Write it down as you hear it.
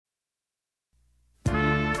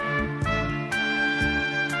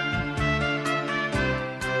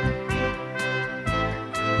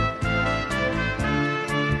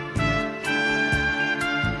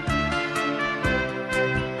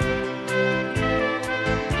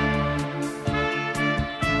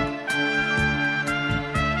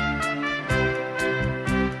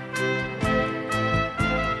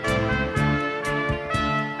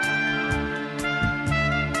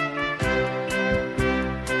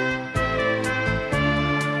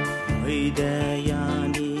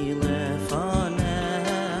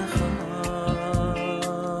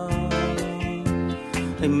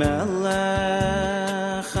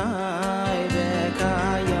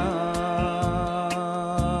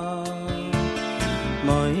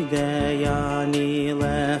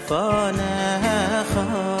lefanecha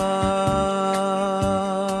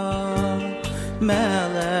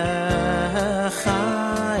melech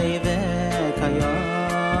chai v'kayam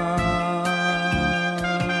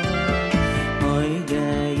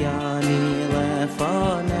moidei ani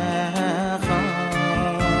lefanecha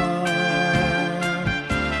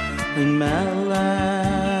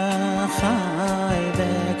melech chai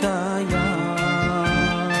v'kayam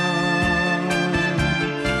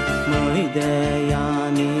moidei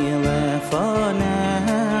ani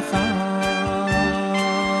lefanecha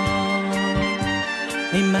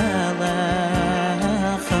melech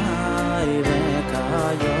chai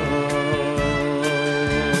v'kayam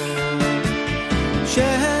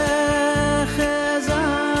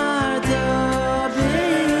shechazarta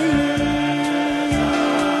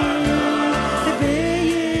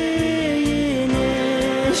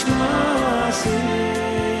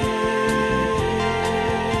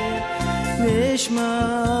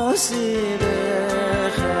nishmasi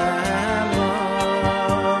b'chema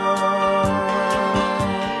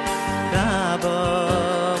Rabbo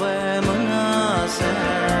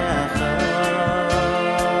emunasecha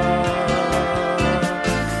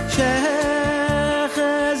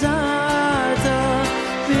shechazarta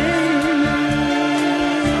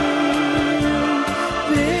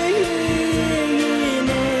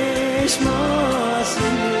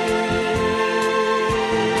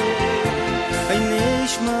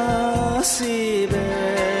nishmasi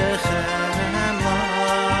b'chema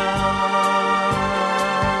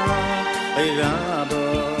Rabbo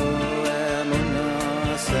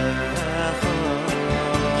emunasecha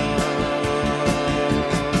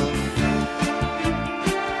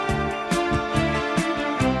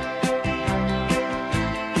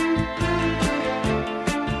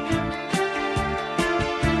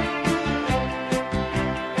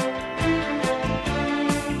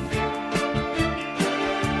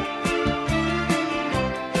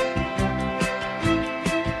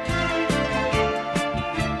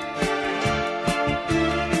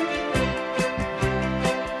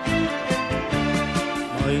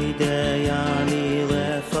moidei ani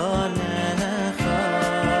lefanecha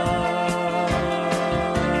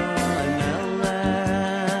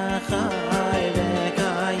melech chai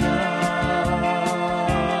v'kayam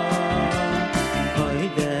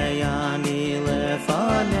moidei ani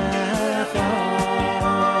lefanecha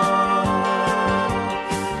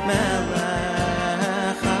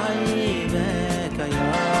melech chai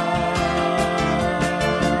v'kayam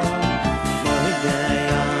moidei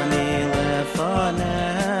ani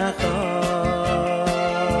lefanecha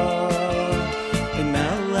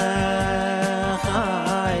melech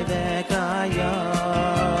chai v'kayam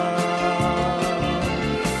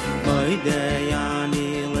moidei ani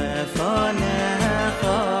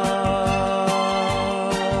lefanecha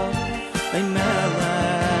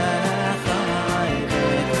melech chai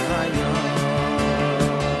v'kayam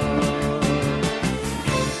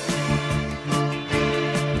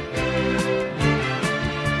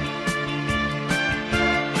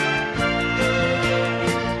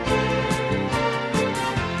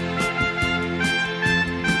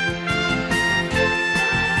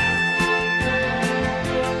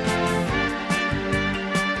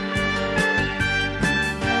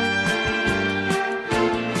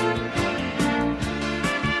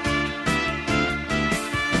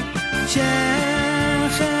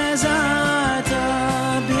shechazarta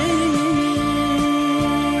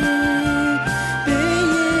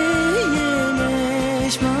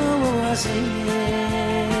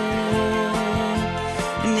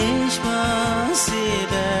nishmasi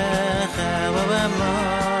b'chema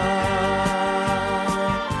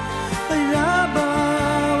Rabbo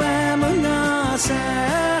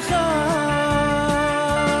emunasecha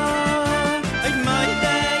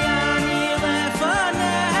moidei ani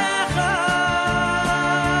lefanecha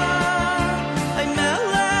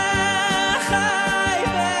melech chai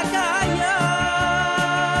v'kayam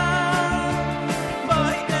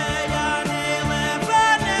moidei ani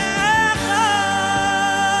lefanecha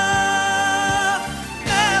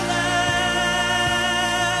melech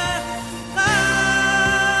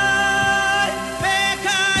chai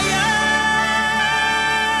v'kayam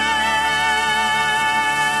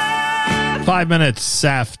 5 minutes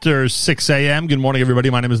after 6 a.m. Good morning, everybody.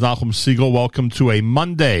 My name is Nachum Siegel. Welcome to a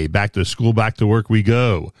Monday. Back to school, back to work we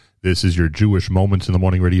go. This is your Jewish Moments in the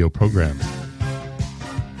Morning radio program.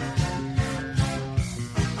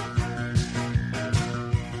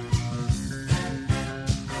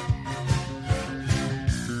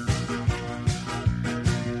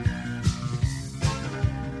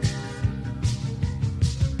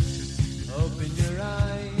 Open your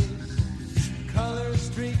eyes, colors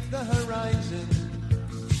streak the horizon.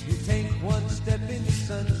 take one step in the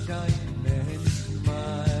sunshine and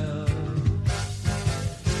smile.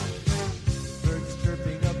 Birds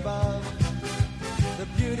chirping above, the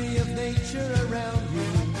beauty of nature around you.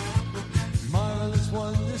 Marvelous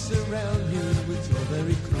wonders surround you. It's all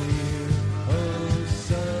very clear, oh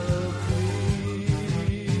so clear.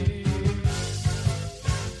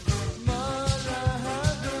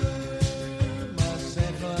 Marahabu,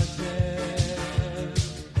 Masech Hashem.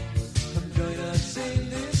 Come join us in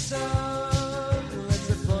this song. Let's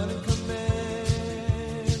applaud and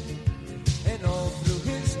commend. And all through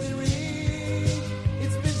history,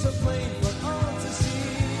 it's been so plain for all to see.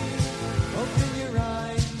 Open your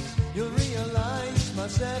eyes, you'll realize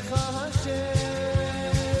Masech Hashem.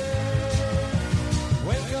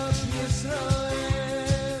 Wake up, Yisrael.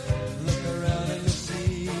 Look around and you'll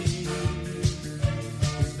see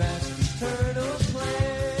His vast eternal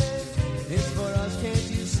plan is for us, can't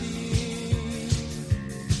you see?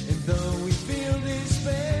 And though we feel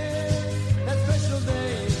despair, that special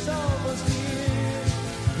day is almost here.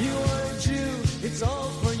 You are a Jew, it's all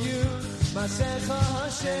for you, Masech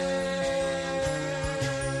Hashem.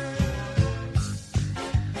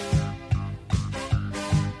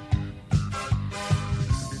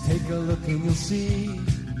 Take a look and you'll see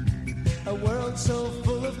a world so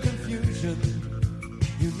full of confusion.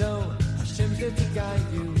 You know Hashem's there to guide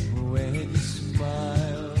you when you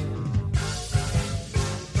smile.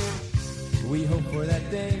 We hope for that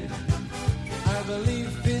day. Our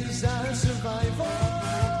belief is our survival.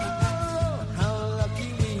 How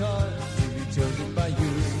lucky we are to be chosen by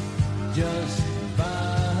you, just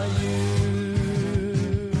by you.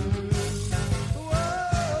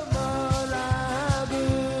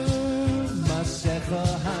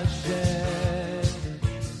 Hashem,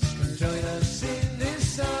 join us in this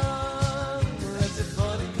song. Let's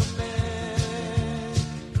applaud and commend.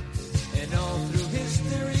 And all through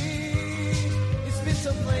history, it's been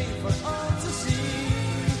so plain for all to see.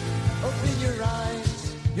 Open your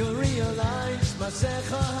eyes, you'll realize Masech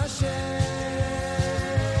Hashem.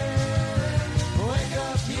 Wake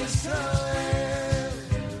up, Yisrael.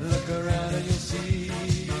 Look around and you'll see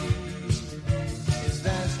His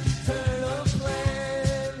vast eternal plan.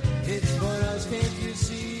 It's for us, can't you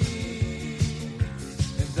see?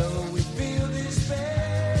 And though we feel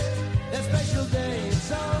despair, that special day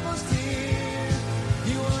is almost here.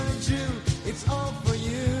 You are a Jew, it's all for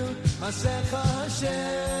you, Masech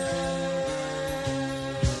Hashem.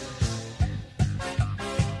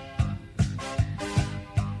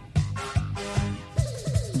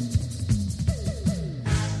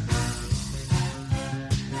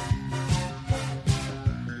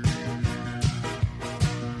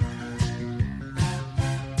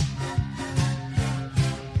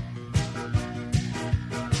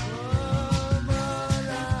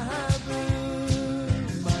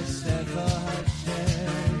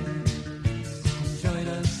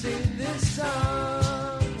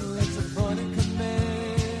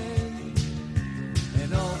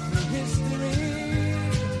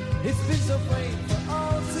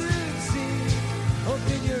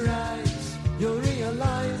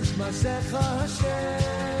 Masech Hashem.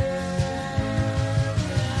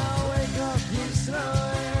 Now wake up,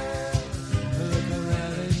 Yisrael. Look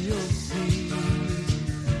around and you'll see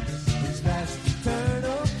His vast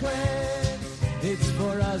eternal plan. It's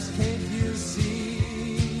for us, can't you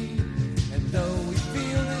see? And though we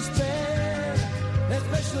feel despair, that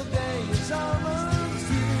special day is almost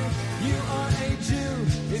here. You are a Jew,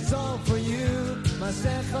 it's all for you,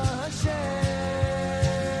 Masech Hashem.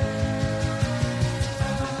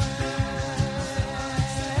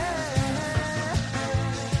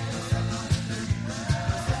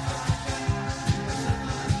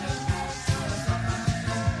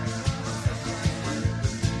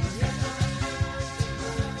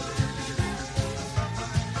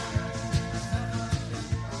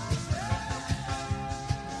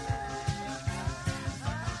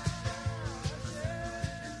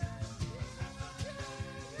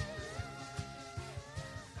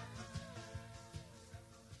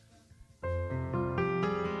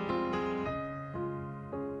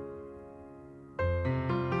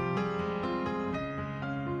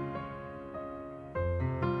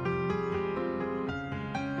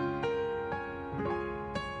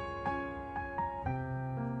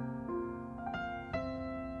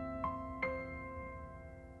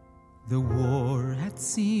 The war had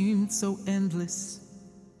seemed so endless,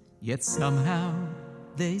 yet somehow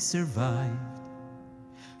they survived.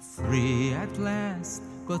 Free at last,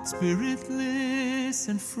 but spiritless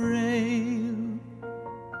and frail.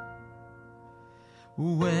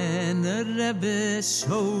 When the Rebbe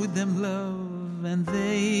showed them love and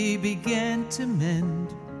they began to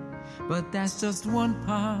mend, But that's just one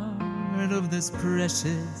part of this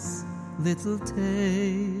precious little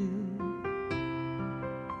tale.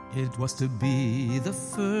 It was to be the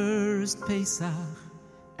first Pesach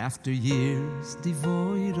after years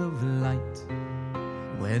devoid of light,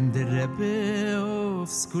 when the Rebbe of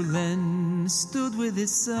Skulen stood with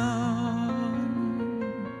his son,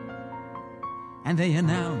 and they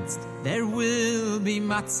announced there will be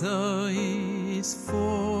matzahs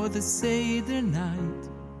for the Seder night,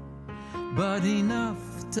 but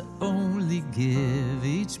enough to only give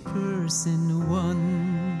each person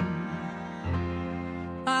one.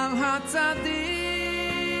 Al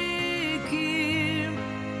HaTzadikim,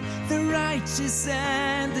 the righteous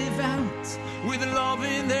and devout, with love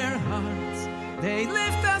in their hearts, they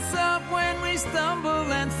lift us up when we stumble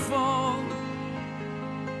and fall.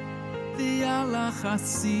 The Allah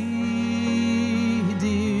Hasidim,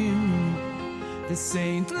 the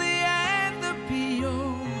saintly and the pure,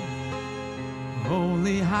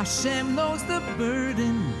 only Hashem knows the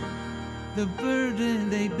burden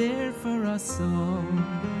they bear for us all.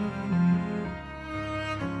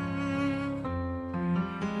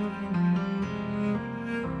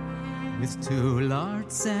 With 2 large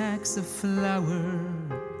sacks of flour,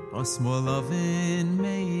 a small oven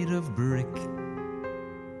made of brick,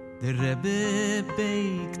 the Rebbe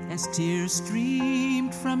baked as tears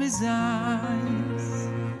streamed from his eyes,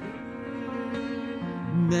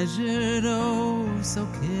 measured oh so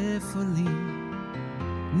carefully,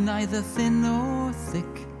 neither thin nor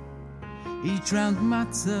thick, each round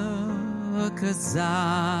matzah a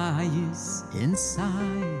kazayis in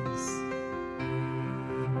size.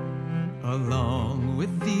 Along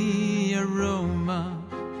with the aroma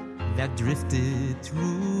that drifted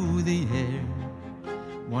through the air,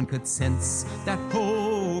 one could sense that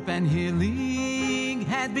hope and healing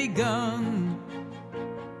had begun.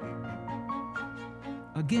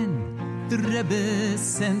 Again, the Rebbe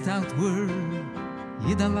sent out word,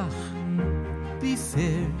 Yidalach, be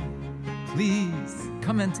fair, please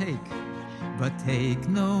come and take, but take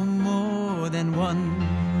no more than one.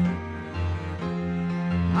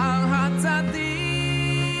 Al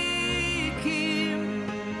HaTzadikim,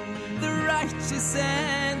 the righteous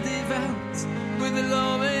and devout, with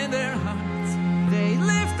love in their hearts, they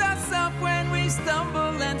lift us up when we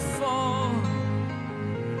stumble and fall.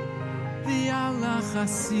 The Allah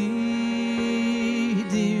Hasidim,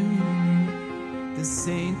 the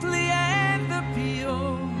saintly and the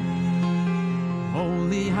pure,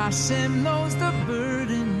 only Hashem knows the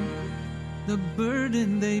burden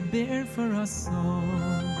they bear for us all.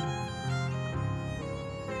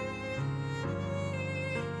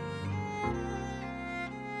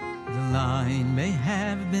 The line may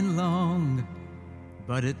have been long,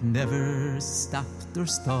 but it never stopped or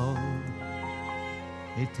stalled.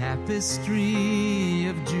 A tapestry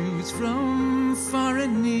of Jews from far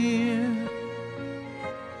and near.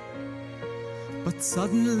 But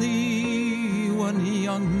suddenly one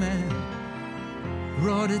young man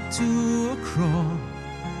brought it to a crawl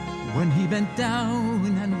when he bent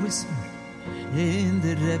down and whispered in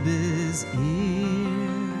the Rebbe's ear.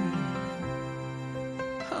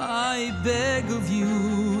 I beg of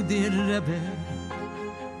you, dear Rebbe,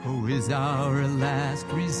 who is our last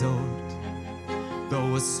resort,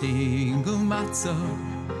 though a single matzah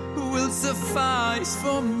will suffice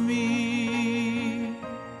for me.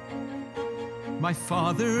 My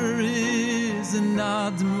father is an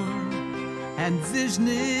Admor, and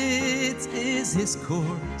Vishnitz is his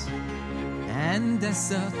court, and as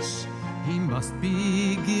such he must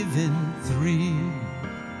be given 3.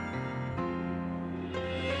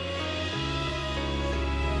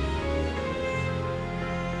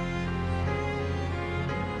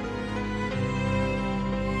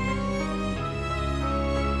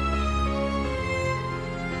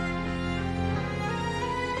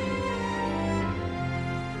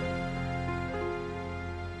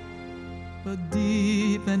 A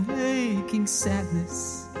deep and aching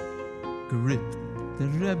sadness gripped the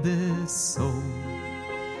Rebbe's soul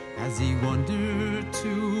as he wondered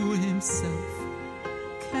to himself,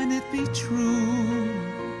 can it be true?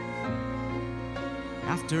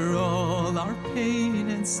 After all our pain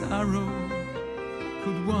and sorrow,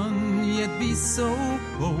 could one yet be so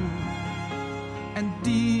bold and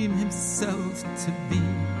deem himself to be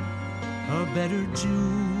a better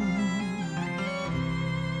Jew?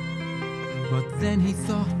 But then he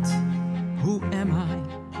thought, who am I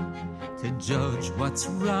to judge what's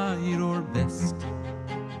right or best?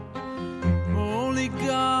 Only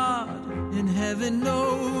God in heaven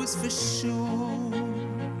knows for sure.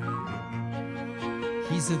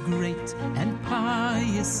 He's a great and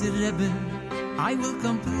pious Rebbe. I will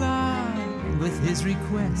comply with his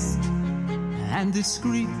request. and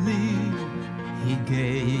discreetly he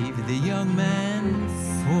gave the young man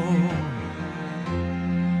 4.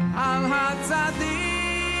 Al-Tzadikim,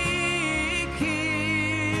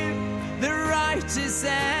 the righteous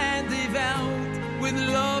and devout, with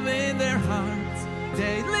love in their hearts,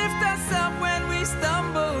 they lift us up when we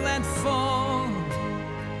stumble and fall.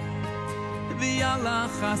 The Allah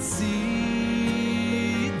Hasidim,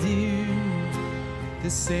 the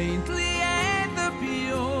saintly and the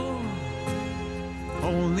pure,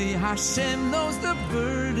 only Hashem knows the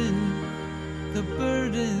burden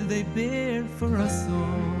they bear for us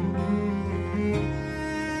all.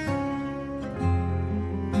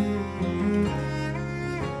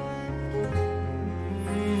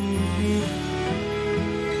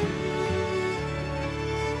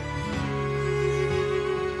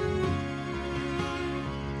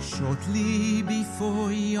 Shortly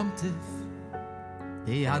before Yom Tov,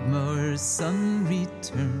 the Admor's son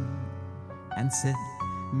returned and said,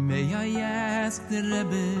 "May I ask the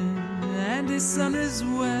Rebbe and his son as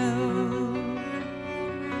well,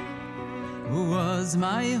 was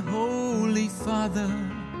my holy father,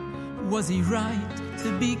 was he right to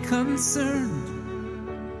be concerned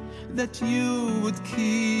that you would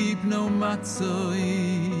keep no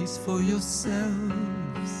matzos for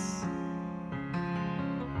yourselves?"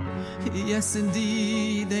 "Yes,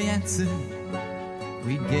 indeed," they answered,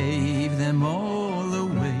 "we gave them all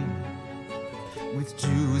away. With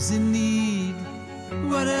Jews in need,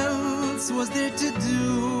 what else was there to do?"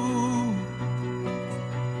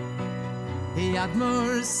 The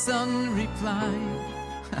Admor's son replied,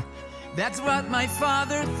 "That's what my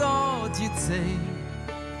father thought you'd say,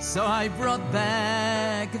 so I brought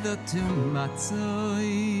back the 2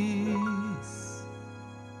 matzos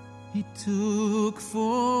he took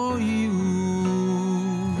for you."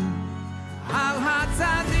 Al-Tzadikim,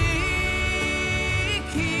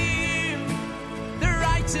 the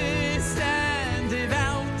righteous and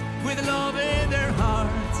devout, with love in their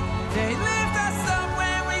hearts, they lift us up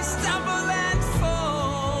when we stumble and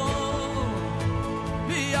fall.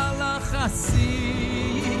 Be Allah Hasidim,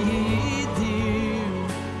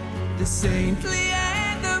 the saintly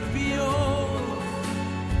and the pure,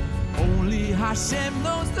 only Hashem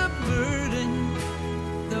knows the burden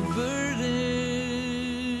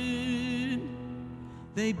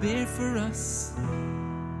they bear for us.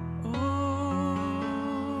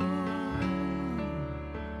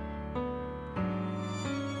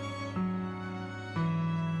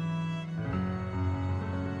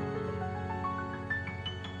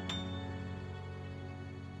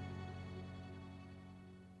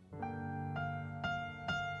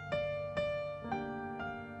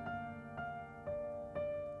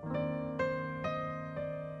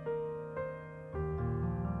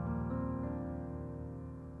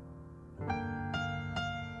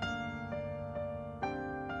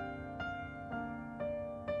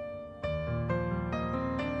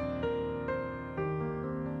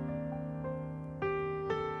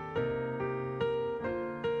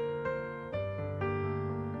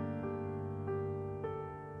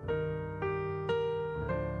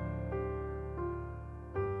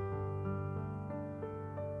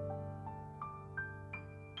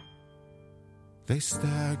 They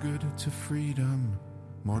staggered to freedom,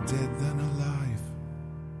 more dead than alive,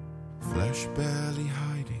 flesh barely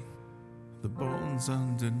hiding, the bones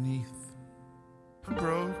underneath.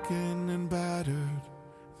 Broken and battered,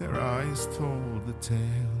 their eyes told the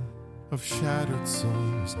tale of shattered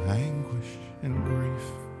souls, anguish and grief.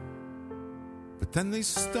 But then they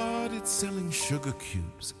started selling sugar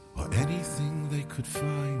cubes or anything they could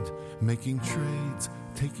find, making trades,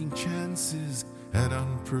 taking chances at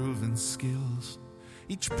unproven skills.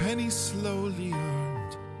 Each penny slowly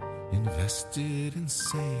earned, invested and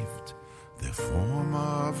saved, their form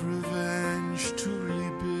of revenge to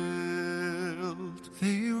rebuild.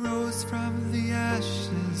 They rose from the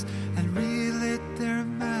ashes and relit their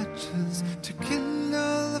matches to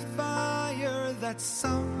kindle a fire that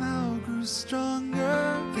somehow grew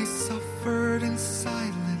stronger. They suffered in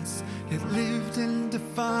silence, yet lived in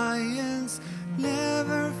defiance,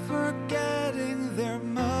 never forgetting their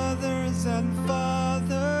mothers and fathers.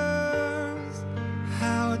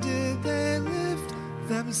 How did they lift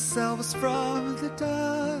themselves from the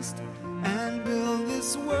dust and build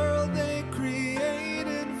this world they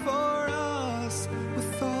created for us,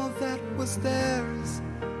 with all that was theirs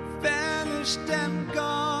vanished and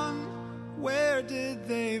gone? Where did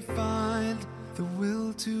they find the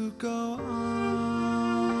will to go on?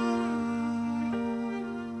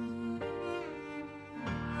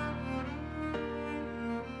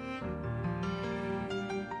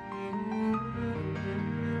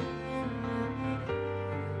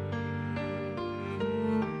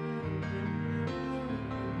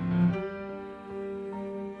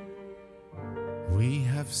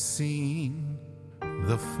 have seen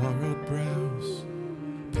the furrowed brows,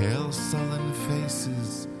 pale sullen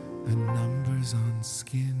faces, and numbers on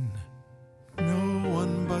skin. No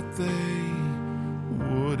one but they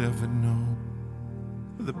would ever know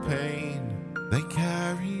the pain they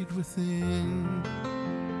carried within.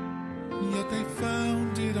 Yet they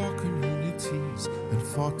founded our communities and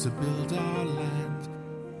fought to build our land,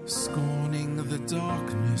 scorning the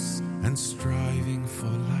darkness and striving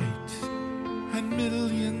for light. And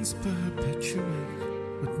millions perpetuate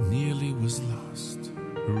what nearly was lost,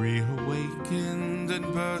 reawakened and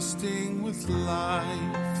bursting with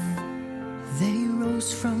life. They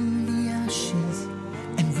rose from the ashes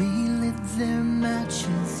and relit their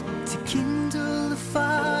matches to kindle a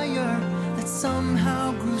fire that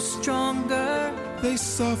somehow grew stronger. They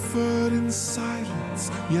suffered in silence,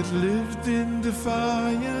 yet lived in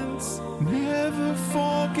defiance, never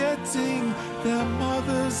forgetting their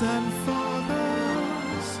mothers and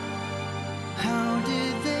fathers. How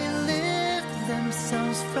did they lift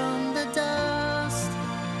themselves from the dust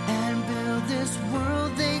and build this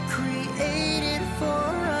world they created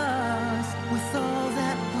for us? With all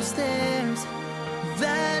that was theirs,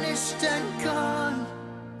 vanished and gone,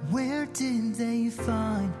 where did they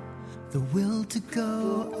find the will to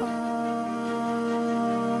go on?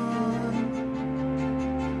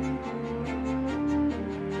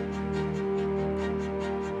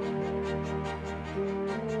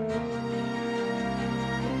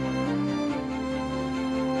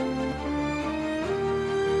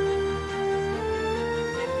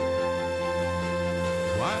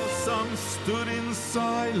 While some stood in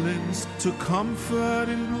silence, took comfort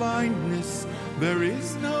in blindness, there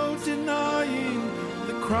is no denying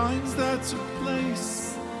the crimes that took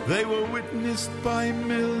place. They were witnessed by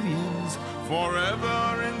millions,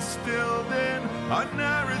 forever instilled in a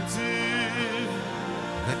narrative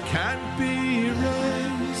that can't be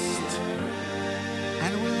erased.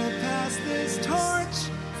 And we'll pass this torch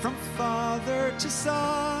from father to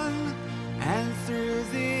son, and through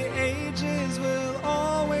the ages we'll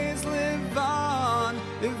always live on.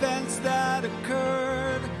 Events that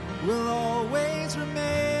occurred will always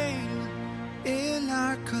remain in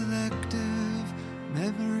our collective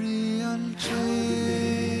memory unchanged.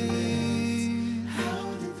 How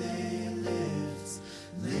did they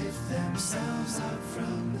lift themselves up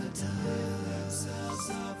from the dust?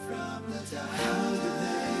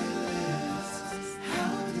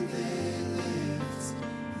 How did they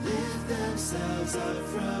lift themselves up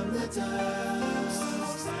from the dust?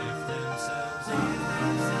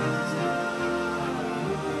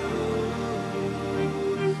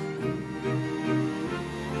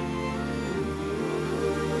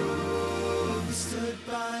 We stood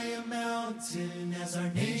by a mountain as our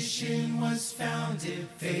nation was founded,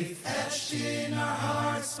 faith etched in our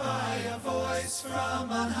hearts by a voice from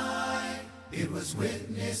on high. It was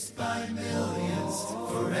witnessed by millions,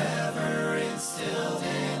 forever instilled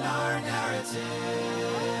in our narrative,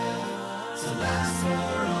 to last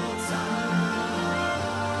for all time.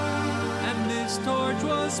 And this torch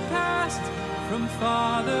was passed from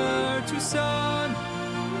father to son,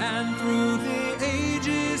 and through the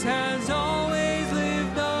ages has always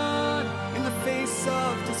lived on. In the face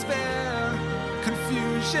of despair,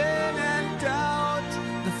 confusion and doubt,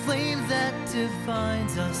 The flame that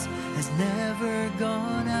defines us has never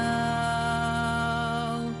gone out.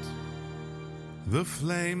 The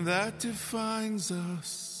flame that defines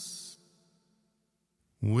us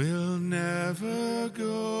will never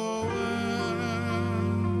go out.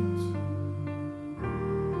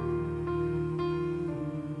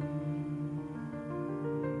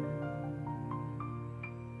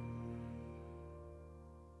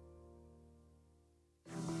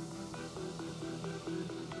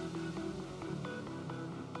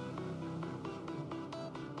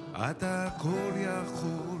 אתה כל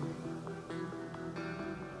יכול,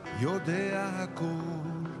 יודע הכל,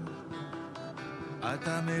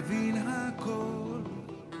 אתה מבין הכל,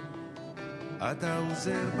 אתה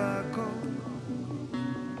עוזר בכל,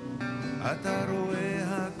 אתה רואה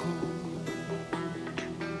הכל,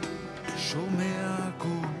 שומע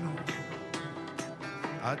הכל,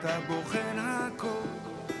 אתה בוחן הכל,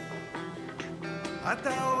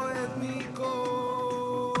 אתה אוהב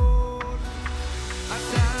מכל,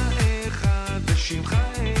 אתה אחד ושמך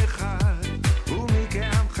אחד,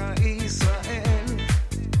 ומכעמך ישראל,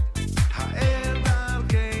 האל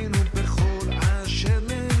דרכנו בכל אשר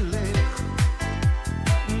נלך.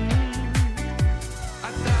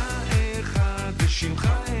 אתה אחד ושמך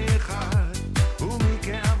אחד,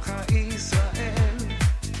 ומכעמך ישראל,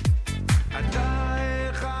 אתה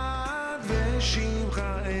אחד ושמך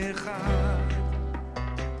אחד.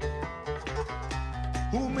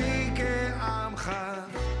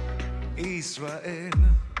 ישראל,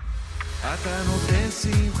 אתה נותן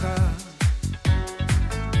שמחה,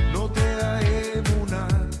 נוטע אמונה,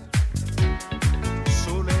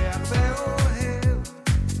 סולח ואוהב,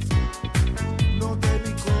 נותן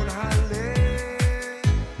מכל הלב,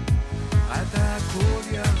 אתה הכל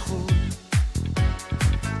יכול,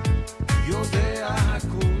 יודע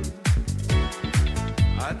הכל,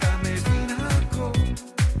 אתה מבין הכל,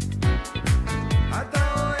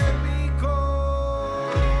 אתה אוהב מכל,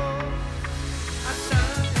 אתה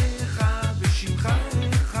אחד ושמך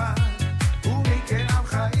אחד,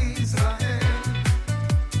 ומכעמך ישראל,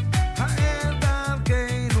 האל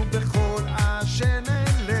דרכנו בכל אשר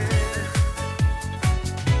נלך.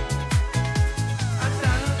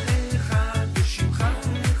 אתה אחד ושמך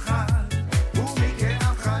אחד,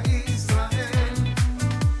 ומכעמך ישראל,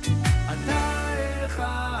 אתה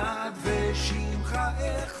אחד ושמך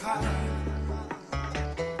אחד,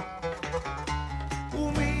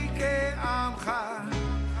 ומכעמך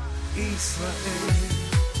ישראל.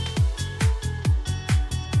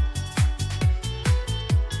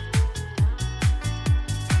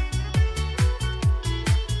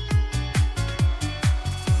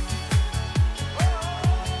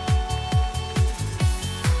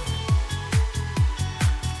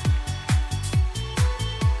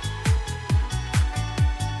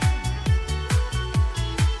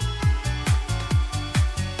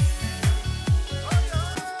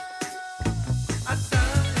 אתה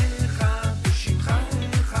אחד ושמך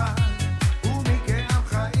אחד,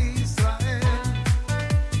 ומכעמך ישראל,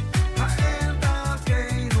 האל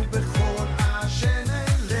דרכנו בכל אשר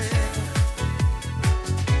נלך.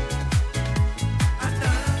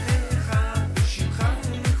 אתה אחד ושמך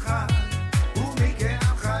אחד,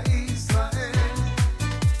 ומכעמך ישראל,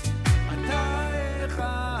 אתה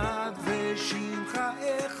אחד ושמך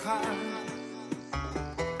אחד,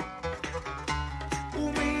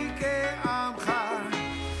 ומכעמך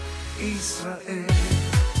ישראל.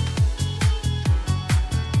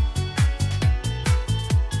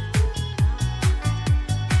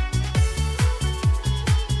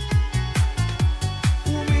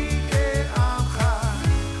 ומכעמך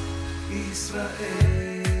ישראל.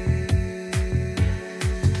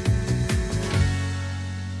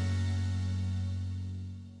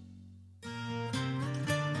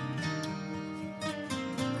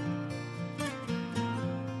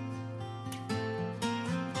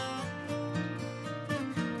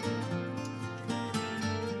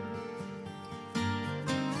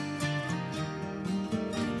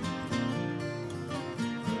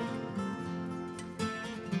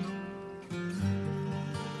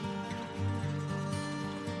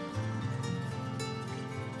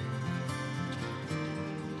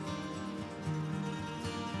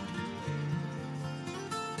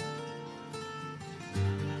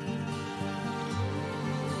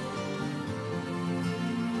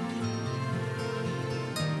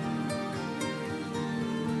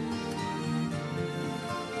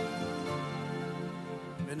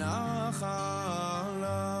 ונח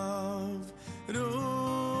עליו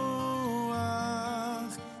רוח,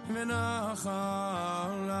 ונח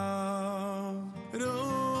עליו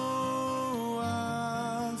רוח,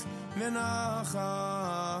 ונח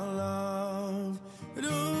עליו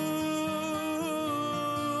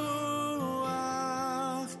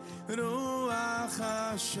רוח, רוח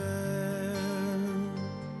השם,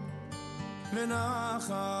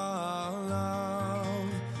 ונח עליו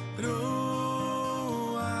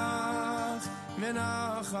רוח,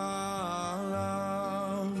 ונח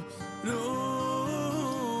עליו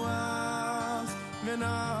רוח,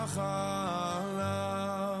 ונח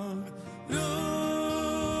עליו רוח,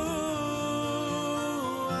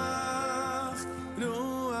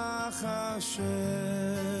 רוח השם,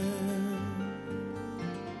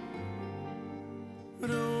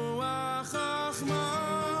 רוח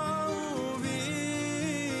חכמה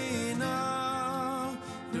ובינה,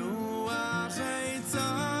 רוח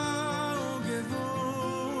עצה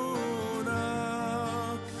וגבורה,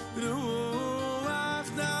 רוח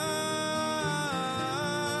דס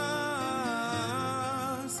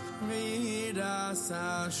ויראת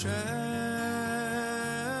השם,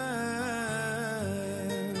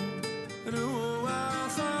 רוח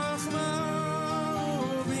חכמה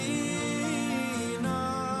ובינה,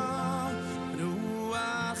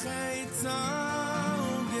 רוח עצה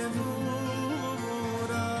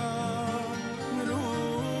וגבורה,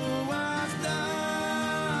 רוח דס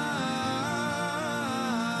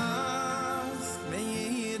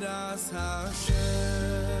ויראת השם.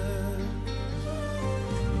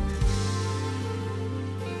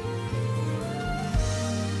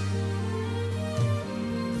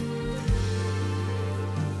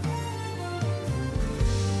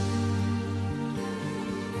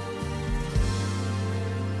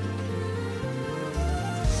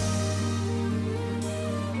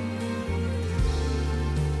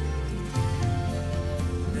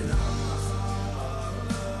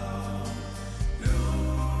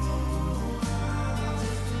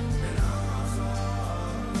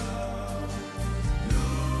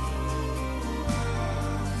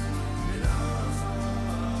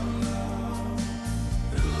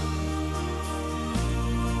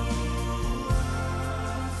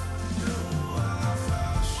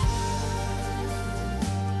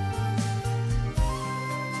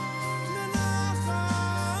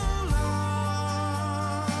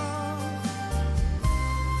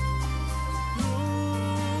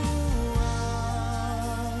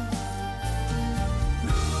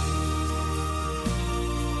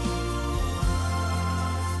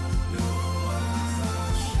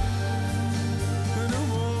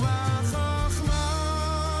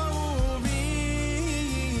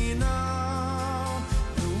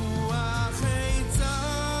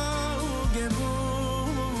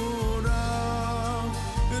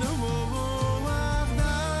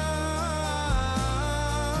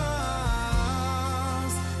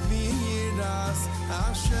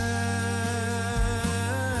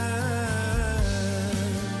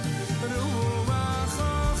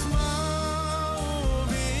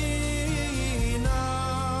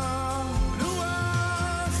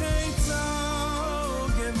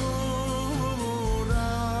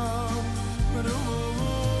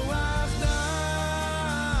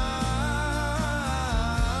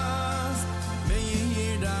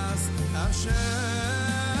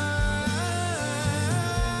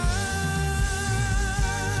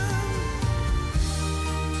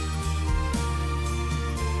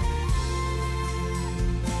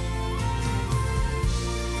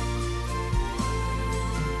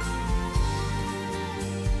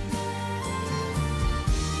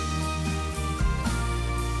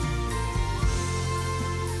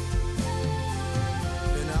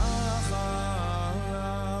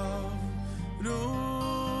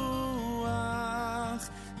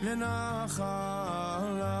 ונחה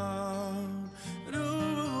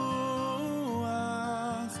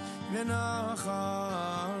רוח ונחלה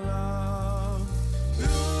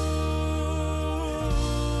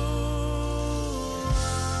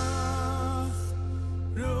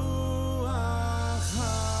רוח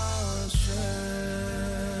השם.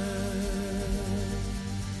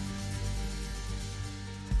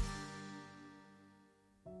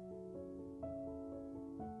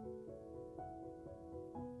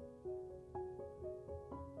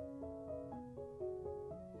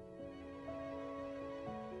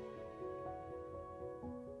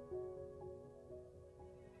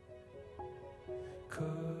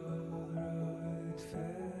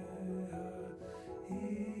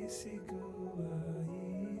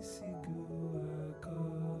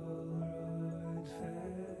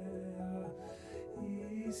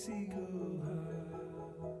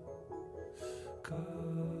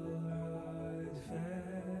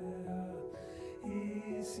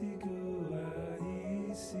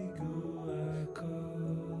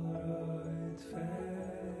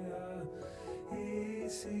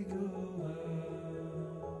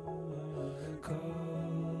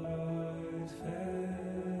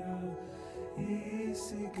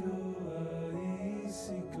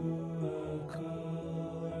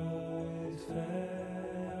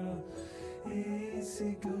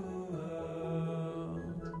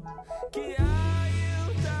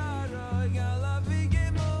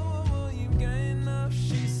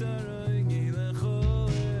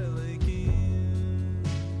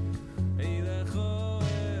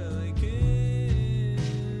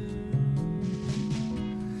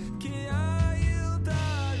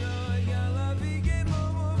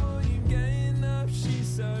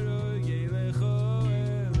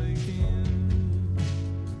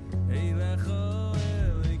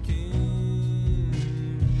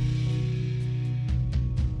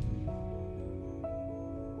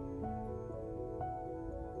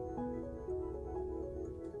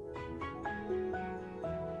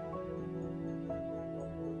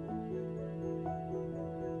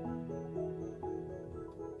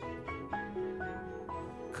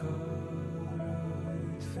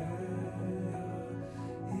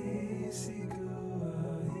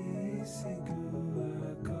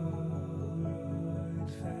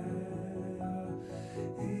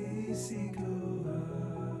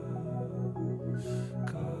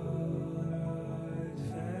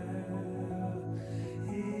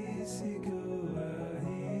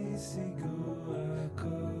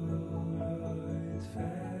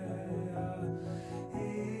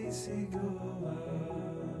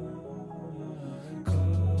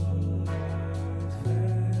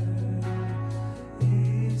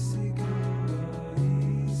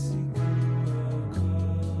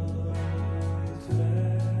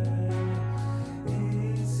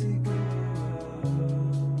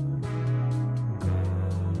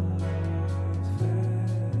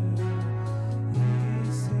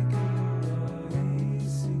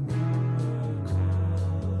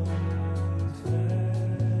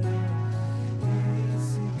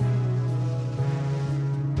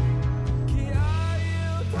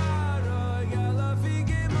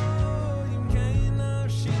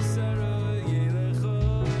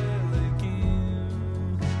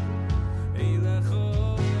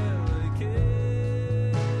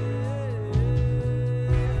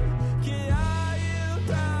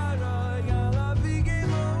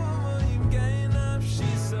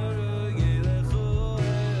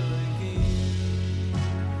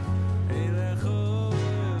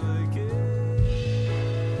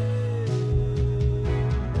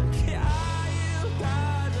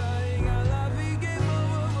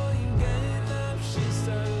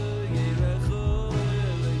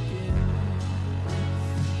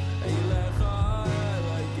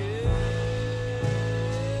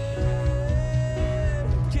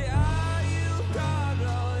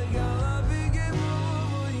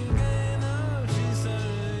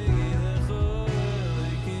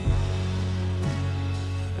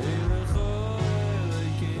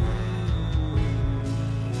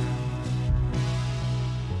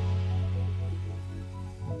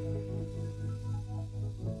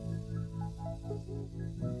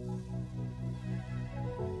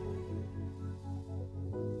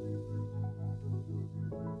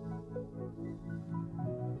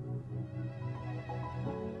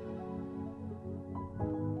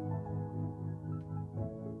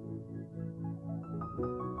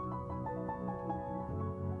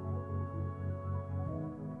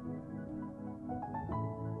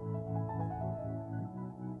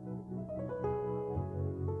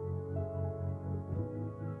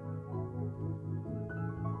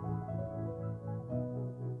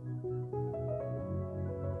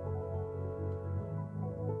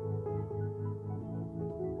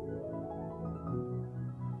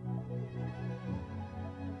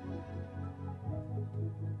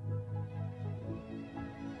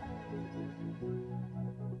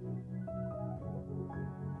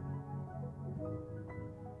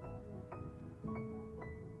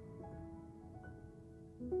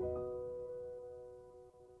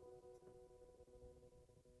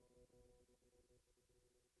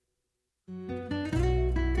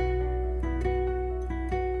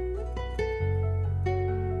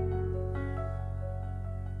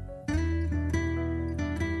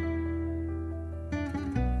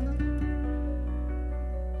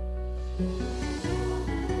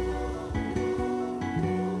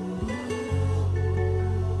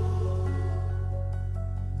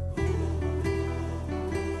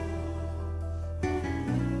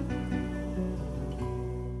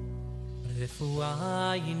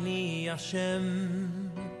 Rifuyayni Hashem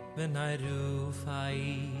v'nai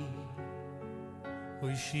rufai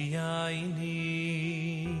Hoshiyayni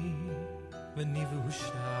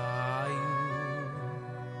v'nivushayu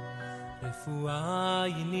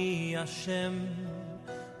Rifuyayni Hashem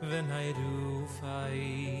v'nai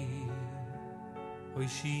rufai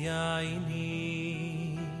Hoshiyayni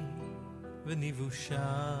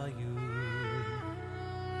v'nivushayu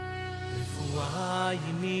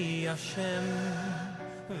Rifuyayni Hashem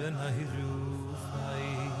v'nai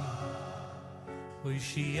rufai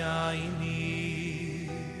Hoshiyayni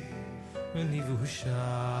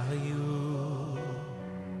v'nivushayu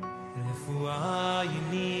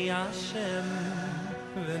Rifuyayni Hashem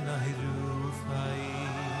v'nai rufai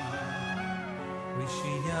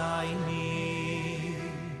Hoshiyayni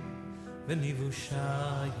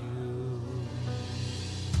v'nivushayu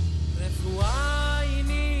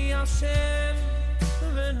Rifuyayni Hashem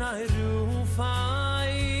v'nai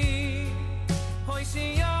rufai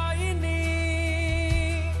Hoshiyayni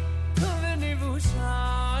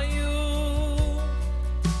v'nivushayu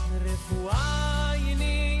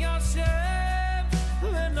Rifuyayni Hashem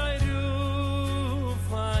v'nai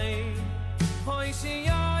rufai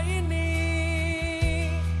Hoshiyayni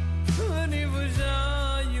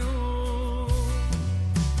v'nivushayu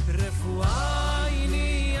Rifuyayni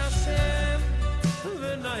Hashem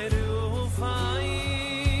v'nai rufai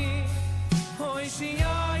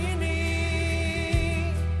Hoshiyayni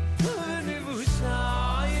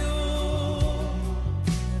v'nivushayu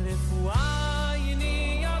Rifuyayni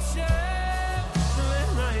Hashem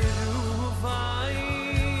v'nai rufai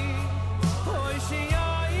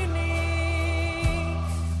Hoshiyayni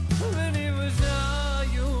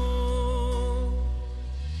v'nivushayu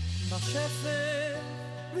B'shefer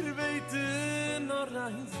v'beiten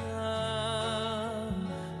orayzam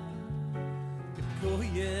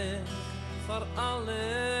Goye far alle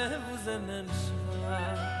v'zenen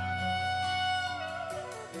shvar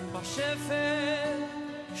B'shefer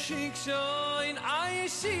shikshoin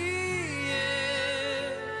aishie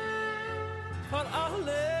far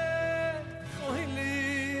alle oili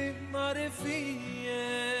marefie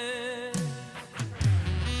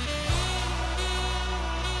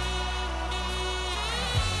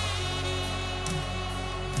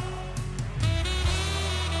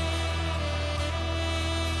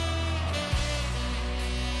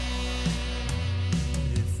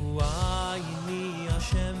Rifuyayni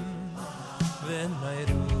Hashem v'nai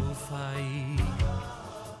rufai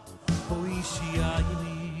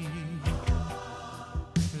Hoshiyayni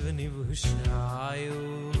v'nivushayu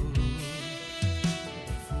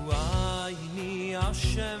Rifuyayni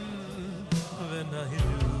Hashem v'nai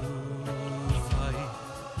rufai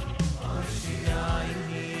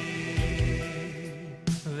Hoshiyayni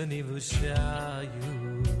v'nivushayu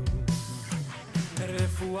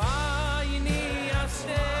Rifuyayni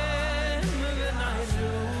Hashem v'nai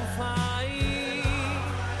rufai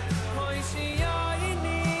Hoshiyayni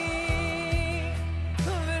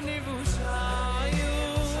v'nivushayu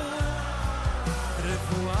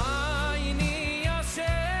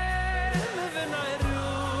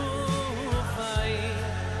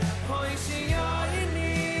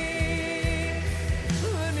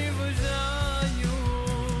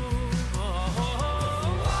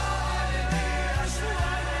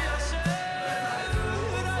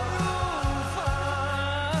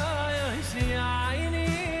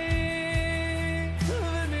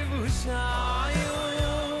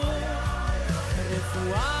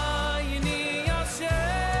Rifuyayni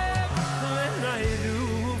Hashem v'nai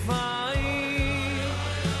rufai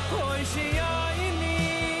Hoshiyayni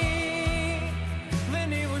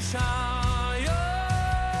v'nivushayu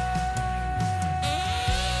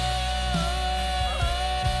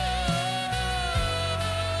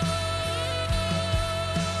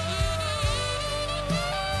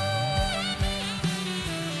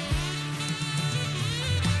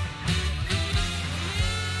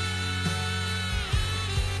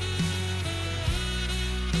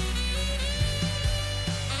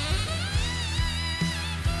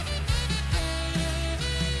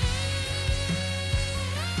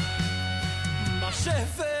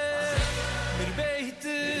B'shefer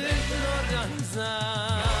v'beiten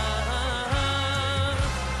orayzam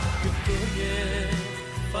Goye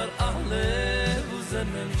far alle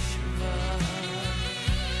v'zenen shvar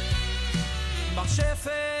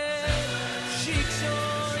B'shefer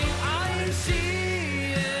shikshoin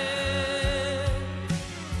aishie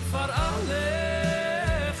far alle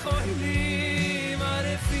choili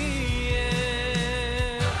marefie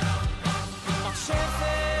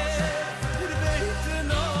B'shefer v'beiten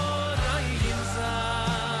orayzam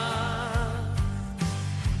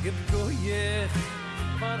Goye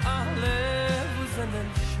seinen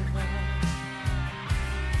schwer.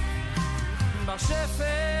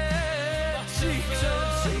 Bashefer,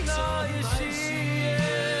 Shikshon, Nayishiyeh,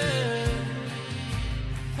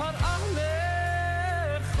 Par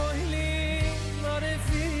alle choilim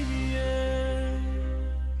arefiyeh.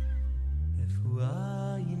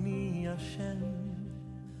 Refuayni Hashem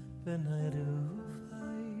ben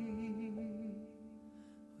Erufai,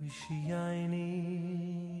 Ushiyayni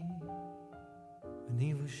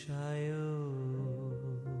Nivushayo.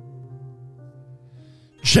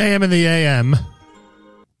 JM in the AM,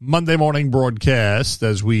 Monday morning broadcast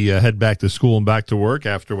as we head back to school and back to work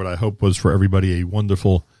after what I hope was for everybody a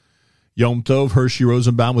wonderful Yom Tov. Hershey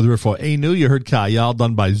Rosenbaum with Rifo Einu. You heard Kayal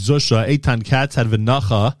done by Zusha. Eitan Katz had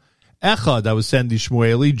Vinacha. Echad, that was Sandy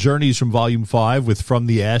Shmueli. Journeys from Volume 5 with From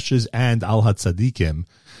the Ashes and Al HaTzadikim.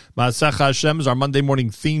 Ma'asech Hashem is our Monday morning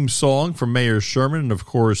theme song from Mayor Sherman. And, of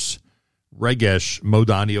course, Regesh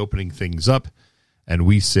Modani opening things up. And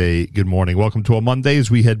we say good morning. Welcome to a Monday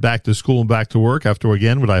as we head back to school and back to work after,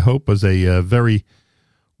 again, what I hope was a very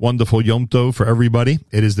wonderful Yom Tov for everybody.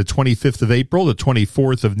 It is the 25th of April, the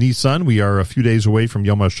 24th of Nisan. We are a few days away from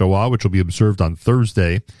Yom HaShoah, which will be observed on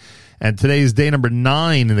Thursday. And today is day number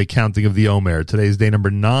 9 in the counting of the Omer. Today is day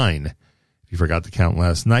number 9. If you forgot to count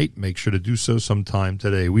last night, make sure to do so sometime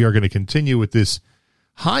today. We are going to continue with this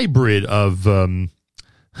hybrid of what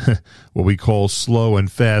we call slow and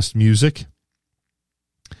fast music.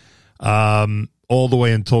 All the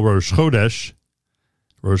way until Rosh Chodesh.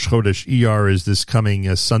 Rosh Chodesh ER is this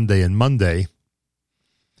coming Sunday and Monday.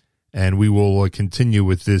 And we will continue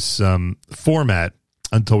with this format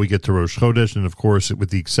until we get to Rosh Chodesh. And, of course, with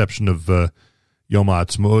the exception of Yom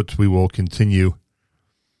HaAtzmaut, we will continue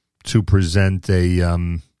to present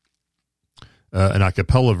an a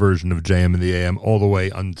cappella version of JM in the AM all the way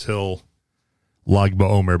until Lag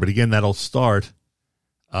BaOmer. But, again, that'll start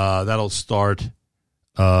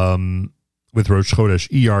with Rosh Chodesh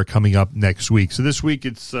ER coming up next week. So this week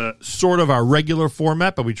it's sort of our regular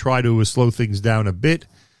format, but we try to slow things down a bit.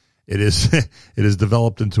 It is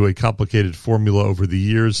developed into a complicated formula over the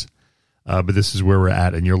years, but this is where we're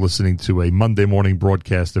at, and you're listening to a Monday morning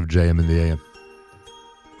broadcast of JM in the AM.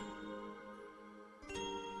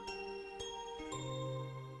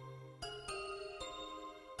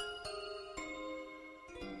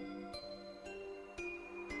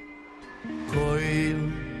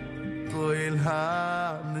 Koil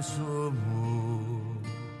ha-nesumu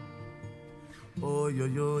Oy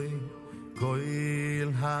oy oy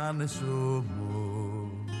Koil ha-nesumu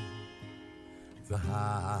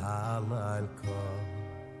V'halalka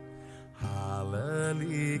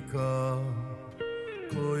Halalika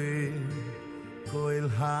Koil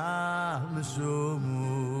ha-nesumu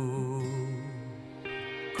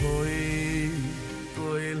Koil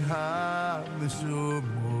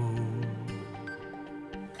ha-nesumu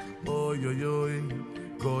Oy oy oy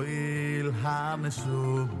Koil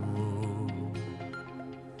ha-nesumu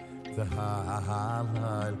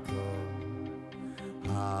V'halalka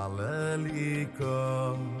Halalika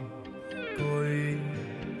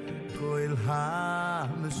Koil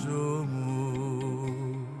ha-nesumu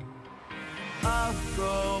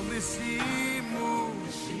Afkol nesimu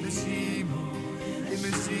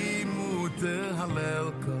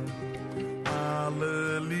Tehalelka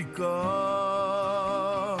Halalika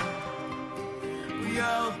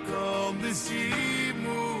Yalkol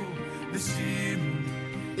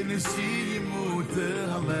nesimu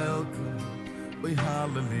tehalelka Oy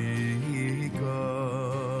halalika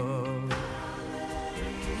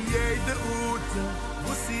Jede Ute,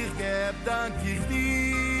 was ich geb, dank ich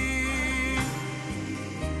dir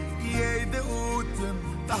Jede Ute,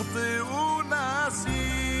 dachte unasi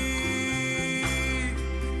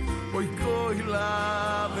Oy koila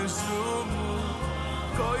nesumu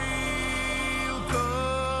Koil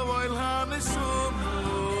ha-nesumu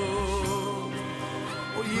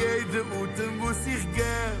O jede Ute muss ich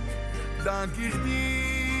geb, dank ich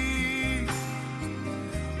dir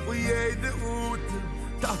O jede Ute,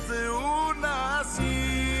 dachte unasi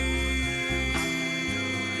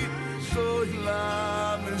Koil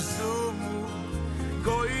ha-nesumu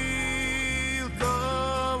Koil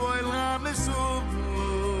ha-nesumu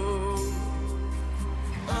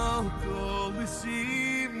Al-kol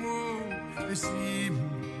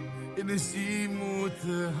nesimu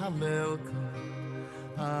tehalelka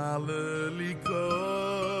Halalika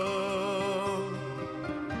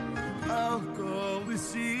Al-kol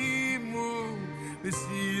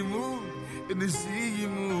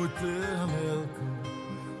nesimu tehalelka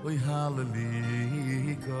Oy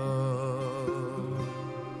halalika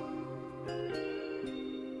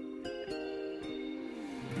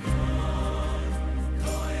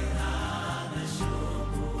Koil ha-nesumu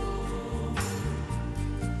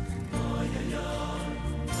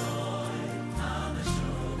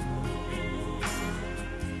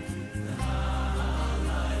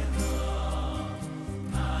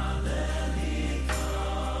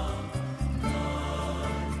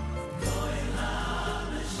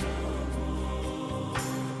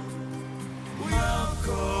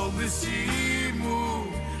nesimu,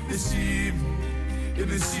 nesimu,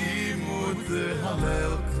 nesimu te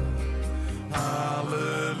halelka,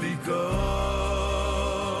 haleliko.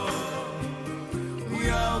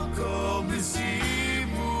 Uyalko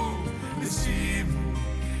nesimu, nesimu,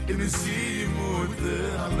 nesimu te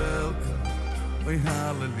halelka, oy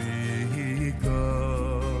haleliko.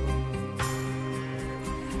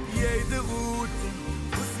 Jede route,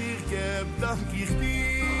 was ich geb, dank ich dir.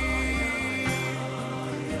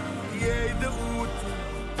 Jede route,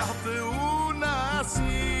 dachte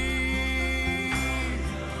unasi.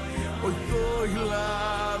 Oy koi la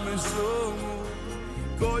me somo,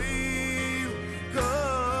 koi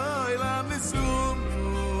la me somo.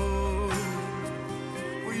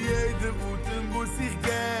 Oy jede route, was ich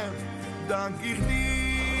geb, dank ich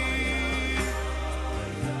dir.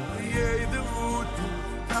 Jede route,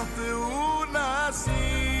 dachte unasi.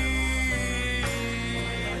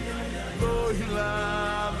 Koi la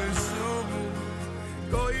me somo,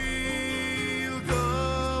 koi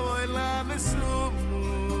la me somo.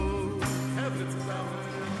 Every time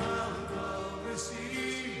we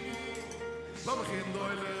see, Mama geen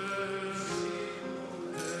doile.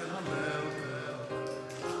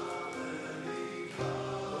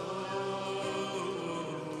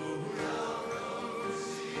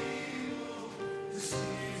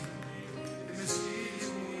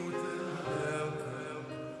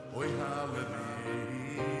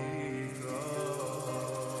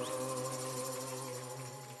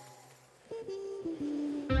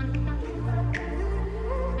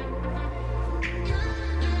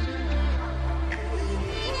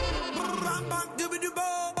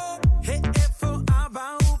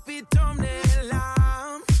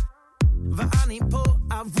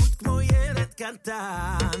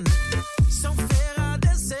 קטן סופר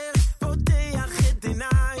הדסר פותח את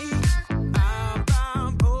עיניי אבא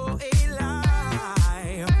בוא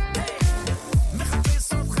אליי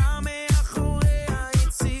מחפש אותך מאחורי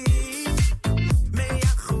העצים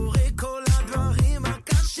מאחורי כל הדברים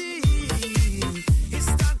הקשים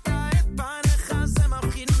הסתרת את פניך זה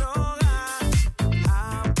מבחין נורא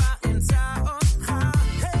אבא אמצא אותך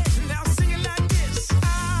Now sing it like this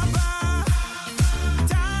אבא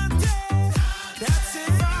That's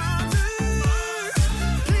it, Father.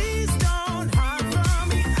 Please don't hide from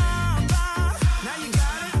me, Abba. Now you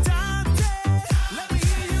got it, Tante. Let me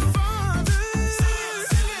hear you, Father.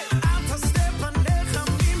 Sing it. I'll just step on the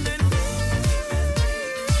chamimene.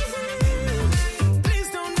 Please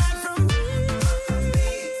don't hide from me.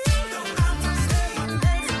 I'll just step on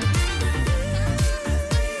the chamimene.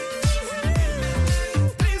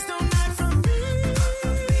 Please don't hide from me.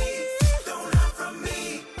 Don't hide from me.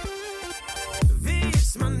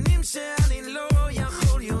 ויש זמנים שאני לא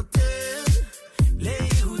יכול יותר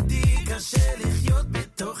ליהודי קשה לחיות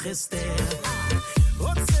בתוך הסתר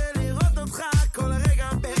רוצה לראות אותך כל רגע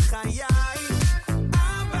בחיי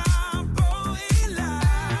אבא בוא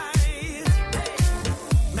אליי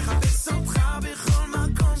מחפש אותך בכל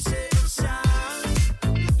מקום שאפשר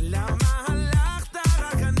למה הלכת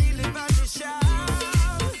רק אני לבד נשאר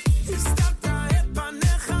הסתרת את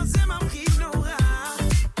פניך זה מבחין נורא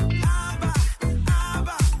אבא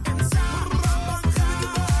אמצע אותך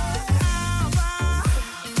אבא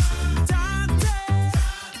תתה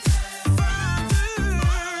Father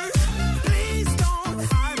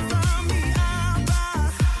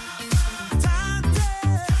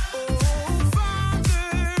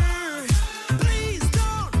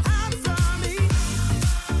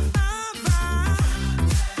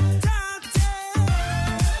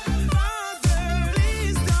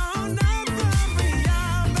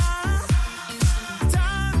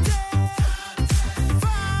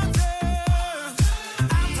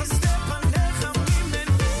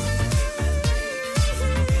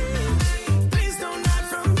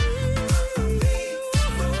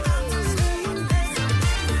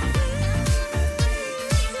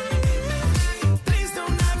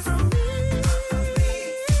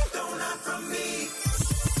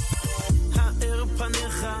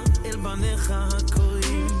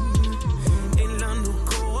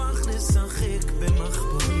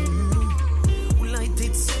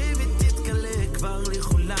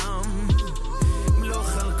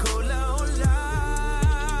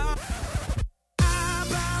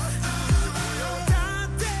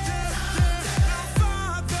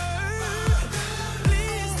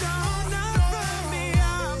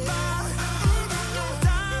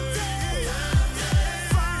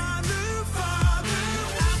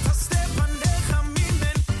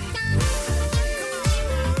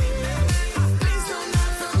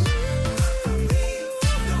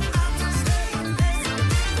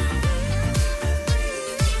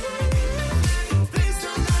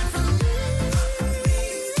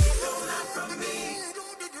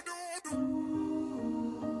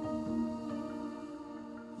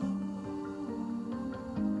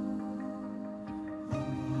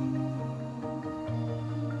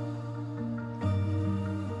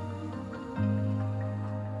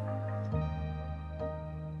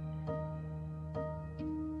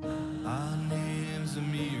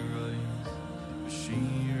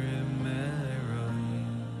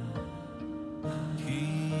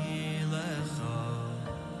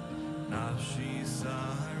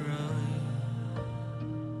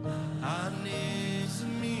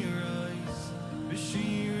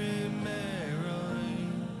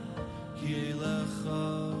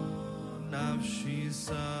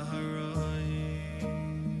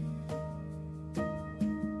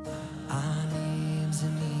Anim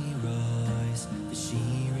zemirois,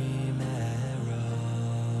 v'shirim eroig,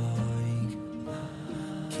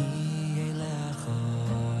 ki elecha,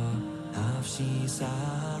 nafshi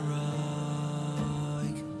saroig.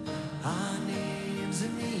 Anim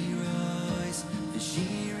zemirois,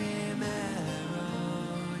 v'shirim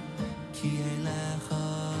eroig, ki elecha,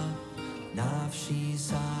 nafshi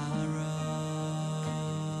saroig.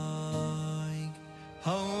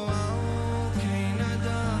 Oh, kein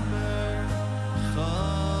adaber,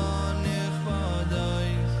 chanich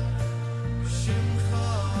b'adais, shimcha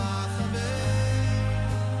achabei,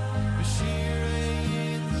 b'shirei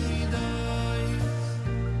yididais.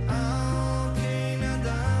 Oh, kein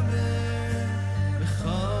adaber,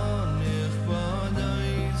 chanich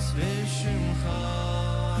b'adais, v'shimcha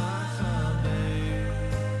achabei,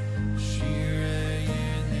 b'shirei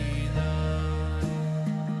yididais.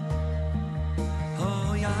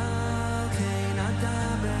 Oh, yeah, kein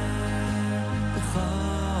adaber,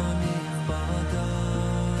 b'chonich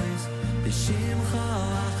b'adais, b'shimcha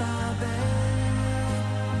achabei,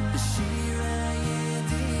 b'shirei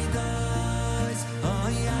yididais. Oh,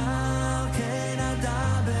 yeah, kein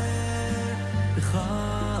adaber,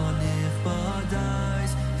 b'chonich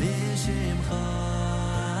b'adais, b'shimcha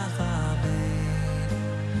achabei,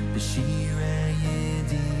 b'shirei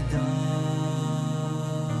yididais.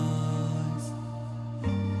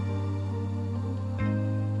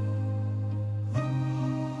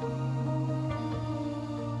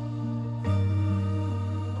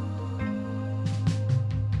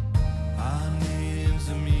 Anim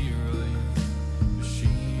zemiroi,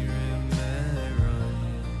 b'shirim eroi,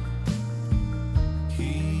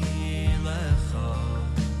 ki lecha,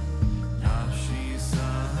 nafshi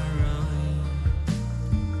saharoi.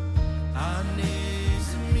 Anim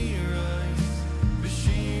zemiroi,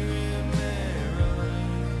 b'shirim eroi,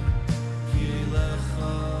 ki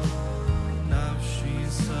lecha, nafshi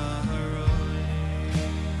saharoi.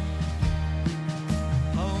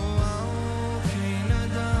 Oh, kein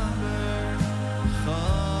adaber,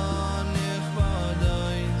 chanich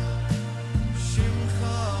b'adais,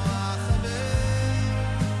 shimcha achabei,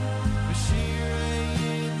 b'shirei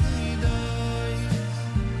yididais.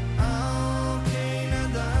 Oh, kein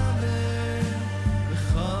adaber,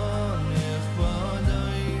 chanich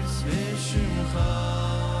b'adais, v'shimcha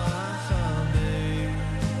achabei,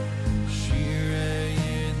 b'shirei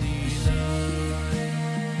yididais.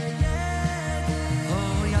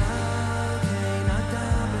 Oh, yeah, kein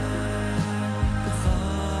adaber,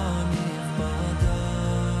 b'chonich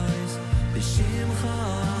b'adais, b'shimcha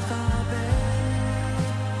achabei,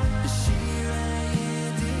 b'shirei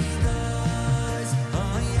yididais.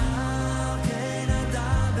 Oh, yeah, kein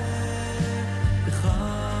adaber,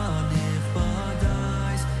 b'chonich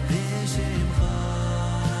b'adais, b'shimcha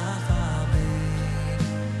achabei,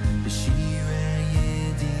 b'shirei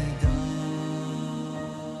yididais.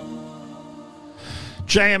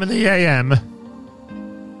 JM in the AM.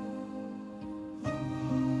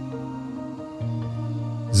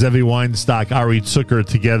 Zevi Weinstock, Ari Zucker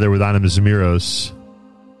together with Anim Zemiros.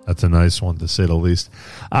 That's a nice one, to say the least.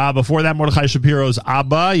 Before that, Mordechai Shapiro's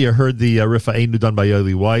Abba. You heard the Rifa Enu done by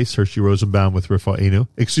Yoeli Weiss. Hershey Rosenbaum with Rifa Enu.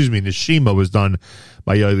 Excuse me, Nishima was done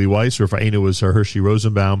by Yoeli Weiss. Rifa Enu was her Hershey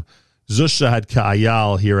Rosenbaum. Zusha had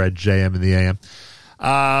Ka'ayal here at JM in the AM.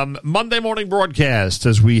 Monday morning broadcast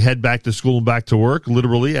as we head back to school and back to work,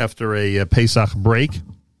 literally after a Pesach break.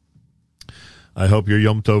 I hope your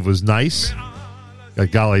Yom Tov was nice. Got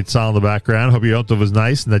Galei Tzal in the background. Hope your Yom Tov was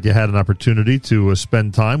nice and that you had an opportunity to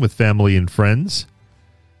spend time with family and friends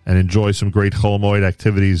and enjoy some great Chol Hamoed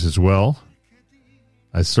activities as well.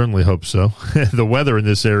 I certainly hope so. The weather in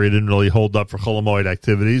this area didn't really hold up for Chol Hamoed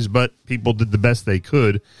activities, but people did the best they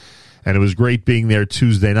could. And it was great being there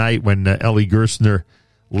Tuesday night when Eli Gerstner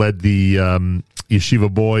led the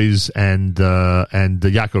Yeshiva Boys and the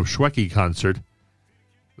Yaakov Shweki concert. It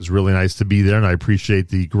was really nice to be there, and I appreciate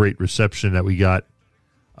the great reception that we got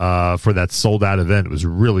for that sold-out event. It was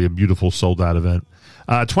really a beautiful sold-out event.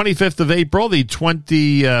 25th of April, the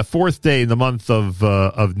 24th day in the month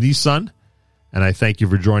of Nisan, and I thank you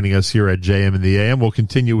for joining us here at JM in the AM. We'll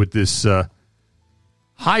continue with this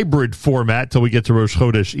hybrid format till we get to Rosh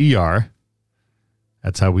Chodesh Iyar.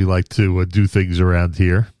 That's how we like to do things around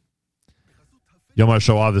here. Yom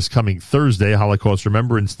HaShoah this coming Thursday, Holocaust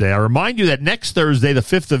Remembrance Day. I remind you that next Thursday, the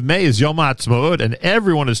 5th of May, is Yom HaAtzmaut, and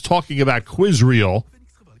everyone is talking about Quiz Reel.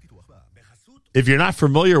 If you're not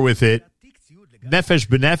familiar with it, Nefesh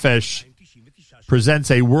B'Nefesh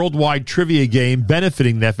presents a worldwide trivia game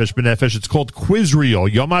benefiting Nefesh B'Nefesh. It's called Quiz Reel,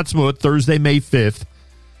 Yom HaAtzmaut, Thursday, May 5th.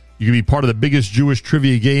 You can be part of the biggest Jewish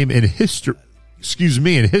trivia game in history.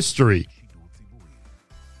 In history.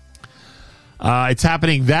 It's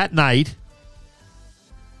happening that night.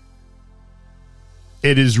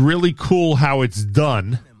 It is really cool how it's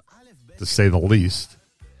done, to say the least.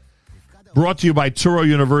 Brought to you by Touro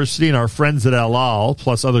University and our friends at El Al,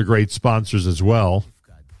 plus other great sponsors as well.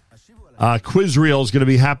 Quiz Reel is going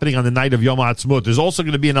to be happening on the night of Yom Ha'atzmaut. There's also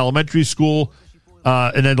going to be an elementary school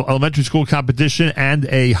competition and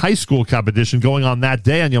a high school competition going on that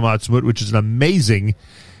day on Yom Ha'atzmaut, which is an amazing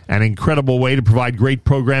and incredible way to provide great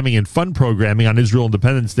programming and fun programming on Israel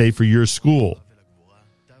Independence Day for your school.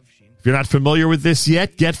 If you're not familiar with this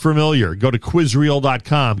yet, get familiar. Go to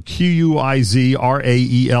quizreel.com,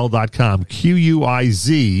 QUIZRAEL.com,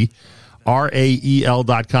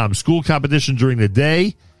 QUIZRAEL.com. School competition during the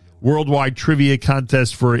day, worldwide trivia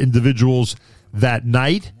contest for individuals that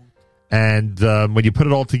night. And when you put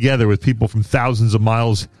it all together with people from thousands of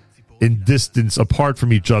miles in distance apart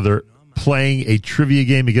from each other playing a trivia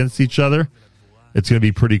game against each other, it's going to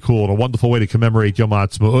be pretty cool and a wonderful way to commemorate Yom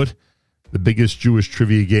Ha'atzmaut, the biggest Jewish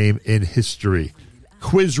trivia game in history.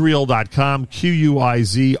 Quizreel.com,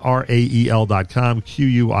 QUIZRAEL.com,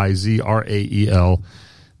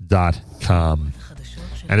 QUIZRAEL.com.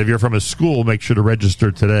 And if you're from a school, make sure to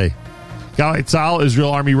register today. Galei Tzahal,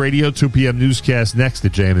 Israel Army Radio, 2 p.m. newscast next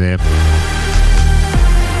at JM&M.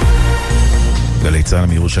 גלי צהל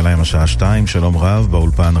מירושלים השעה 2, שלום רב,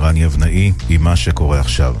 באולפן רן יבנאי עם מה שקורה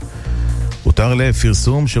עכשיו. הותר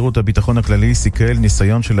לפרסום, שירות הביטחון הכללי סיכל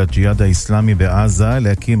ניסיון של הג'יהאד האסלאמי בעזה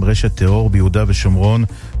להקים רשת טרור ביהודה ושומרון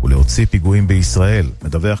ולהוציא פיגועים בישראל.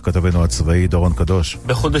 מדווח כתבנו הצבאי דורון קדוש.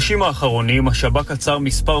 בחודשים האחרונים השב"כ עצר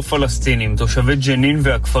מספר פלסטינים, תושבי ג'נין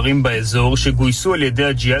והכפרים באזור, שגויסו על ידי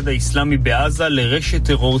הג'יהאד האסלאמי בעזה לרשת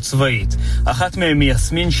טרור צבאית. אחת מהם היא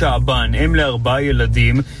יסמין שעבן, אם ל4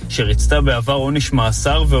 ילדים, שרצתה בעבר עונש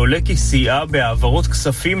מאסר ועולה כי סייעה בהעברות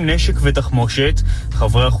כספים, נשק ותחמושת.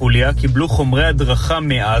 חברי החוליה קיבלו חומרי הדרכה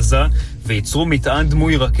מעזה וייצרו מטען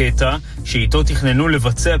דמוי רקטה שאיתו תכננו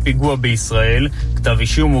לבצע פיגוע בישראל. כתב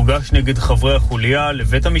אישום מוגש נגד חברי החוליה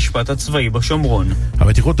לבית המשפט הצבאי בשומרון.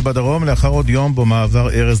 המתיחות בדרום לאחר עוד יום בו מעבר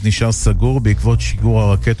ארז נשאר סגור בעקבות שיגור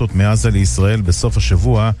הרקטות מעזה לישראל בסוף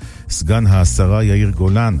השבוע. סגן השרה יאיר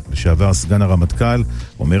גולן, לשעבר סגן הרמטכ"ל,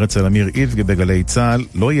 אומר אצל אמיר איבגה בגלי צהל,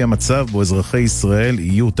 לא יהיה מצב בו אזרחי ישראל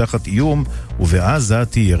יהיו תחת איום ובעזה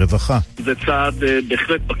תהיה רווחה. זה צעד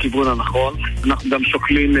בהחלט בכיוון הנכון. אנחנו גם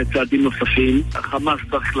שוקלים צעדים נוספים. החמאס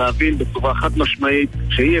צריך להבין בצורה חד משמעית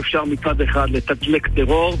שאי אפשר מצד אחד לתדלק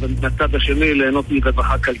טרור ומצד השני ליהנות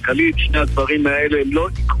מרווחה כלכלית. שני הדברים האלה הם לא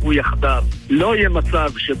יקרו יחדיו. לא יהיה מצב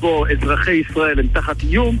שבו אזרחי ישראל הם תחת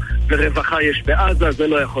איום ורווחה יש בעזה, זה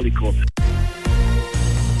לא יכול לקרות.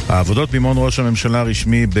 העבודות במעון ראש הממשלה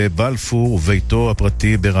הרשמי בבלפור וביתו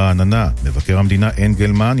הפרטי ברעננה. מבקר המדינה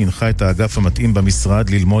אנגלמן הנחה את האגף המתאים במשרד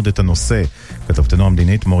ללמוד את הנושא. כתבתנו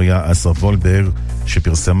המדינית מוריה אסר וולברג,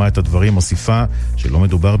 שפרסמה את הדברים, מוסיפה שלא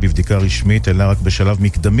מדובר בבדיקה רשמית אלא רק בשלב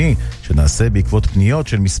מקדמי שנעשה בעקבות פניות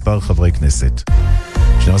של מספר חברי כנסת.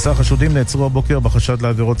 12 חשודים נעצרו הבוקר בחשד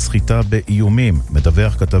לעבירות סחיטה באיומים.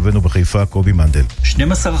 מדווח כתבנו בחיפה קובי מנדל.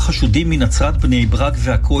 12 החשודים מנצרת, בני ברק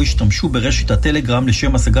והכו השתמשו ברשת הטלגרם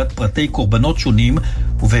לשם השגת פרטי קורבנות שונים,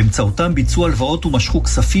 ובאמצעותם ביצעו הלוואות ומשכו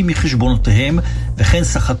כספים מחשבונותיהם, וכן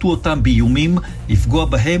סחטו אותם באיומים לפגוע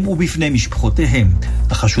בהם ובפני משפחותיהם.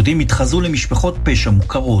 החשודים התחזו למשפחות פשע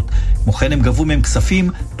מוכרות. כמו כן הם גבו מהם כספים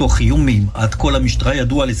תוך איומים. עד כה המשטרה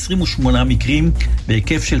ידוע על 28 מקרים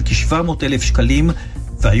בהיקף של כ-700,000 שקלים,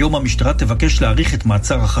 והיום המשטרה תבקש להאריך את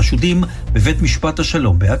מעצר החשודים בבית משפט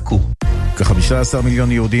השלום בעכו. כ-15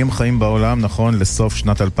 מיליון יהודים חיים בעולם נכון לסוף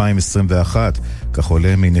שנת 2021, כך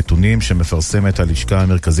עולה מנתונים שמפרסמת הלשכה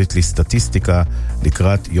המרכזית לסטטיסטיקה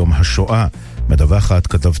לקראת יום השואה. מדווחת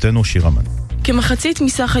כתבתנו שירמן. כמחצית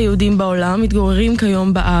מסך היהודים בעולם מתגוררים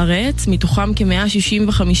כיום בארץ, מתוכם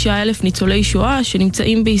כ-165,000 ניצולי שואה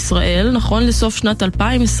שנמצאים בישראל נכון לסוף שנת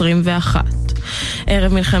 2021.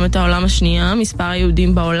 ערב מלחמת העולם השנייה, מספר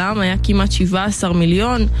היהודים בעולם היה כמעט 17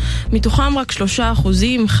 מיליון, מתוכם רק 3%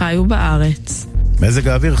 חיו בארץ. מזג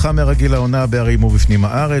האוויר חם מרגיל העונה בערים ובפנים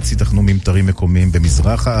הארץ, ייתכנו ממטרים מקומיים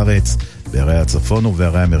במזרח הארץ, בערי הצפון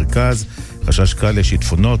ובערי המרכז, חשש קל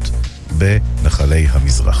לשיטפונות בנחלי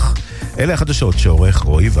המזרח. אלה החדשות שעורך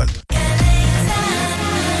רועי ולד.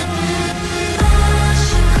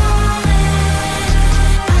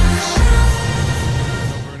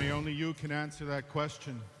 Can answer that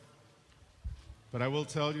question, but I will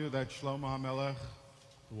tell you that Shlomo HaMelech,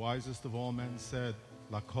 the wisest of all men, said,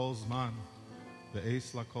 "Lakol zman, ve'es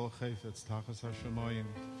lakol chayfetz tachas hashamoyim."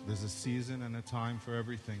 There's a season and a time for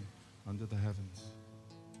everything under the heavens.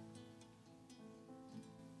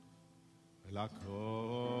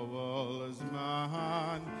 Lakol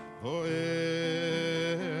zman ho'es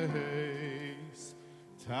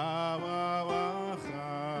Tawavachas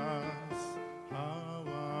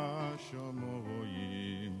Hava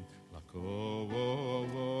Shomoyim Lakol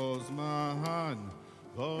zman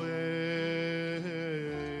ho'es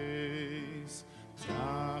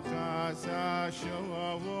Tachas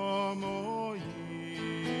Shomoyim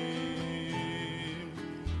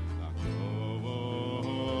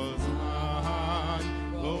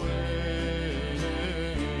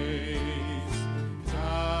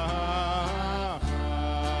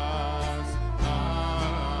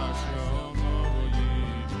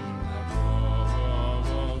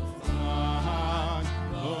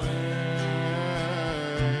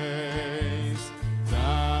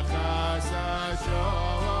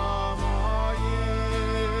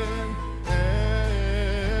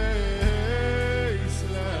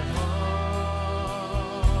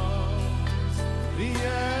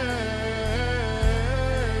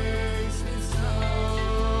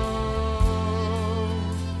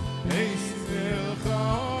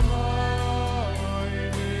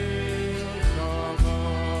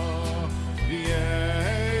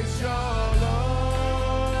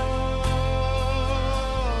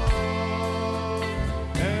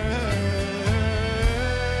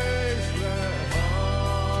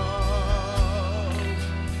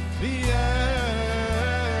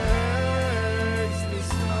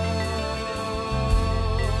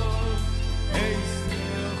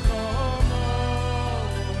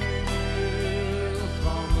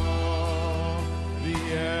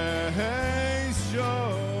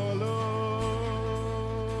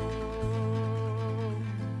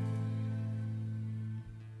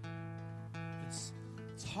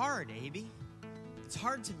It's hard, Abby. It's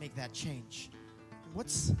hard to make that change.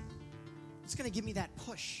 What's going to give me that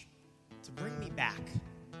push to bring me back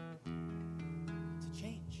to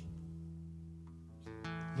change?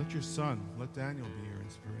 Let your son, let Daniel be your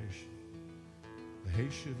inspiration.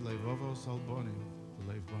 V'heishiv levavos al bonim,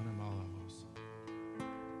 v'lev bonim al avos.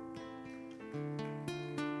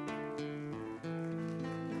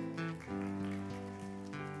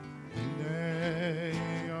 Hinei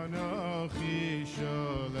anochi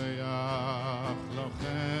sholeach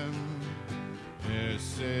lochem,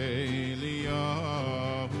 es Eliyahu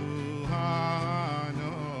hanovi,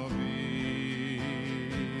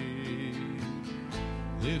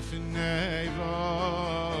 lifnei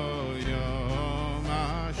voyom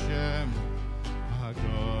Hashem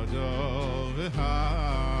hagadol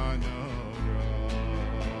v'hanora.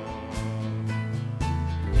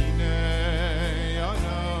 Hinei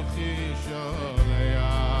anochi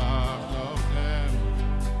sholeach lochem,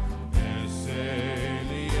 es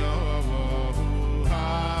Eliyahu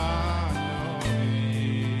hanovi,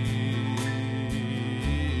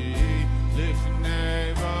 lifnei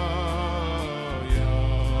voyom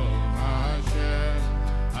Hashem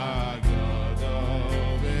hagadol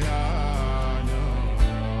v'hanora.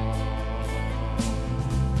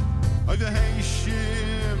 Oy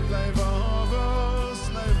v'heishiv levavos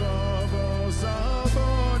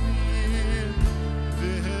abonim,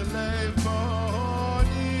 v'lev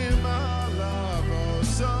bonim al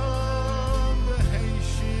avosom.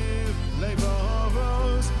 V'heishiv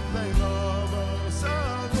levavos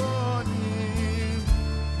abonim,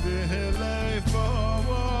 v'lev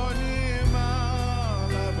bonim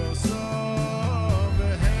al avosom.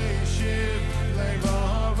 V'heishiv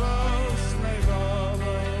levavos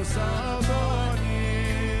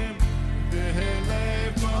abonim,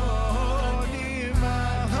 v'lev bonim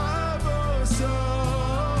al avosom.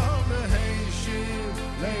 V'heishiv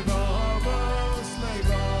levavos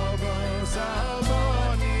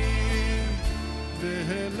abonim,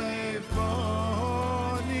 v'lev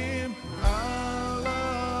bonim al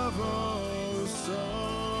avosom.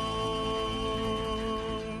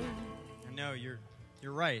 No, you're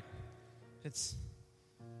right. It's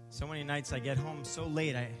so many nights I get home so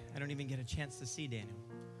late I don't even get a chance to see Daniel.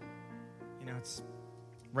 You know, it's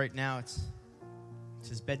right now it's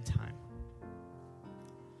his bedtime.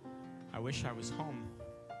 I wish I was home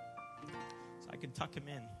so I could tuck him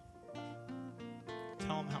in,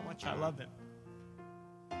 tell him how much I love him.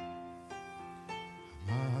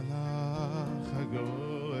 Malach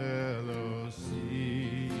hagoel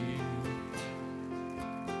osi,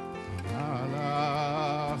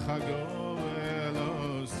 Malach hagoel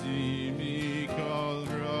osi mikol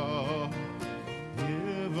ro,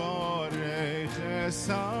 Yevorech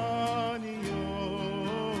esani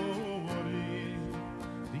yori,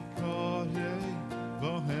 Dikorei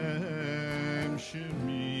bohem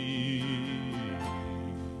shemi.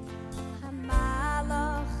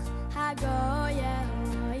 Hamalach hagoyel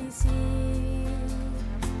oisi,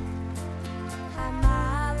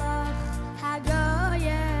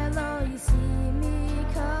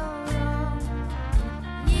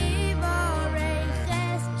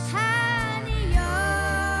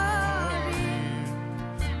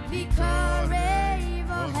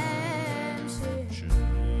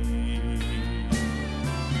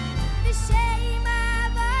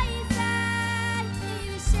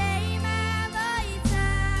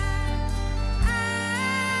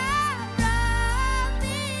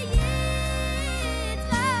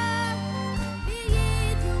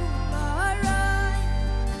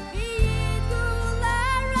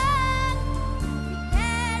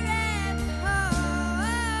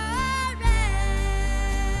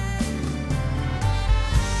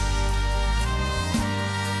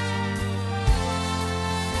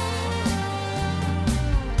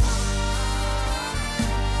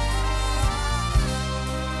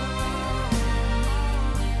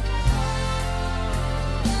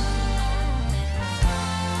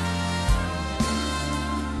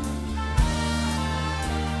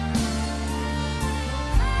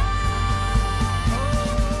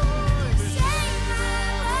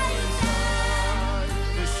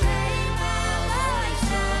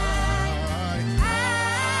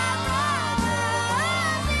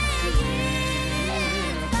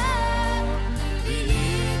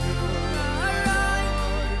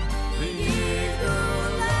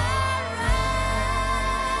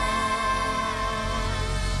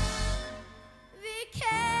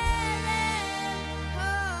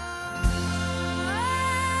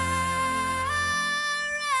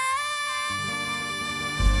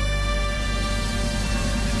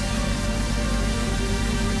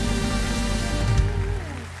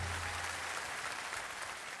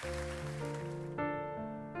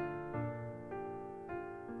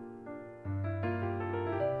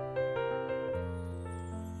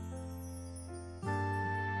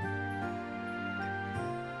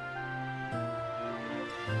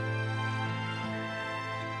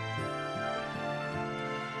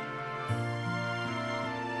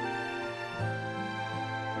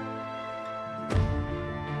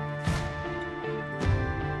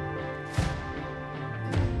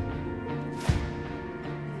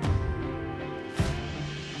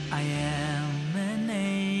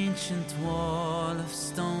 ancient wall of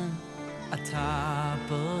stone atop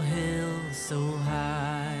a hill so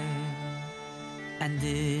high. And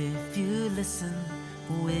if you listen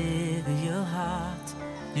with your heart,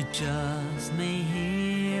 you just may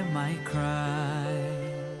hear my cry.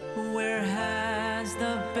 Where has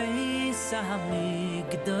the Beis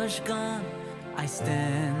Hamikdash gone? I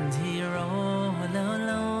stand here all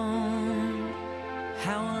alone.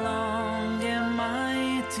 How long am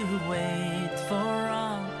I to wait for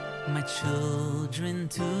all my children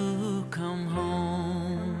to come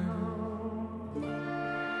home?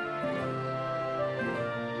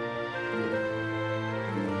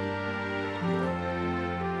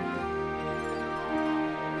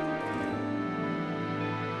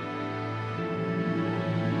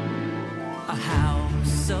 A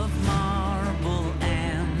house of marble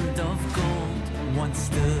and of gold once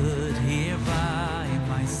stood here by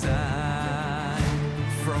my side.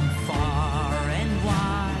 From far and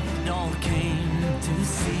wide all came to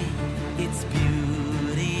see its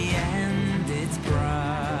beauty and its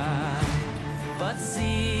pride. But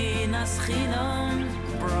Sinas Chinam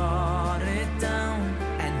brought it down,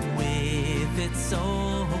 and with it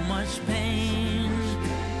so much pain.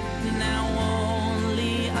 Now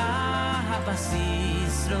only Ahavas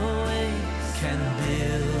Yisroel can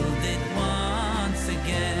build it once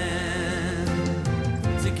again.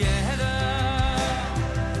 Together,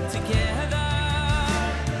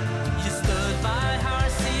 you stood by Har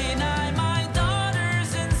Sinai, my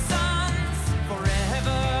daughters and sons.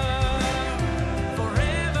 Forever,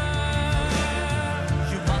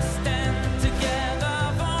 you must stand together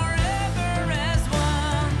forever as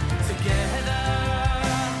one. Together,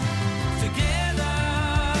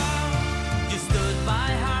 you stood by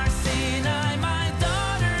Har Sinai, my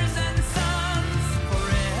daughters and sons.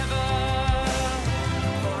 Forever,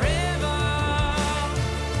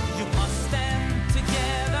 you must stand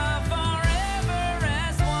together forever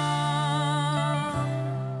as one.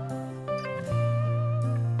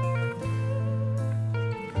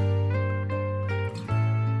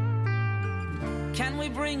 Can we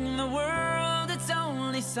bring the world its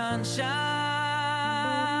only sunshine?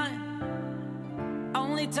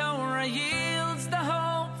 Only Torah yields the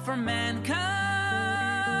hope for mankind.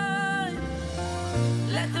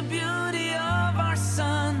 Let the beauty of our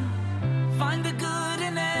sun find the good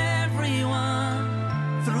in everyone.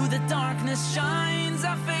 Through the darkness shines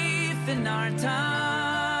our faith in our times.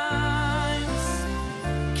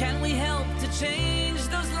 Can we help to change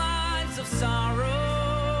those lives of sorrow?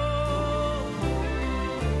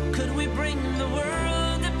 Could we bring the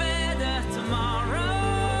world a better tomorrow?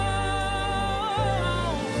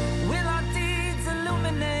 Will our deeds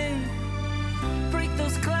illuminate, break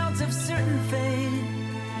those clouds of certain fate,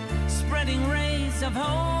 spreading rays of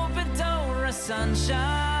hope and Torah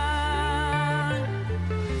sunshine?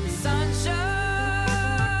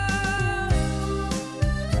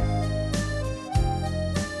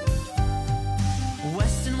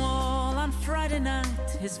 Western Wall on Friday night,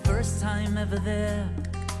 his first time ever there,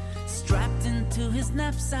 strapped into his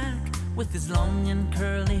knapsack with his long and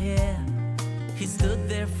curly hair. He stood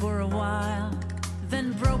there for a while,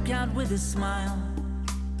 then broke out with a smile.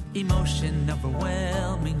 Emotion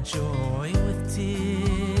overwhelming, joy with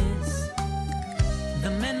tears.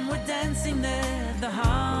 The men were dancing there, their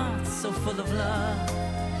hearts so full of love.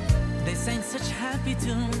 They sang such happy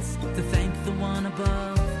tunes to thank the one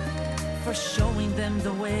above for showing them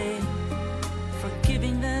the way, for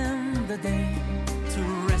giving them the day to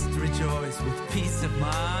rest, rejoice with peace of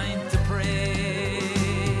mind to pray.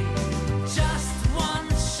 Just one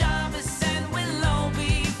Shabbos and we'll all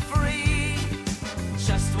be free.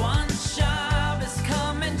 Just one Shabbos,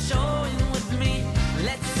 come and join with me.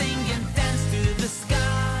 Let's sing and dance to the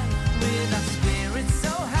sky with our spirits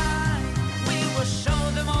so high. We will show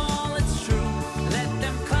them all it's true. Let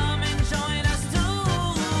them come and join us too.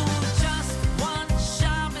 Just one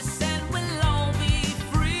Shabbos and we'll all be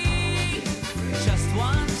free. Just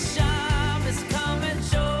one Shabbos, come and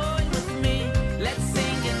join with me. Let's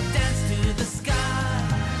sing and dance to the sky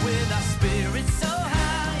with our spirits so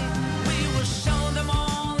high. We will show them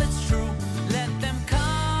all it's true. Let them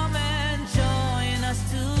come and join us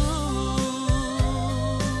too.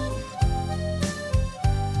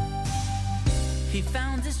 He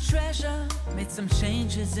found his treasure, made some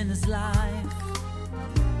changes in his life.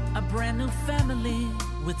 A brand new family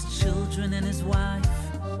with children and his wife.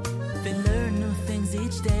 They learn new things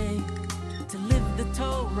each day to live the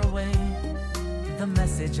Torah way. The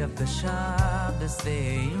message of the Shabbos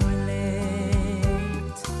they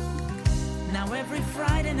relate. Now every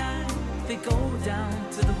Friday night they go down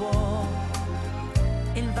to the wall,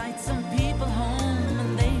 invite some people home,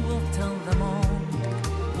 and they will tell them all.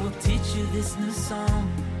 We'll this new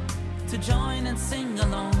song to join and sing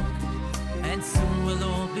along, and soon we'll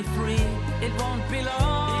all be free. It won't be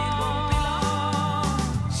long. It won't be long.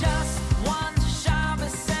 Just one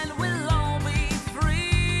Shabbos and we'll all be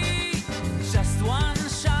free. Just one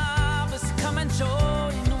Shabbos, come and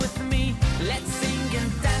join with me. Let's sing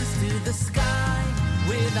and dance to the sky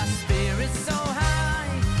with our spirits so high.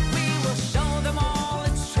 We will show them all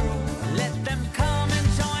it's true. Let them come and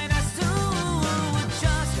join us too.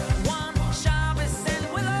 Just one Shabbos and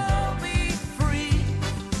we'll all be free.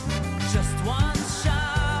 Just one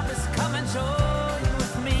Shabbos, come and join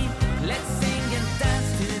with me. Let's sing and dance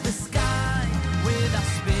to the sky with our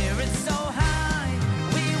spirits so high.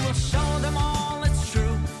 We will show them all it's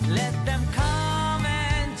true. Let them come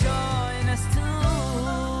and join us too.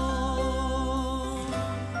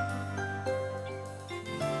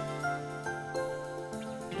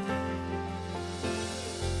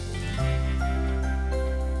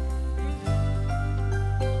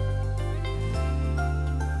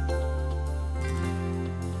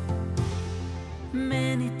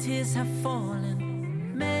 Many tears have fallen,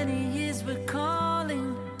 many years we're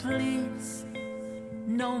calling, please,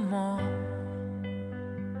 no more.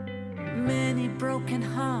 Many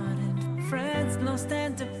broken-hearted friends lost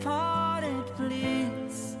and departed,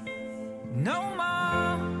 please, no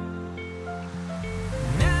more.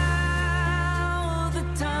 Now the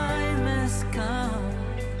time has come,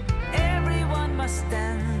 everyone must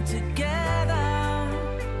stand together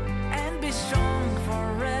and be strong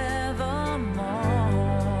forevermore.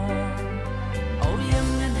 Oh,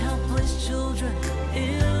 young and helpless children,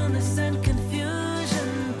 illness and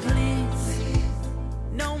confusion, please,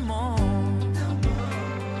 no more.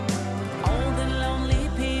 Old and lonely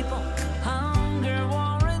people, hunger,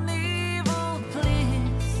 war and evil,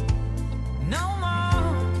 please, no more.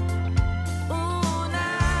 Ooh,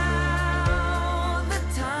 now the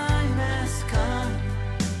time has come,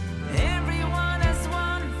 everyone has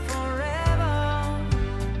won forever.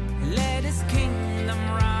 Let his kingdom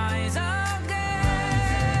rise again.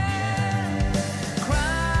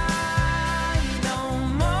 Cry no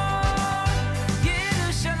more,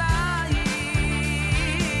 Yerushalayim.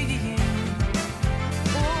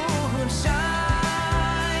 Oh,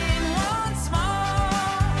 shine once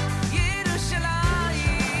more, Yerushalayim.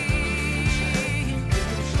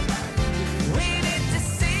 We need to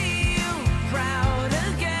see you proud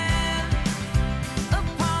again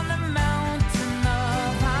upon the mountain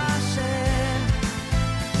of Hashem.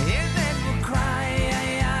 If they will cry,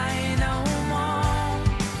 no more,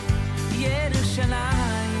 Yerushalayim.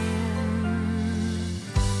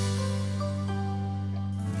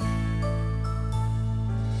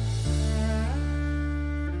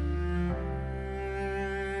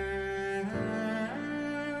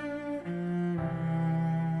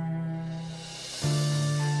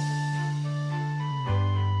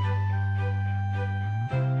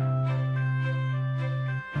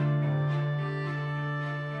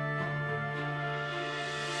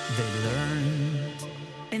 They learned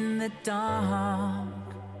in the dark,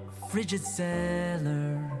 frigid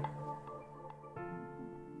cellar,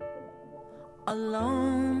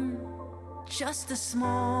 alone, just a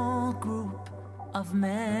small group of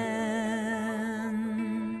men.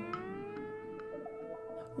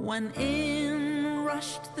 When in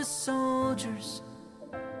rushed the soldiers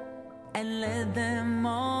and led them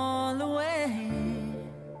all away,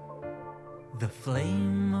 the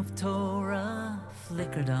flame of Torah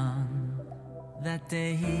flickered on that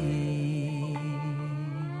day.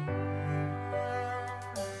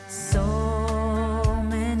 So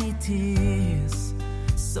many tears,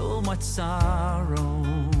 so much sorrow.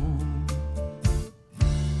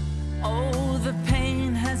 Oh, the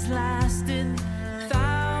pain has lasted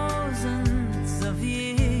thousands of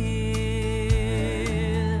years.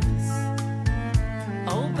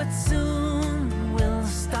 Oh, but soon we'll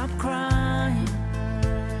stop crying.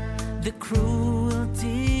 The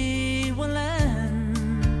cruelty will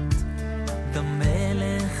end. The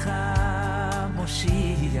Melech HaMoshiach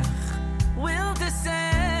will descend.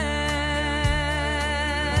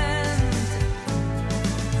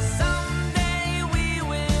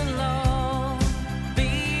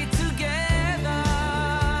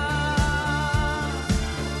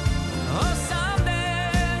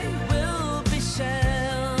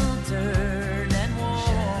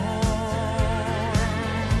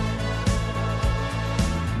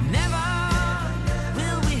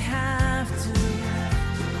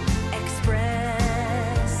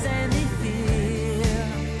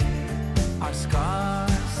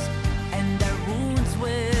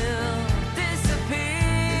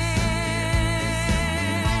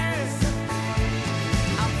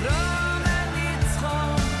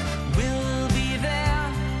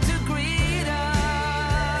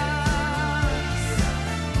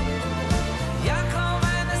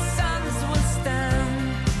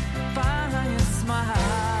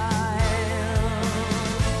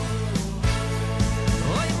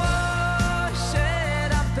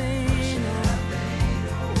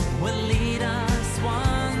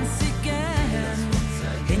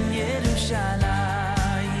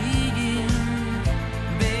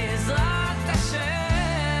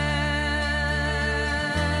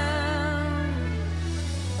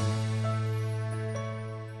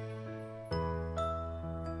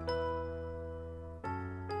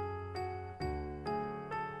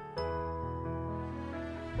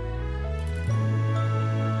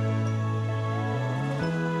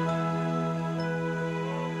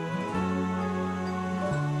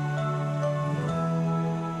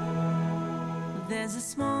 there's a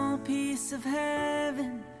small piece of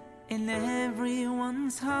heaven in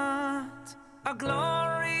everyone's heart, a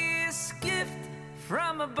glorious gift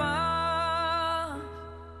from above.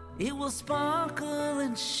 It will sparkle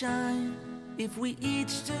and shine if we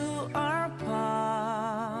each do our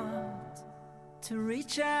part, to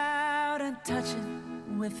reach out and touch it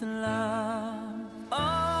with love.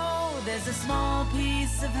 Oh, there's a small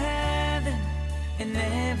piece of heaven in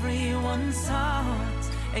everyone's heart,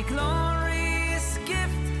 a glorious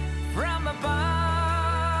gift from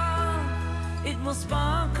above. It will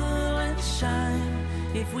sparkle and shine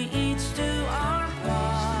if we each do our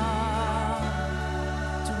part,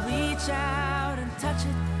 to reach out and touch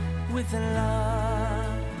it with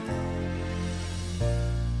love.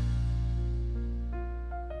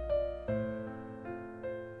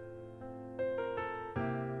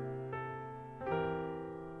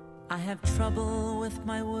 I have trouble with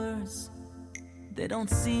my words, they don't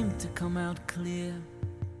seem to come out clear,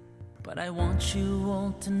 but I want you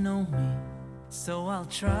all to know me, so I'll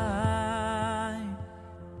try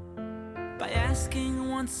by asking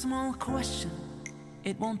one small question.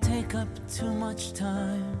 It won't take up too much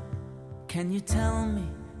time. Can you tell me,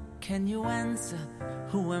 can you answer,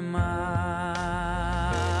 who am I?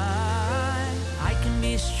 I can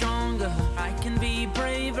be stronger, I can be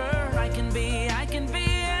braver, I can be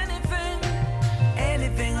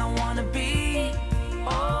anything I wanna be.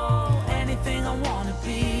 Oh, anything I wanna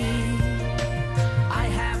be. I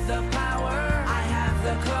have the power, I have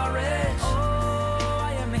the courage. Oh,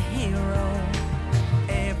 I am a hero.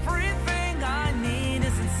 Everything I need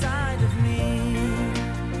is inside of me,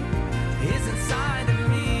 is inside of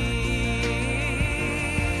me.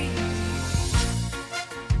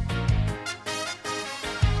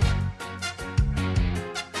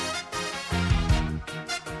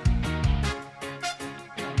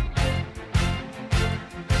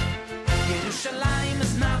 Yerushalayim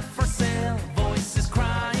is not for sale. Voices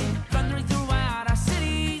crying, thundering throughout our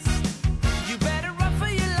cities. You better run for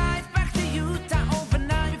your life back to Utah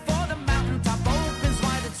overnight before the mountaintop opens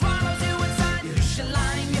wide and swallows you inside.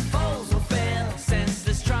 Yerushalayim, your foes will fail,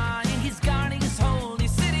 senseless trying. He's guarding his holy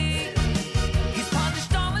city. He's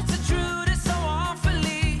punished all its intruders so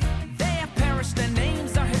awfully. They have perished, their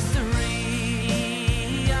names are history.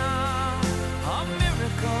 A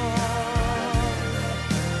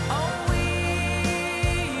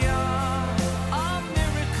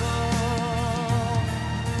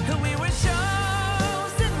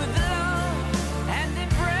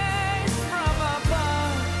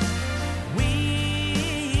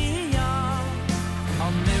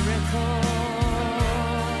miracle.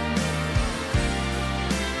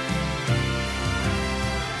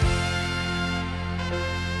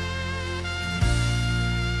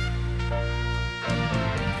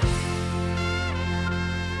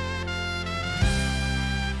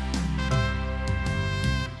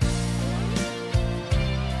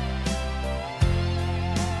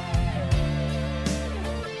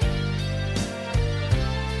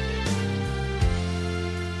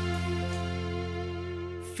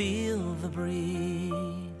 Feel the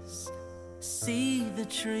breeze, see the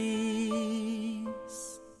trees,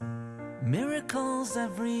 miracles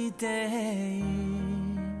every day.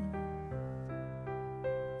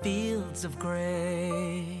 Fields of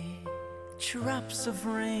gray, drops of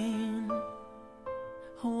rain.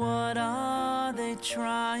 What are they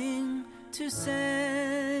trying to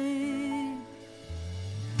say?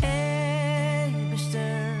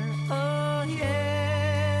 Eibishter, oh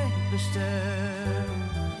yeah, Eibishter.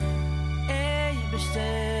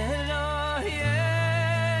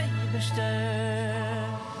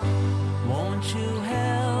 Won't you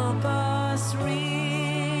help us realize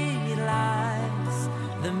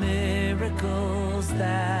the miracles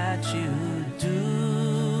that you do?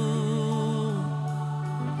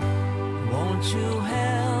 Won't you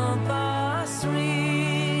help us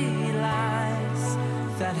realize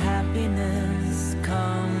that happiness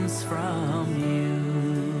comes from you?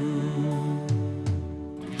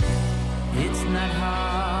 It's not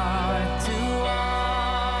hard to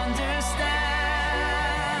understand.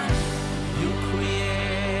 You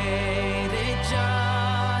created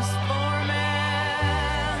just for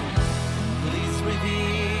man. Please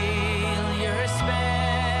reveal your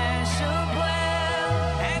special plan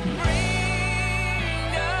and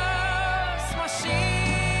bring us Mashiach.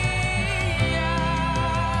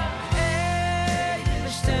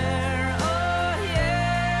 Eibishter,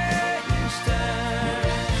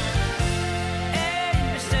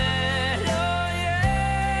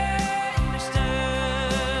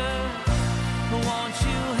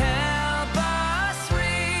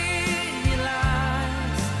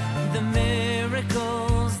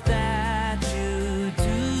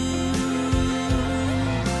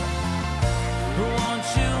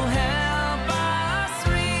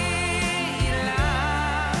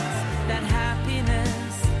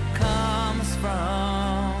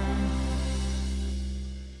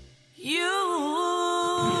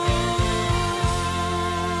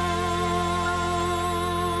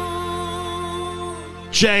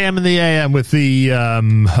 JM in the AM with the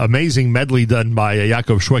amazing medley done by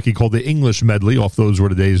Yaakov Shweki called the English Medley. Off those were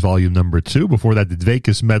today's volume number 2. Before that, the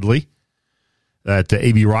Dveikus Medley that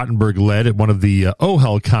A.B. Rottenberg led at one of the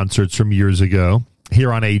Ohel concerts from years ago.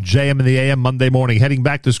 Here on a JM in the AM Monday morning, heading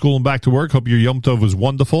back to school and back to work. Hope your Yom Tov was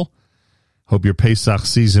wonderful. Hope your Pesach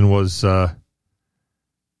season was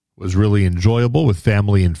really enjoyable with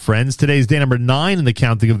family and friends. Today's day number 9 in the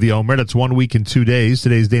counting of the Omer. That's 1 week and 2 days.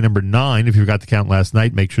 Today's day number 9. If you forgot to count last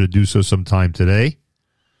night, make sure to do so sometime today.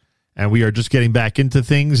 And we are just getting back into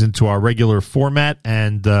things, into our regular format,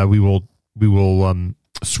 and we will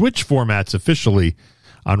switch formats officially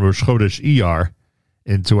on Rosh Chodesh Iyar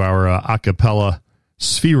into our a cappella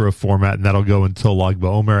Sphira format, and that'll go until Lag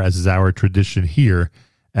BaOmer, as is our tradition here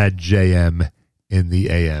at JM in the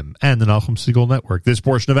AM and the Nachum Segal Network. This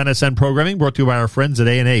portion of NSN programming brought to you by our friends at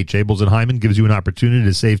A&H. Abels and Hyman gives you an opportunity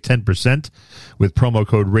to save 10% with promo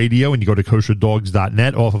code radio, and you go to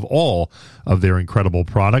kosherdogs.net off of all of their incredible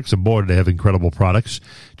products. And boy, do they have incredible products.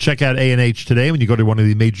 Check out A&H today when you go to one of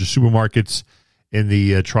the major supermarkets in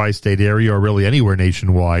the tri-state area or really anywhere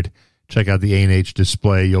nationwide. Check out the A&H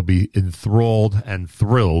display. You'll be enthralled and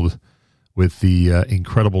thrilled with the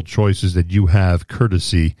incredible choices that you have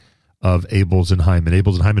courtesy of Abels and Hyman.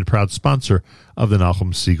 Abels and Hyman, proud sponsor of the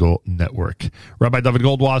Nachum Segal Network. Rabbi David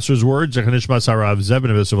Goldwasser's words, Zechanishmas Harav Zebin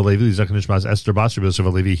of Yosef Alevi, Zechanishmas Esther Basar of Yosef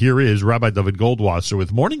Alevi. Here is Rabbi David Goldwasser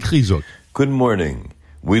with Morning Chizuk. Good morning.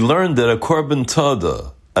 We learned that a Korban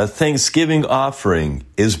Todah, a Thanksgiving offering,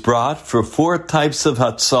 is brought for 4 types of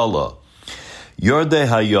Hatzalah. Yordei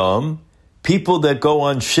Hayom, people that go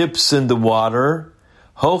on ships in the water.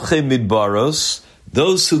 Hoche Midbaros,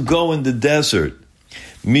 those who go in the desert.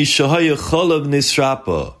 Mishahaya Cholav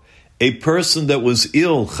Nisrapa, a person that was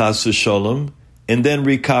ill, Chas v'sholom, and then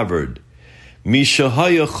recovered.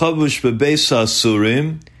 Mishahaya Chavush Bebeis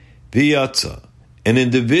Asurim, V'yatza, an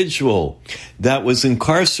individual that was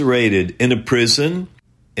incarcerated in a prison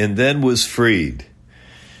and then was freed.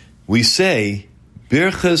 We say,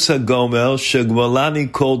 Birchas HaGomel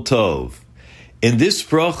Shegmalani Kol Tov. In this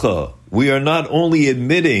bracha, we are not only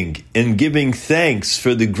admitting and giving thanks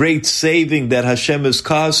for the great saving that Hashem has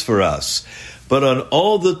caused for us, but on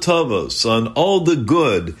all the tovos, on all the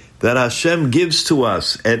good that Hashem gives to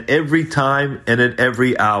us at every time and at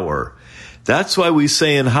every hour. That's why we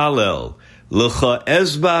say in Hallel, L'cha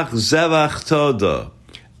ezbach zevach toda.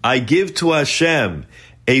 I give to Hashem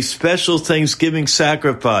a special Thanksgiving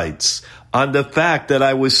sacrifice on the fact that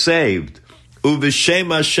I was saved.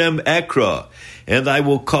 Uv'shem Hashem ekra. And I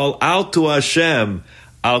will call out to Hashem,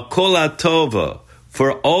 al kol atova,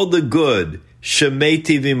 for all the good,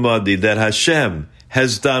 shemeti v'imadi, that Hashem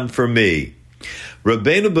has done for me.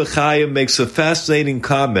 Rabbeinu Bechaya makes a fascinating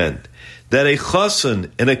comment that a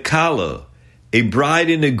chosan and a kala, a bride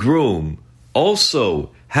and a groom, also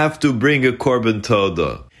have to bring a korban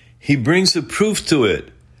todah. He brings a proof to it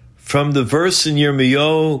from the verse in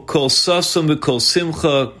Yirmiyahu, kol sasam v'kol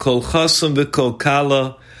simcha, kol chasam v'kol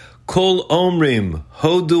kala, Kol Omrim,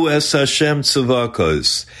 Hodu es Hashem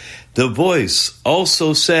Tzavakos. The voice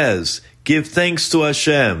also says, give thanks to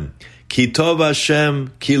Hashem, Ki Tov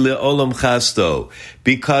Hashem, Ki Le'olam Chasto,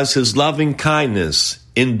 because His loving kindness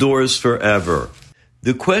endures forever.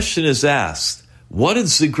 The question is asked, what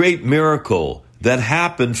is the great miracle that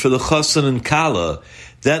happened for the Chosan and Kala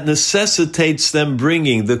that necessitates them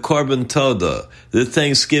bringing the Korban Todah, the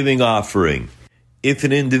Thanksgiving offering? If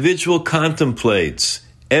an individual contemplates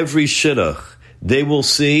every shidduch, they will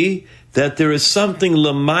see that there is something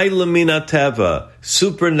l'mayla min hateva,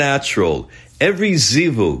 supernatural. Every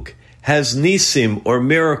zivug has nisim or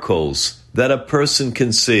miracles that a person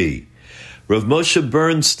can see. Rav Moshe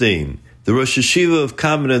Bernstein, the Rosh Hashiva of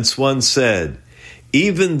Kamenetz, once said,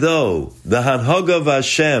 even though the Hanhaga of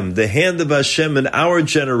Hashem, the hand of Hashem in our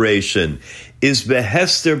generation, is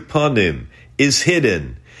behester panim, is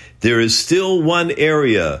hidden, there is still one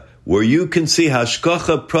area where you can see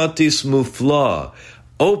Hashkacha Pratis Mufla,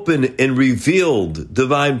 open and revealed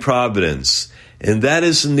divine providence, and that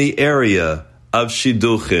is in the area of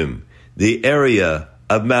Shidduchim, the area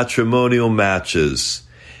of matrimonial matches.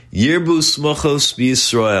 Yirbu Smochos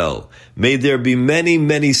B'Yisrael, may there be many,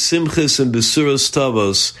 many Simchas and Besuros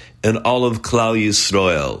Tavos in all of Klal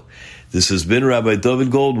Yisrael. This has been Rabbi David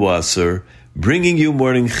Goldwasser, bringing you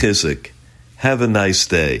Morning Chizuk. Have a nice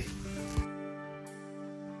day.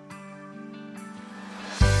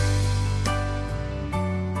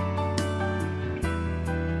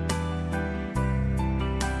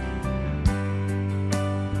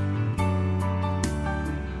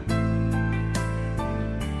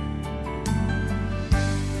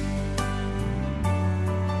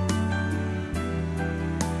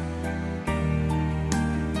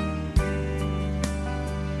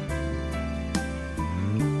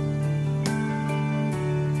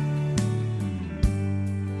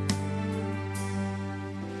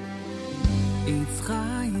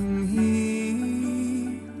 Yitzchayim hi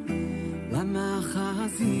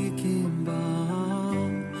Lamachazikim ba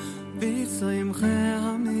B'tzoyim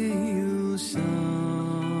che'amiyusham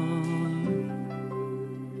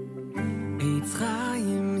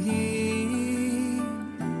Yitzchayim hi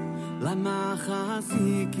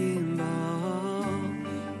Lamachazikim ba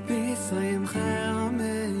B'tzoyim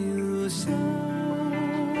che'amiyusham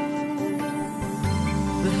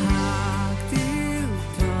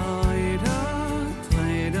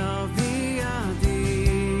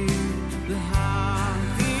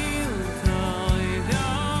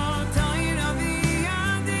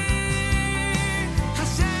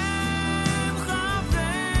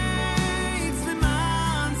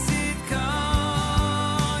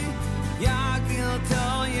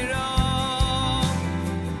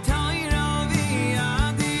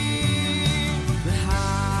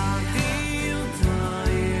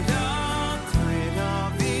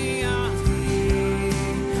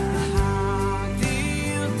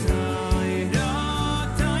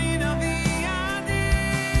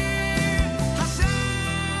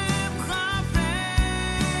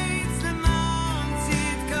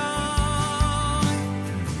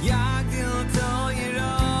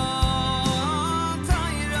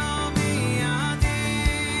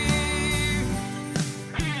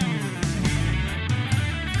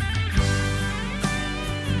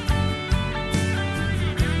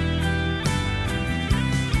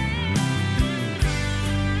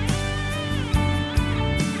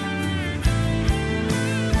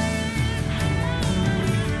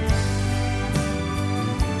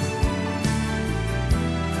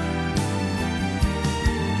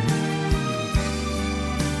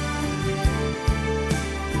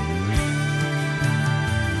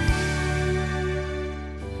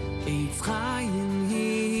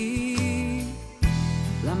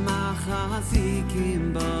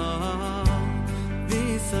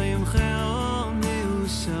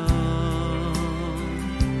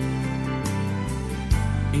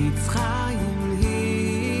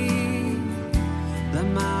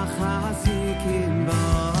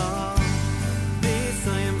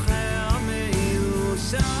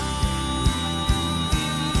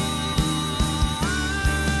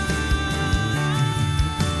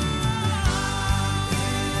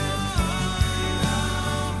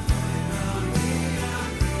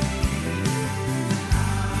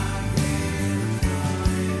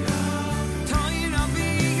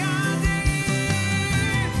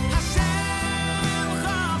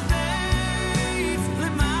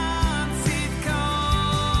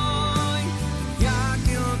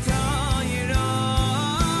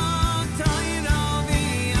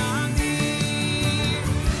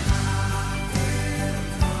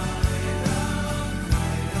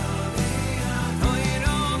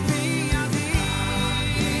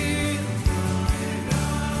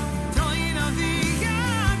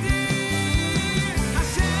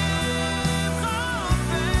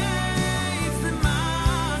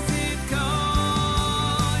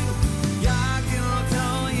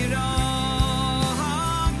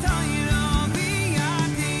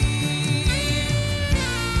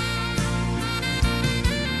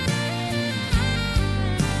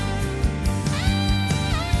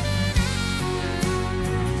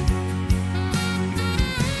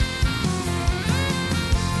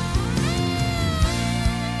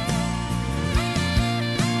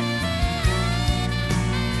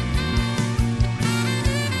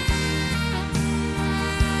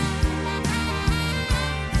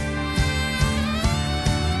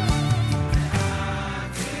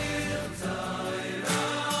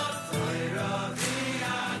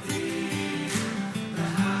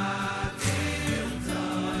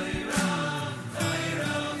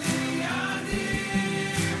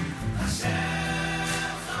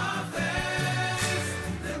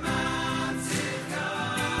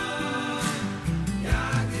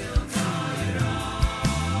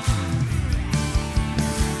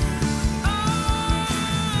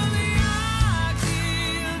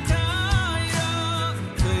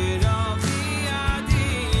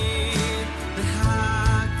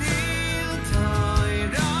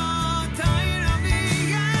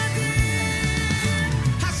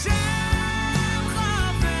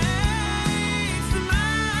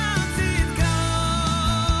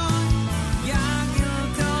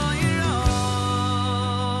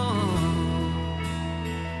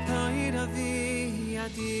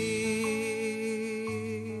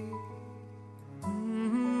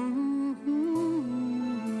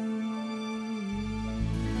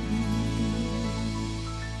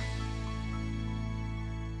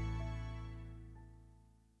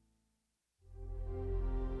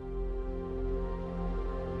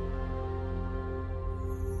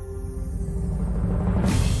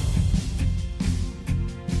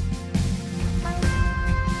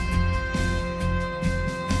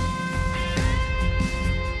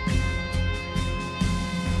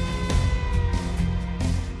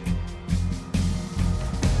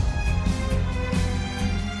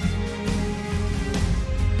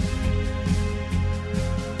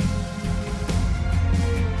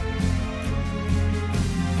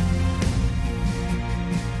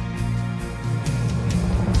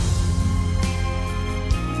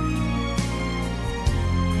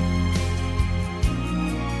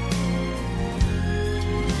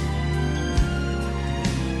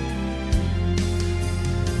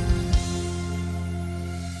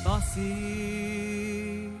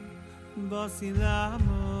Basi lamon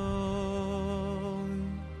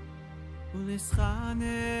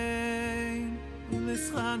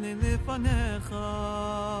uleschane lefanecha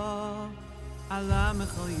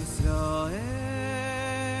alamcho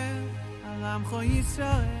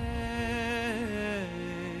Yisrael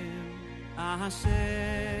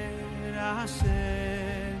asher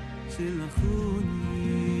shilachuni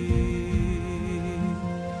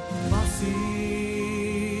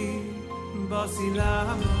basi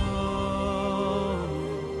lamon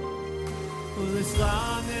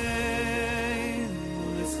uleschane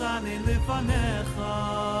lefanecha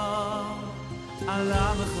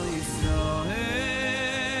alamcho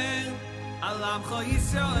Yisrael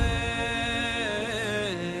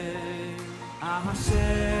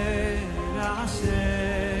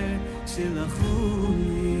asher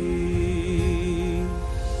shilachuni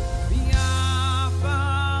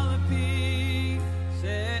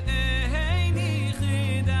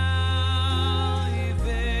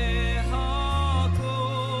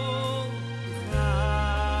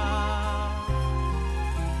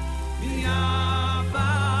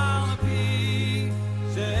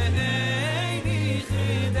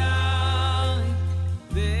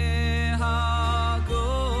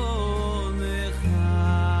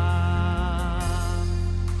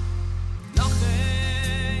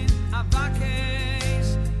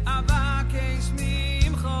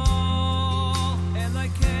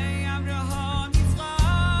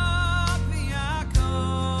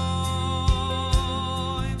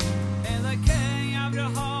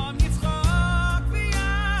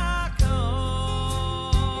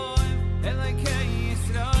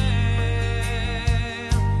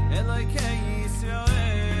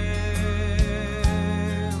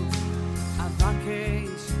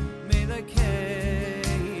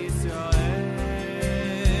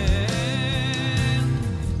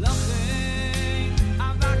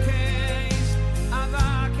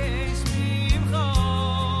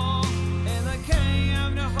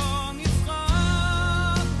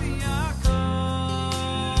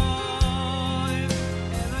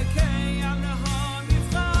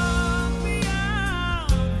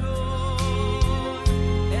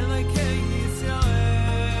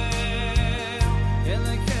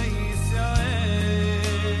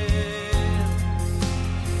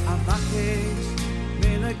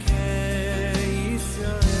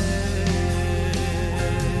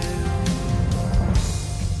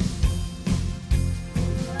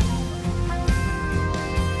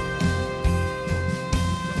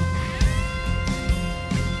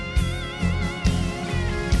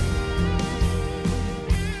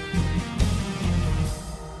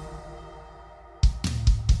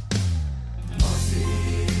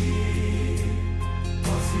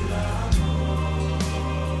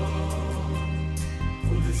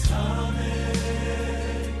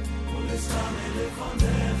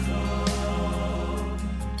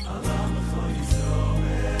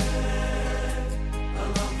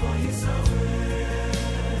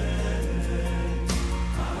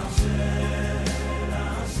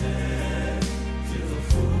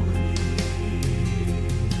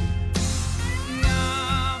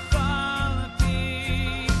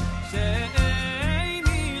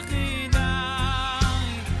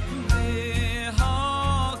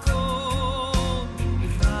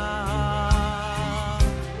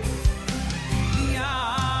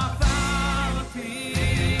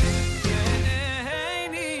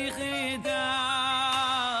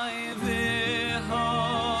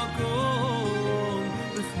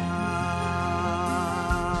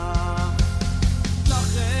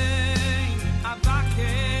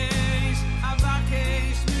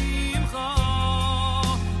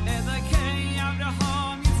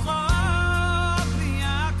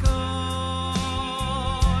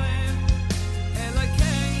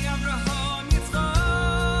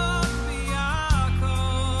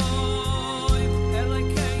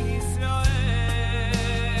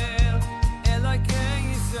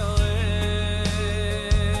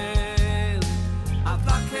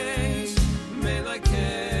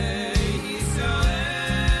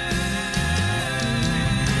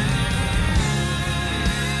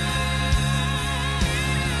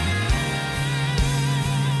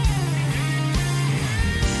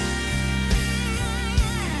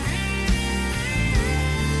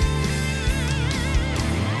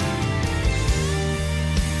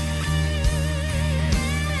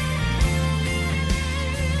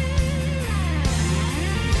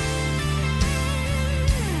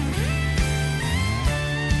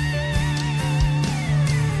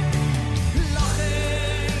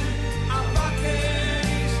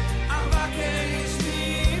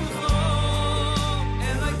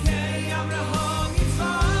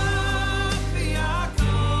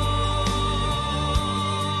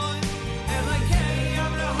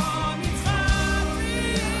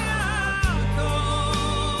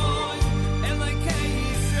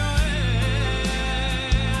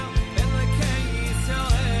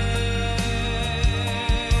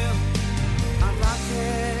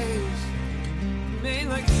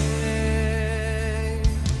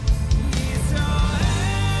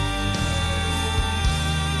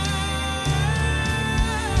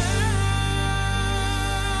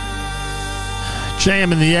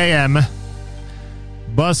JM in the AM.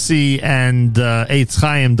 Bussy and Eitz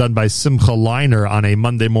Chaim done by Simcha Leiner on a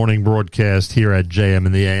Monday morning broadcast here at JM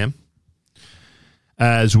in the AM.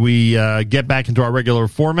 As we get back into our regular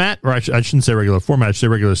format, or I shouldn't say regular format, I should say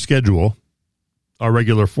regular schedule. Our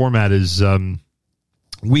regular format is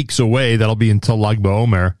weeks away. That'll be until Lag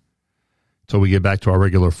BaOmer, until we get back to our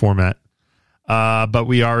regular format. But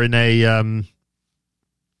we are in a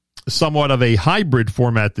somewhat of a hybrid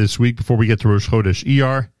format this week before we get to Rosh Chodesh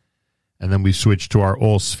Iyar, and then we switch to our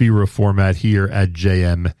all Sphira format here at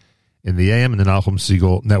JM in the AM and the Nachum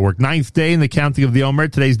Segal Network. 9th day in the counting of the Omer.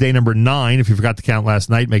 Today's day number 9. If you forgot to count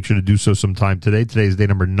last night, make sure to do so sometime today. Today's day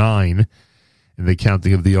number 9 in the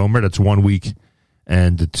counting of the Omer. That's 1 week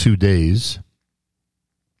and 2 days.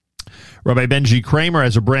 Rabbi Benji Kramer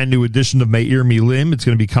has a brand new edition of Meir Milim. It's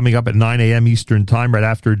going to be coming up at 9 a.m. Eastern Time, right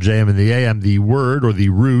after JM in the AM. The word, or the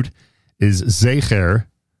root, is Zecher,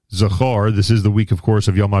 Zachor. This is the week, of course,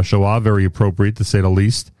 of Yom HaShoah. Very appropriate, to say the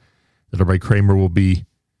least, that Rabbi Kramer will be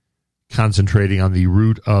concentrating on the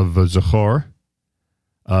root of Zachor,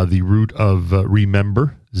 the root of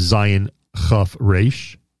remember, Zion Chaf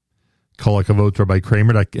Reish. Kol HaKavod, Rabbi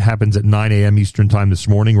Kramer. That happens at 9 a.m. Eastern Time this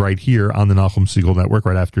morning, right here on the Nachum Segal Network,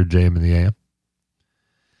 right after JM in the AM.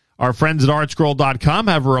 Our friends at ArtScroll.com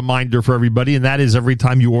have a reminder for everybody, and that is every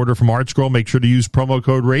time you order from ArtScroll, make sure to use promo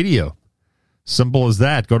code RADIO. Simple as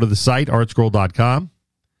that. Go to the site, ArtScroll.com.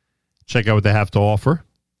 Check out what they have to offer.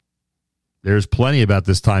 There's plenty about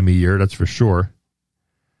this time of year, that's for sure.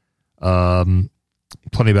 Plenty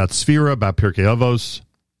about Sphira, about Pirkei Avos,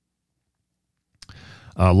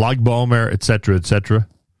 Lag BaOmer, etc., etc.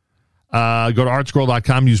 Go to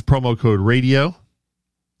artscroll.com, use promo code RADIO,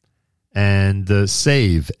 and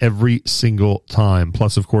save every single time.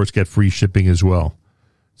 Plus, of course, get free shipping as well.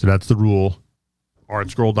 So that's the rule.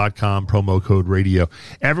 Artscroll.com, promo code RADIO.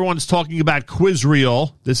 Everyone's talking about Quiz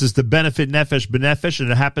Reel. This is the Benefit Nefesh B'Nefesh,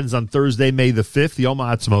 and it happens on Thursday, May the 5th, Yom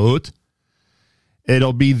HaAtzmaut.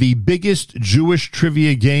 It'll be the biggest Jewish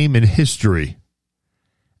trivia game in history,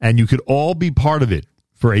 and you could all be part of it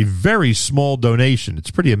for a very small donation.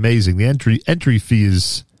 It's pretty amazing. The entry fee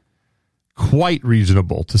is quite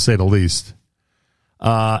reasonable, to say the least.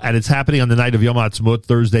 And it's happening on the night of Yom HaAtzmaut,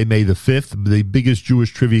 Thursday, May the 5th, the biggest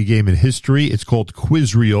Jewish trivia game in history. It's called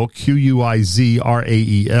Quiz Reel,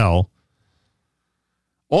 Quizrael.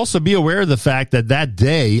 Also, be aware of the fact that that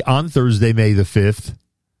day, on Thursday, May the 5th,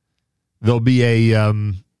 there'll be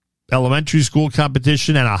a elementary school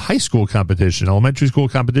competition and a high school competition. Elementary school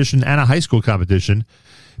competition and a high school competition,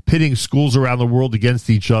 pitting schools around the world against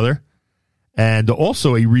each other, and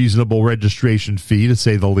also a reasonable registration fee, to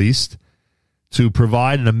say the least, to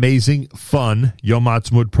provide an amazing, fun Yom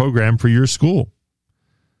HaAtzmaut program for your school.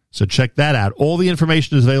 So check that out. All the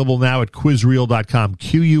information is available now at Quizrael.com,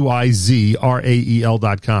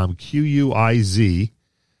 Quizrael.com, Quizrael.com.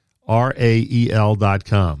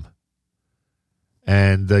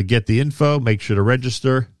 And get the info, make sure to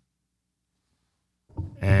register,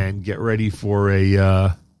 and get ready for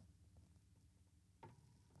a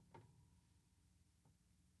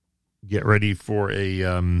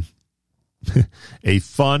a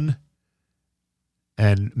fun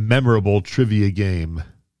and memorable trivia game.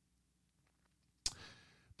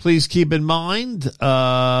 Please keep in mind,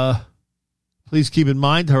 Harav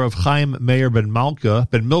Chaim Meir ben Milka,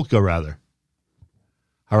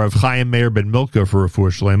 Harav Chaim Meir ben Milka for Refuah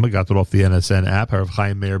Shlema. Got that off the NSN app, Harav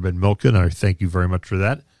Chaim Meir ben Milka, and I thank you very much for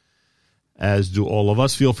that, as do all of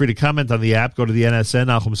us. Feel free to comment on the app. Go to the NSN,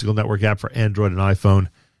 Nachum Segal Network app for Android and iPhone,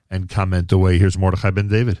 and comment away. Here's Mordechai ben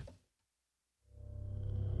David.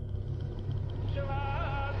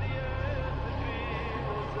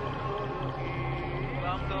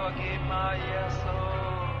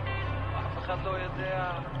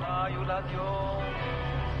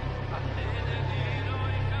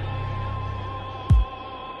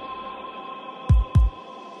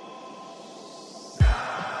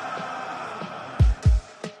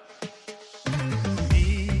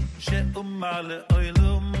 Male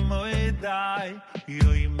oilum moy dai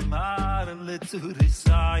yoy mar le tsuri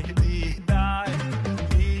sai di dai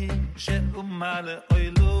she male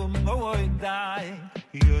oilum moy dai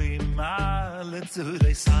yoy mar le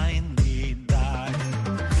tsuri sai di dai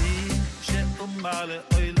she male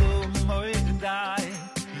oilum moy dai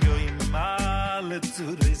yoy mar le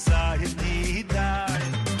tsuri sai di dai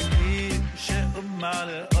she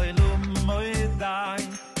male oilum moy dai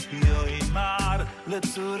yoy mar le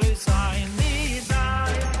tsuri sai di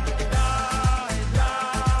dai.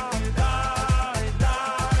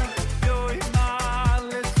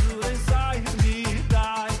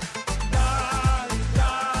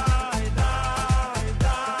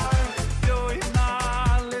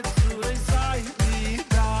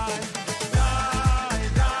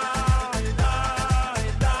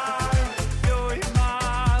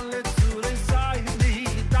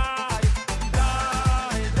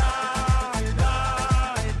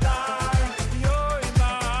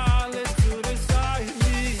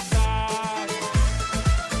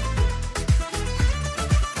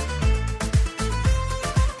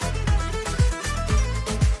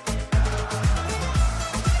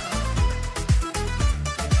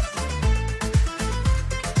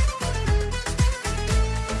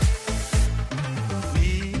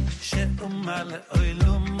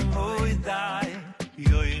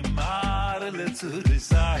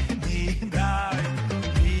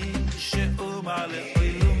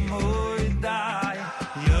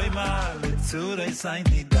 sei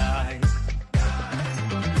ni dai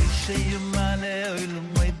She male oil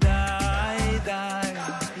my dai dai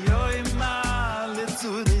Yo male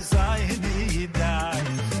zu de sei ni dai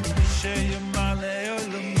She male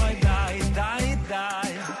oil my dai dai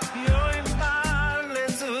dai Yo male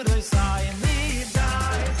zu de sei ni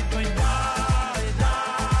dai my dai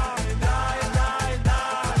dai dai dai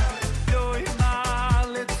dai Yo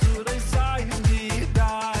male zu de sei ni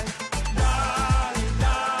dai dai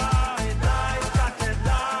dai dai dai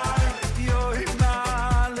dai Yo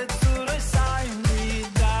male zu de sei ni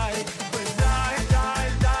dai dai dai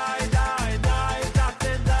dai dai dai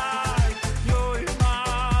dai dai Yo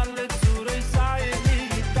male zu de sei ni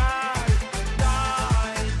dai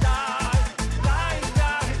dai dai dai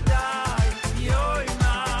dai dai Yo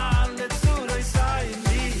male zu de sei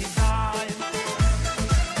ni dai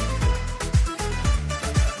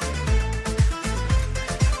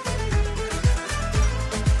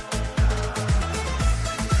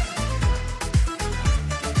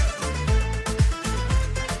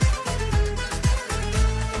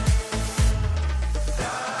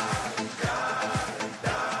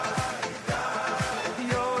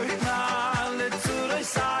Yo male zu de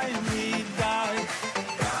sei ni dai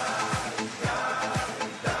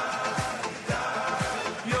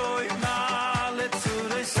Yo male zu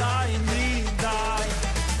de sei ni dai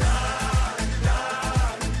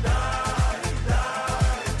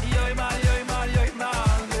Yo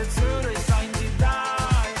male zu de sei ni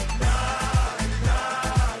dai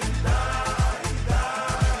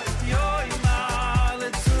Yo male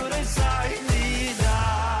zu de sei ni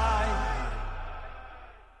dai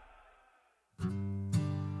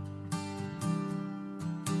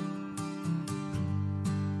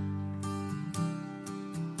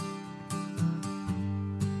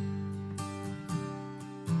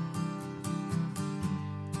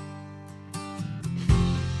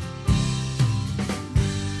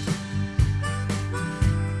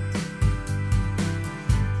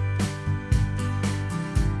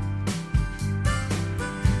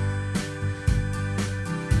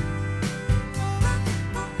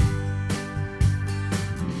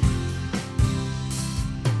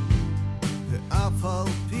ואף על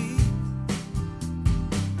פי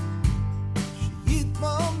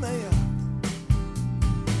שיתמהמה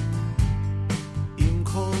עם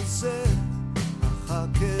כל זה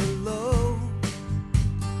אחכה לו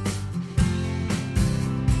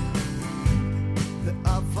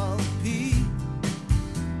ואף על פי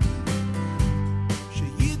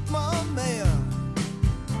שיתמהמה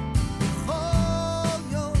בכל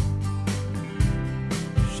יום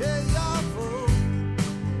שיבוא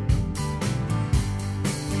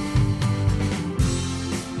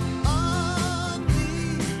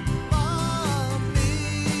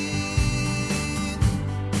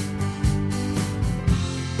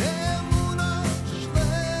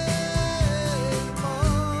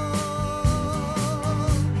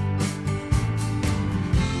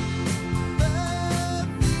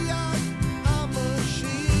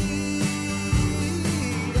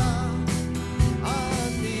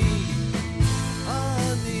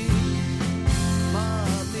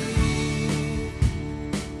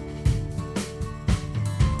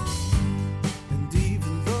And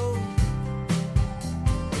even though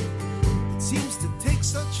it seems to take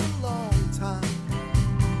such a long time,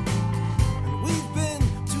 and we've been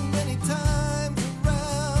too many times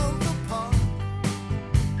around the park,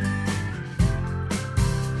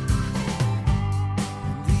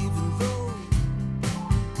 and even though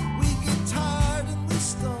we get tired and we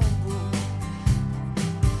stumble,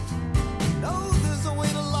 no, there's a way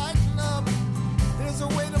to lighten up, there's a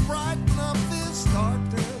way to brighten up this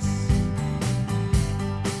darkness.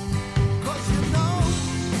 'Cause you know,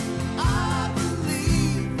 I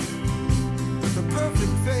believe with a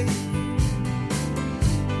perfect faith,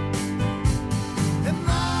 and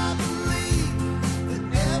I believe that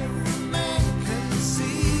every man can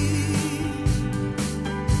see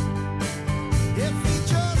if he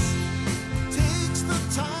just takes the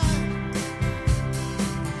time,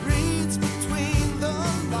 reads between the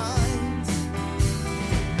lines,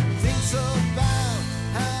 thinks about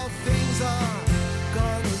how things are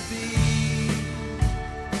gonna be.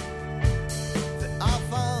 That I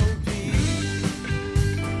found peace.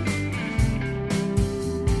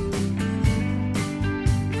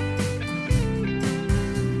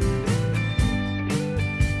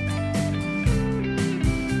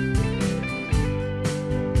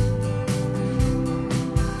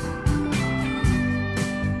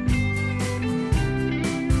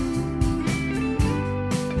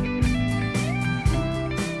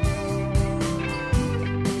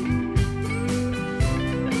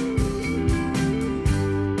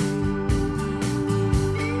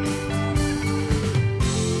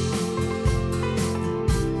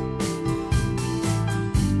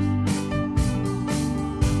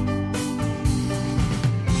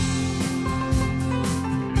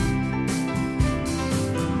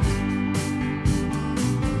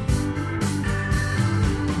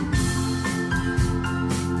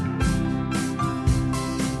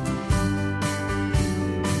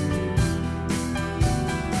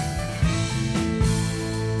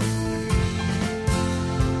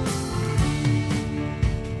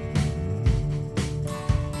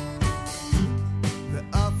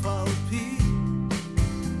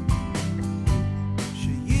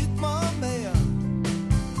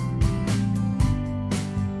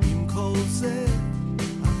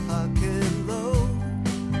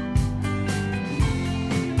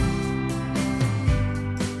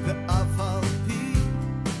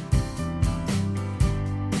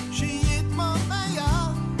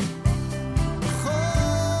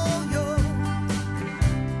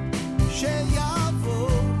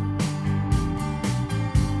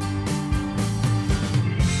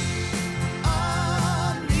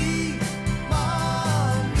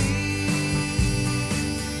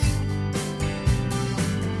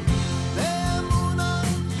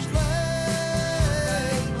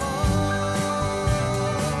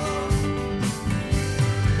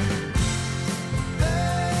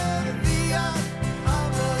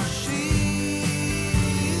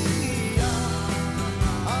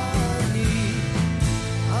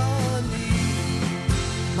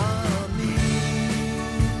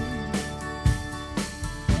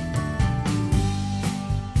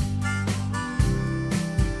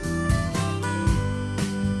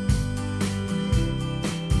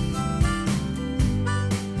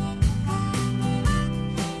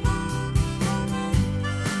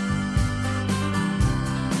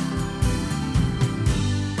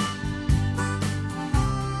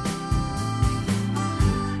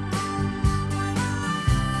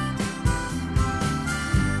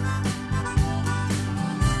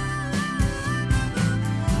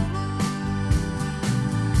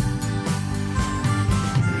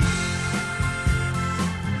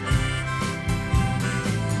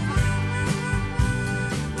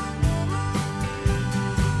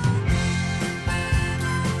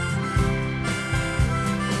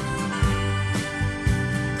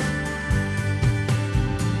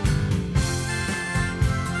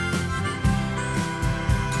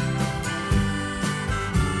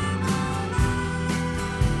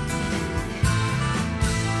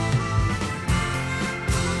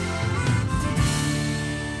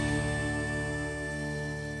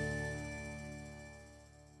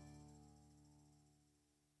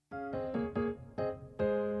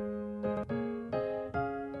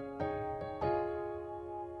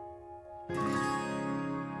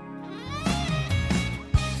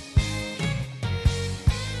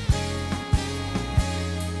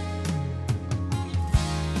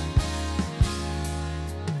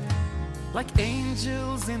 like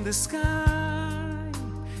angels in the sky,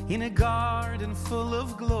 in a garden full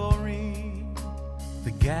of glory. The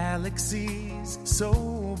galaxies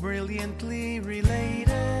so brilliantly related,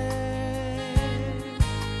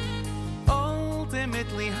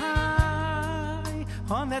 ultimately high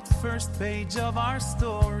on that first page of our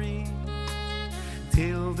story,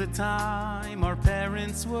 till the time our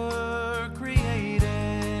parents were created.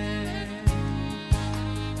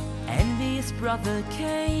 Envious brother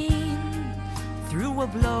Cain threw a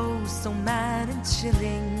blow so mad and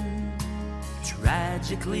chilling.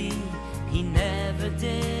 Tragically, he never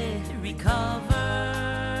did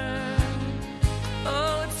recover.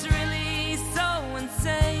 Oh, it's really so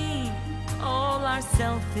insane, all our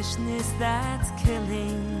selfishness that's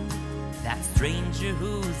killing that stranger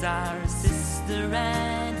who's our sister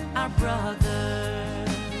and our brother.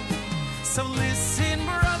 So listen,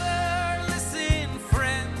 brother, listen,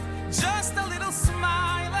 friend, just a little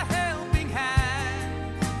smile, a helping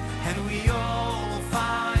hand, and we all will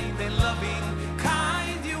find a loving,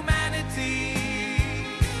 kind humanity.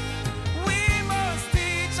 We must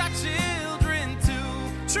teach our children to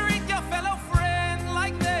treat your fellow friend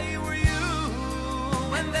like they were you,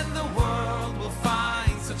 and then the world will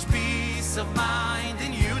find such peace of mind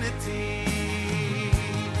and unity.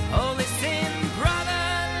 Oh, listen, brother,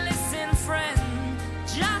 listen, friend,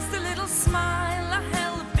 just a little smile, a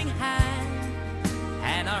helping hand,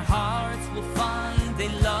 and our hearts will find a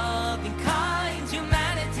loving, kind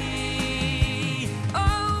humanity.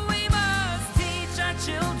 Oh, we must teach our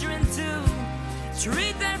children to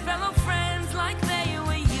treat their fellow friends like they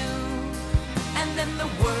were you, and then the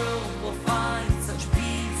world will find such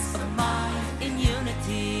peace of mind in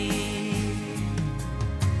unity.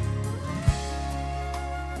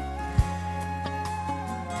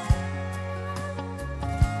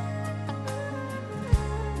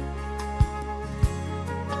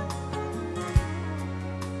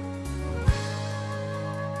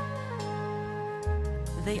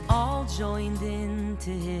 They all joined in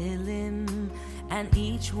to heal him, and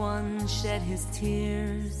each one shed his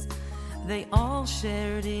tears. They all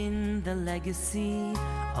shared in the legacy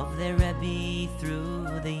of their Rebbe through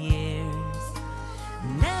the years.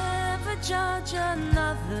 Never judge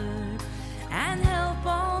another and help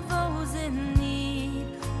all those in need.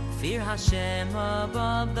 Fear Hashem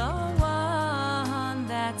above the one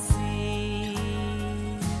that sees.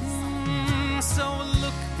 So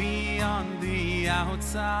look beyond the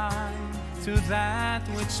outside to that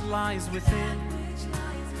which lies within.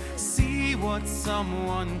 See what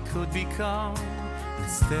someone could become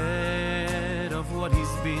instead of what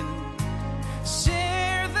he's been.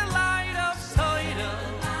 Share the light of Torah,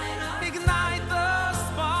 ignite the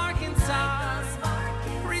spark inside.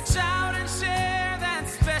 Reach out and share that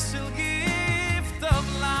special gift of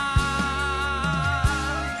life.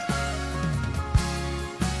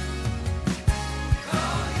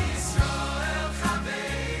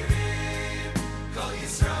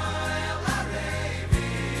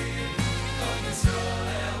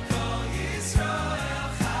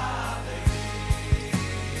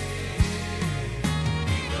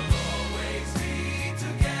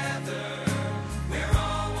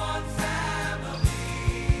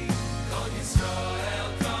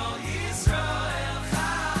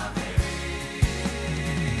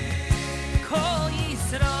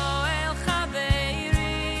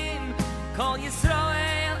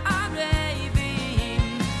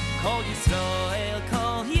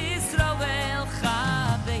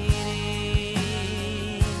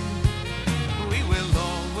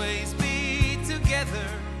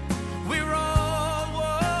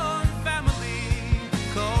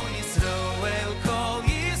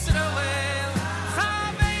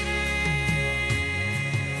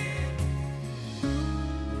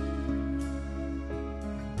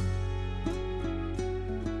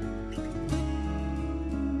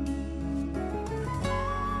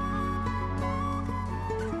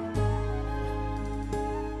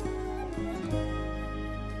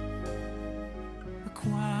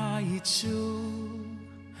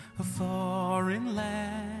 A foreign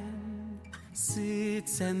land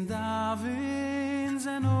sits and davens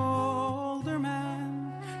an older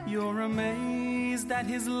man. You're amazed at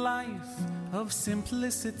his life of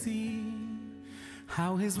simplicity,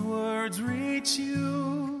 how his words reach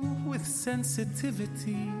you with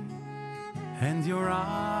sensitivity, and your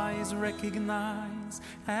eyes recognize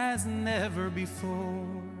as never before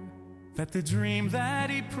that the dream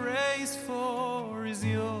that he prays for is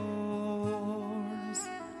yours.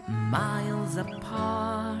 Miles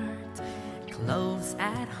apart, close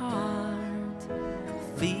at heart,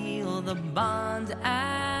 feel the bond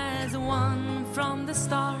as one from the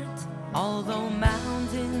start. Although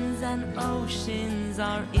mountains and oceans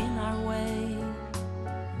are in our way,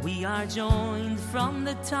 we are joined from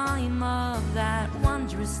the time of that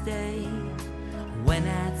wondrous day, when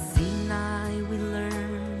at Sinai we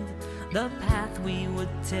learned the path we would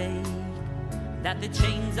take, that the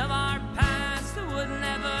chains of our past would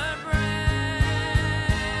never break.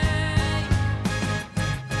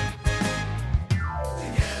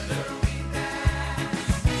 Together we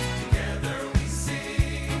dance, together we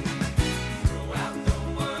sing, throughout the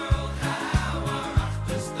world how our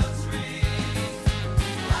achdus does ring.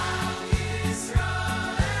 While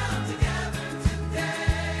Israel together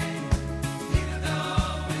today, even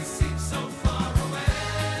though it seems so far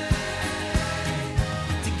away.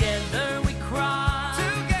 Together we cry,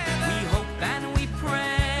 together we hope and we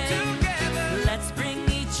pray, together let's bring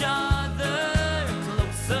each other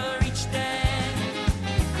closer each day.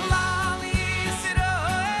 Klal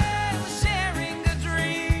Yisrael sharing a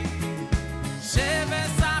dream,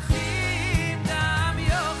 Sheves Achim Dam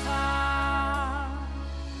Yochad.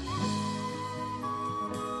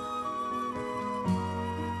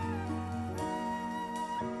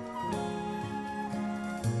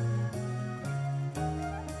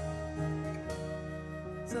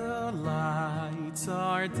 The lights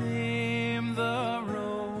are dim, the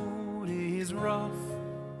road is rough.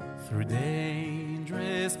 Through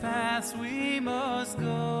dangerous paths we must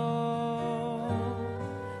go.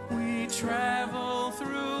 We travel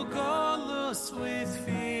through Golus with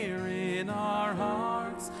fear in our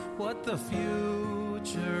hearts. What the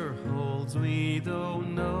future holds we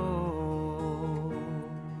don't know.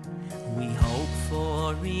 We hope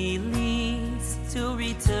for release to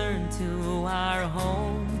return to our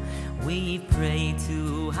home. We pray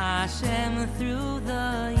to Hashem through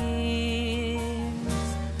the years.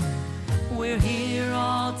 We're here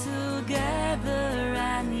all together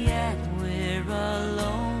and yet we're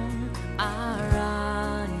alone. Our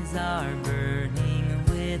eyes are burning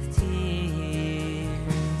with tears.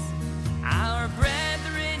 Our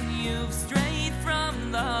brethren, you've strayed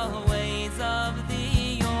from the ways of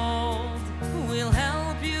the old. We'll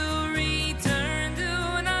help you return,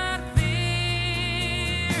 do not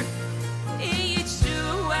fear. Each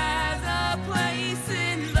Jew has a place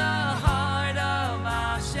in the heart of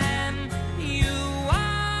Hashem. You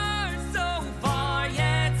are so far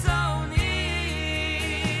yet so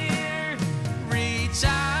near. Reach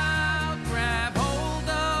out, grab hold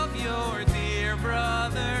of your dear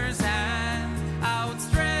brother's hand,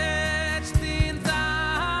 outstretched in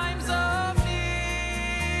times of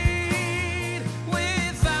need.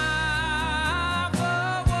 Without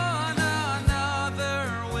one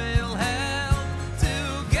another we'll help,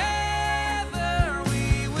 together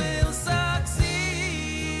we will succeed.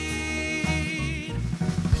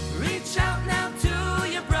 Reach out now to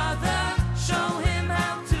your brother, show him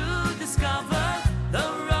how to discover the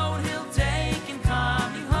road he'll take in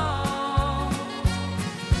coming home.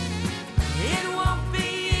 It won't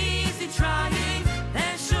be easy trying,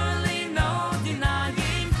 there's surely no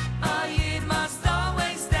denying. A yid must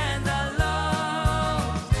always stand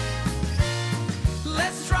alone.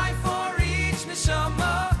 Let's try for each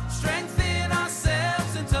neshama, strengthen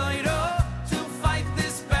ourselves in Torah to fight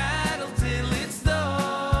this battle till it's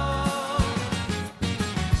done.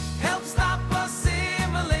 Help stop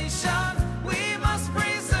assimilation, we must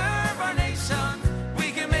preserve our nation.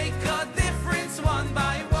 We can make a difference one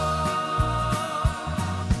by one.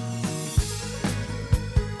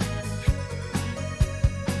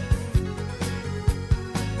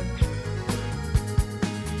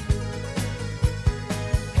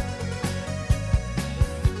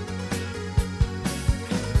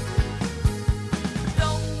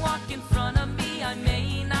 Don't walk in front of me, I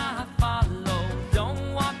may not follow.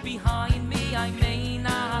 Don't walk behind me, I may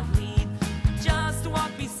not lead. Just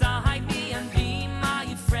walk beside me and be my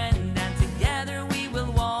friend, and together we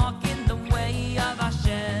will walk in the way of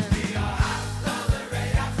Hashem.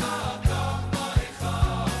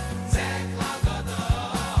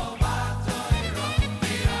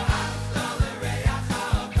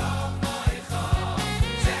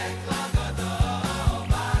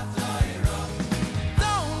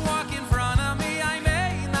 Don't walk in front of me, I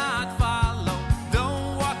may not follow.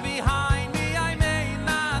 Don't walk behind me, I may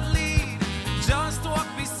not lead. Just walk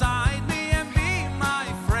beside me and be my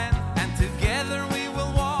friend, and together we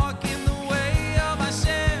will walk in the way of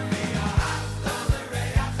Hashem.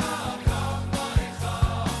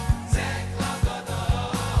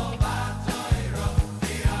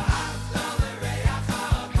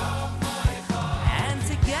 And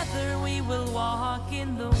together we will walk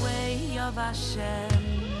in the way of Hashem.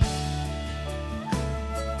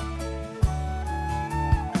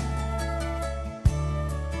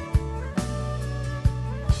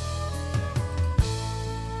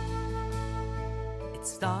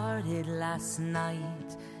 parted last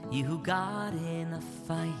night, you who got in a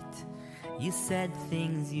fight, you said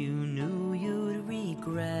things you knew you'd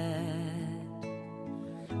regret.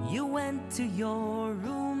 You went to your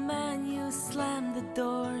room and you slammed the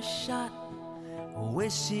door shut,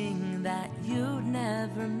 wishing that you'd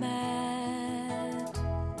never met.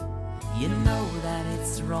 You know that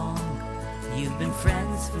it's wrong, you've been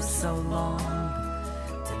friends for so long,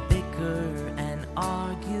 to bicker and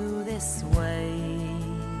argue this way.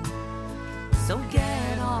 So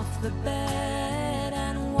get off the bed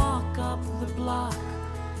and walk up the block.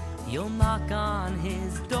 You'll knock on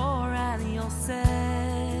his door and you'll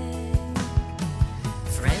say,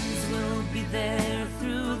 friends will be there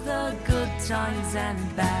through the good times and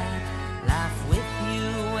bad, laugh with you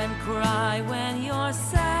and cry when you're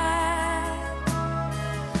sad.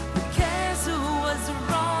 Who cares who was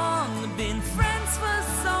wrong, been friends for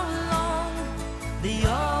so long. The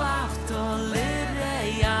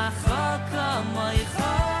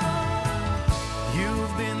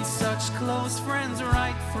You've been such close friends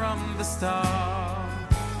right from the start.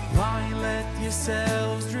 Why let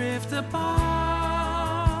yourselves drift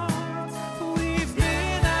apart? We've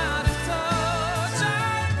been out of touch. I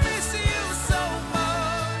miss you so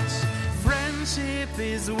much. Friendship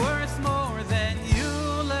is worth more than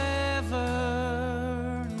you'll ever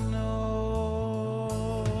know.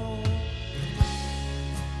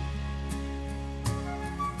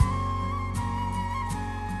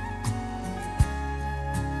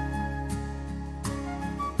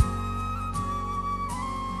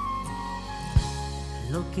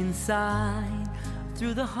 Look inside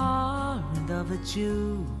through the heart of a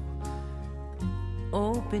Jew.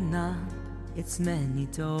 Open up its many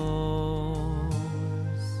doors,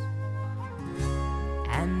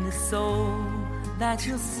 and the soul that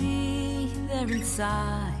you'll see there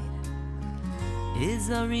inside is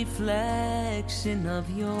a reflection of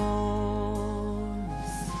yours.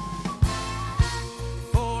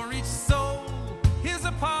 For each soul is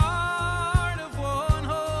a part of one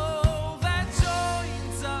whole that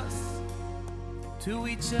joins us to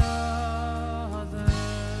each other.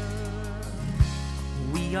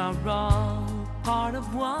 We are all part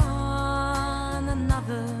of one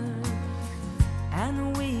another,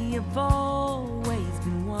 and we have always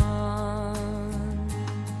been one.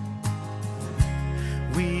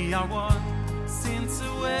 We are one since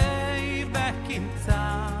way back in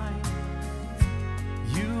time,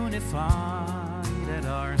 unified at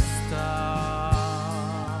our start.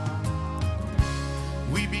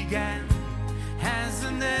 We began as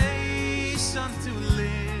a nation to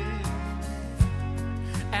live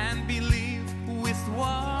and believe with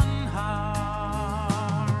one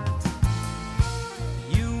heart.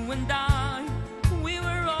 You and I, we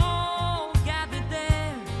were all gathered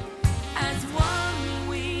there as one.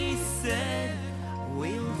 We said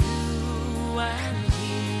we'll do and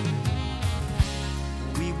hear.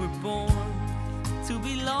 We were born to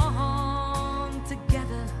belong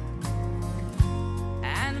together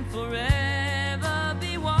and forever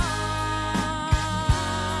be one.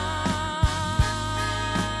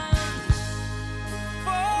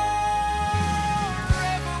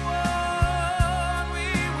 Forever one, we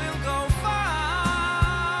will go far.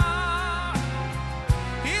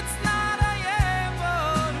 It's not I am,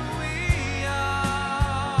 but we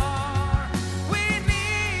are. We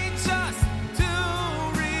need just to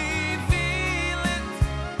reveal it.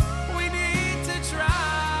 We need to try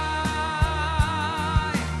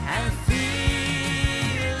and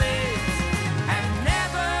feel it, and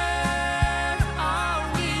never are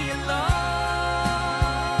we alone.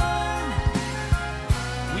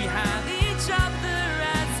 We have each other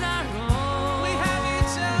as our own. We have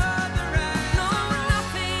each other as no,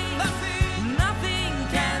 nothing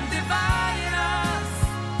can divide us.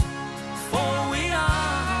 For we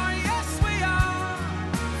are, yes, we are.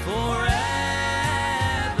 forever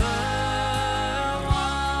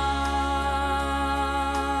one.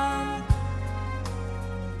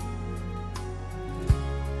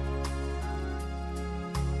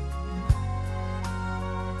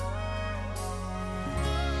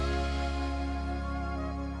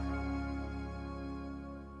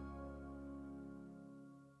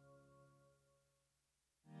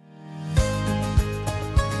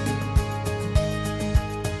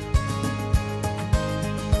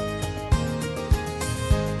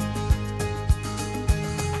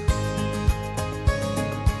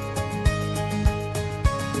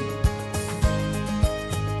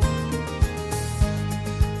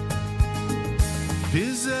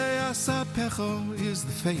 Bizei asapecho is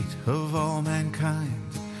the fate of all mankind.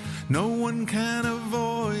 No one can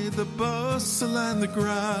avoid the bustle and the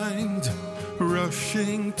grind.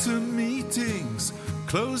 Rushing to meetings,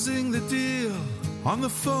 Closing the deal, on the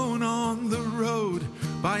phone, on the road,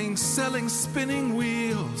 buying, selling, spinning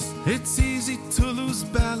wheels. It's easy to lose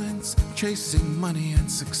balance, chasing money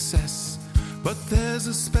and success. But there's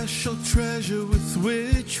a special treasure with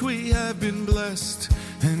which we have been blessed.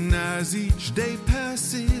 And as each day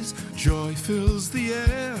passes, joy fills the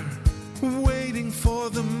air, waiting for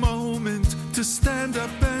the moment to stand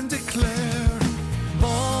up and declare,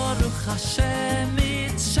 Baruch Hashem,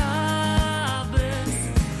 it's Shabbos.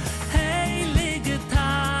 Heilige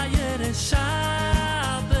Tayere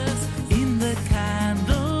Shabbos. In the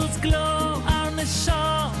candles glow, our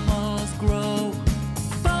neshamas grow.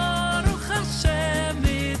 Baruch Hashem,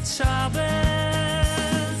 it's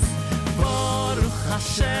Shabbos. Baruch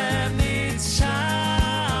Hashem, it's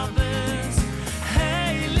Shabbos.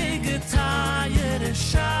 Heilige Tayere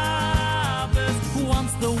Shabbos.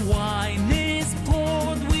 Once the wine is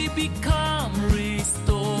poured, we become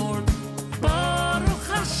restored. Baruch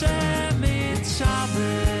Hashem, it's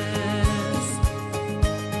Shabbos.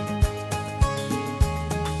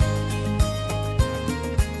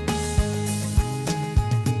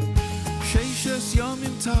 Sheishes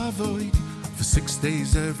Yomim Tavoid, for 6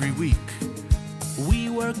 days every week. We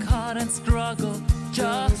work hard and struggle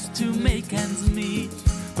just to make ends meet.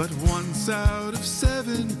 But once out of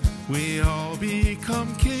 7, we all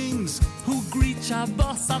become kings who greet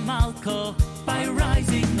Shabbos HaMalko by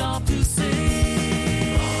rising up to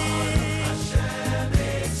sing. Baruch Hashem,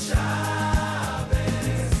 it's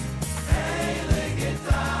Shabbos. Heilige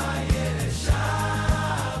Tayere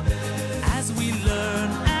Shabbos. As we learn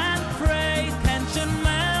and pray, tension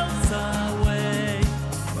melts away.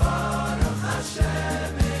 Baruch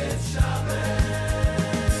Hashem, it's Shabbos.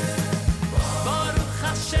 Baruch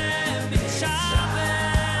Hashem, it's Shabbos.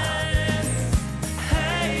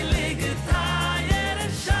 Heilige Tayere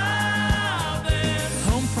Shabbos.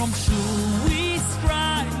 Home from shul we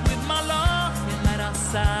stride with malachim at our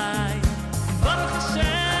side. Baruch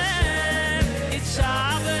Hashem, it's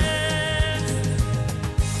Shabbos.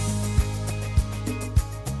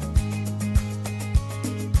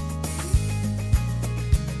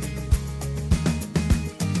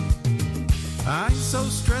 I'm so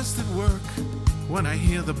stressed at work. When I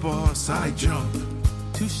hear the boss, I jump.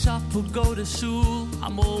 To shop or go to shul,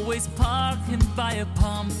 I'm always parking by a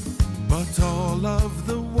pump. But all of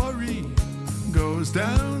the worry goes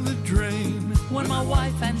down the drain when my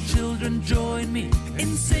wife and children join me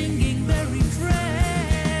in singing their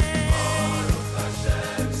refrain. Baruch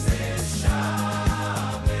Hashem, says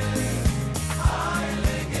Shabbos.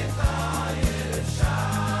 Heilige Tayere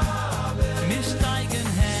Shabbos. Mishteigen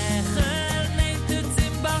Hechel, nehmt het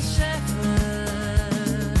Zimbar Shefer.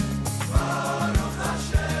 Baruch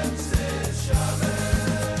Hashem, says Shabbos.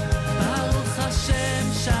 Baruch Hashem,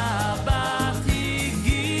 Shabbat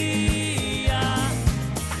higia.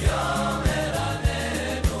 Yom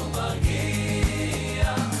eranenu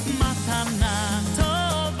magiע. Matana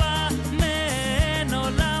tova men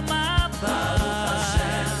olam haba. Baruch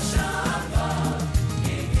Hashem, Shabbat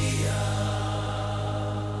higia.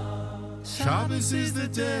 Shabbos is the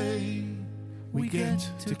day we get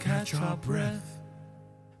to catch our breath,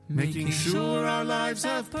 making sure our lives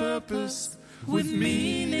have purpose, with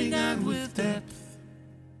meaning and with depth.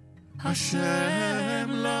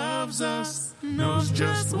 Hashem loves us, knows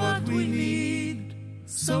just what we need.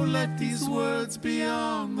 So let these words be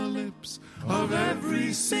on the lips of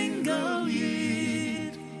every single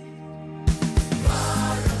Yid.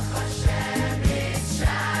 Baruch Hashem, it's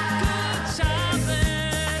Shabbos. Good Shabbos.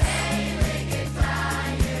 Heilige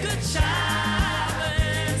Tayere. Good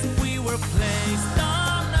Shabbos. We were placed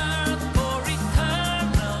on earth for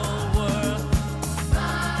eternal worth.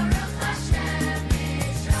 Baruch Hashem,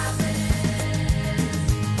 it's Shabbos.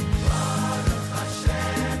 Baruch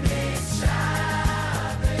Hashem, it's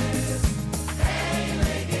Shabbos.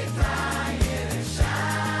 Heilige Tayere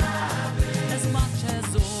Shabbos. As much as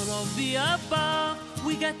all of the above,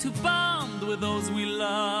 we get to bond with those we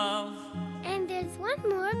love. And there's one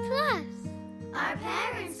more plus. Our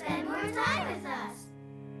parents spend more time with us.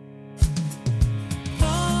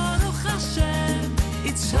 Baruch Hashem,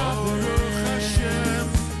 it's Shabbos. Baruch Hashem,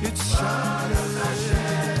 it's Shabbos.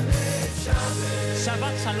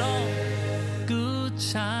 Shabbat Shalom. Good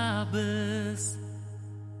Shabbos.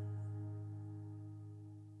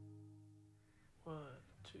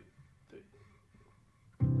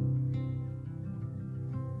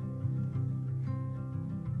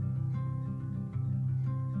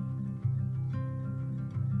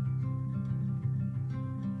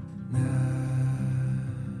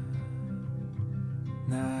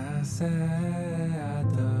 נעשה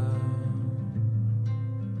אדם,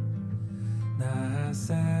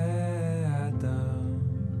 נעשה אדם,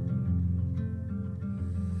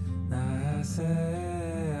 נעשה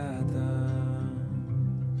אדם,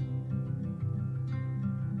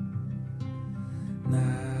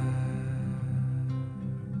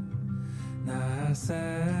 נעשה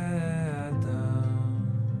אדם,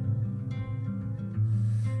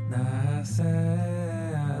 נעשה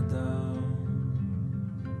אדם,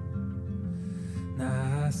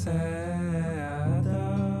 נעשה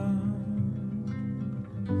אדם,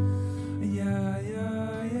 יא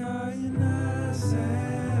נעשה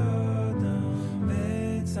אדם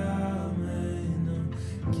בצלמנו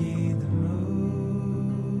קדמוסנו,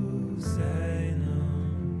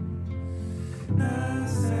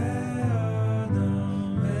 נעשה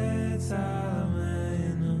אדם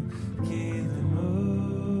בצלמנו קדמוסנו,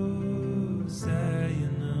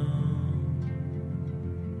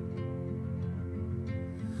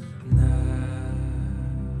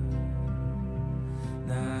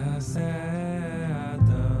 נעשה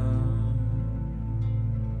אדם,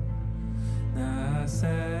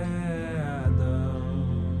 נעשה אדם,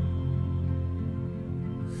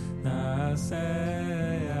 נעשה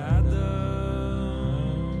אדם,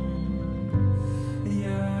 יא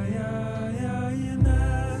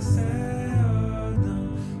נעשה אדם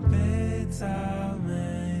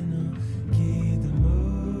בצלמנו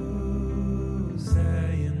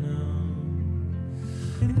קדמוסנו,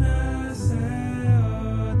 נעשה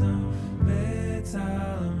אדם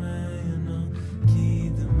בצלמנו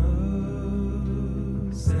קדמוסנו,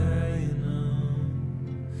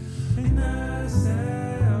 נעשה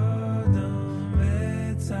אדם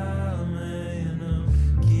בצלמנו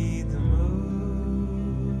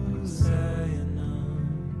קדמוסנו,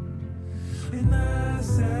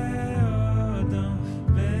 נעשה אדם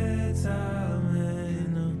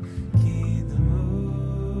בצלמנו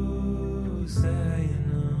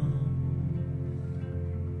קדמוסנו,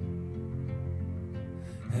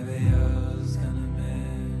 הביוז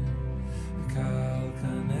כנמר וקל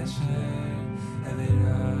כנשר,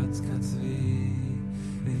 הבירץ כצבי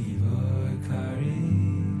וגיבור קרי,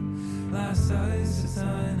 לעשויס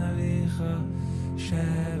עין אביך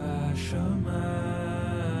שבשמיים,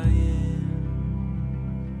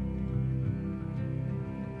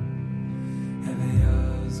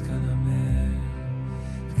 הביוז כנמר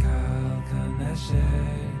וקל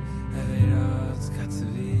כנשר, הבירץ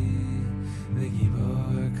כצבי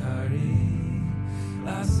וגיבור קרי,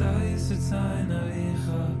 לעשויס עין אביך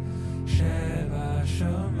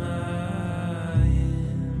שבשמיים,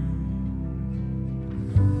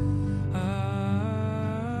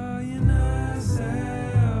 נעשה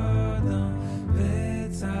אדם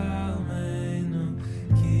בצלמנו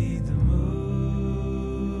קדמוסנו,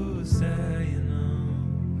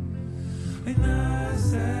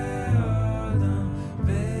 נעשה אדם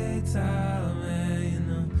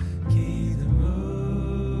בצלמנו קדמוסנו,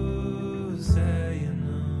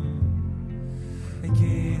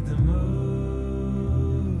 קדמוסנו,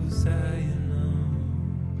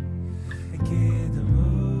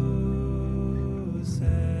 קדמוסנו.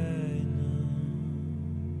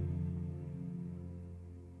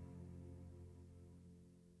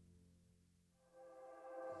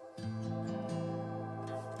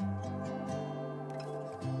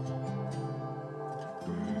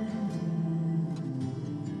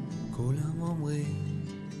 כולם אומרים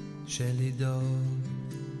שלדאוג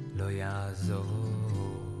לא יעזור,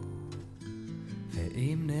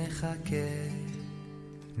 ואם נחכה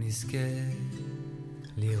נזכה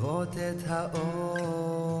לראות את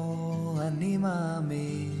האור. אני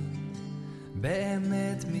מאמין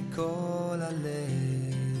באמת מכל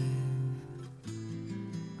הלב,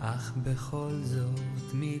 אך בכל זאת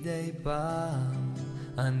מדי פעם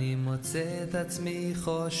אני מוצא את עצמי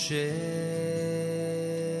חושב,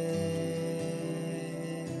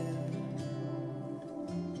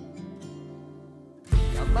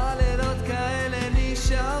 כמה לילות כאלה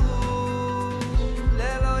נשארו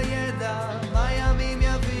ללא ידע מה ימים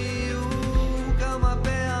יביאו, כמה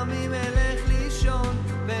פעמים אלך לישון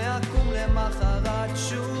ואקום למחרת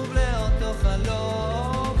שוב לאותו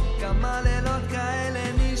חלום, כמה לילות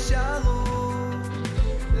כאלה נשארו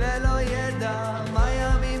ללא ידע מה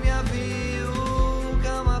ימים יביאו,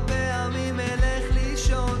 כמה פעמים אלך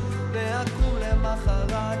לישון ואקום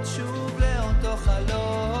למחרת שוב לאותו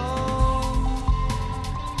חלום.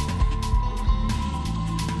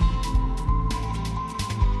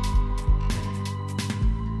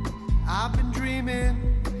 I've been dreaming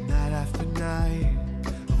night after night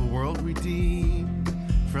of a world redeemed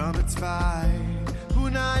from its fight.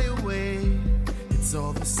 When I awake, it's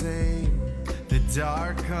all the same. The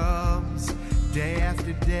dark comes day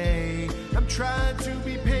after day. I'm trying to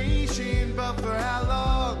be patient, but for how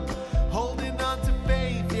long? Holding on to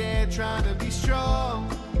faith, yeah, trying to be strong.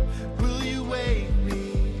 Will you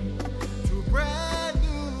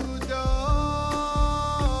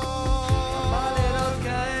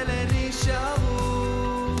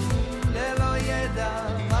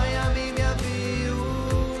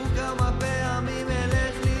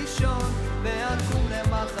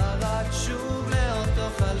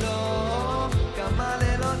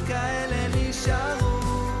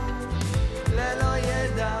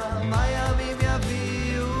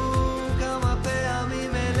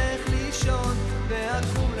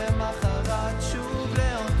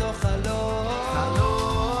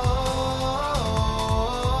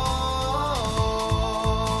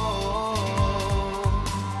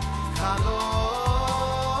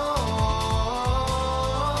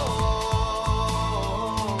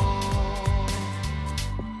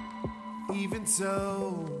Even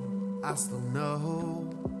so, I still know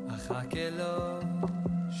I've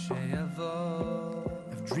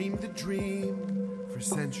dreamed the dream for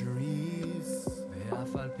centuries.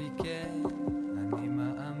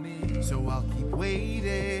 So I'll keep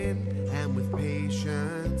waiting, and with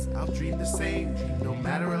patience I'll dream the same dream no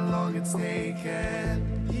matter how long it's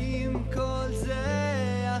taken. עם כל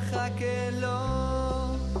זה אחכה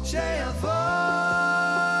לו שיבוא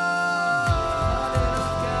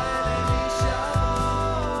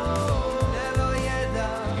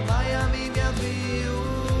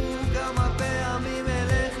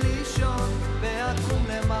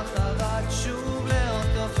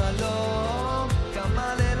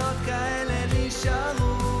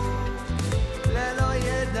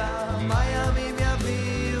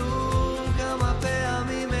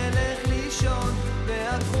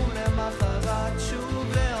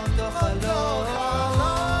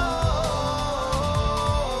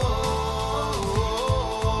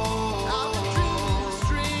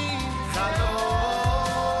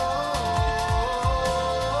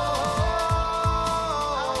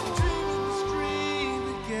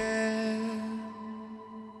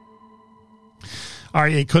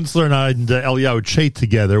Aryeh Kunstler and Eliyahu Chait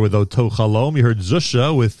together with Oto Chalom. You heard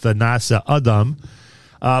Zusha with Nasa Adam.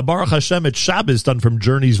 Baruch Hashem, it's Shabbos, done from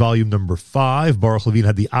Journeys, volume number 5. Baruch Levine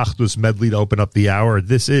had the Achdus medley to open up the hour.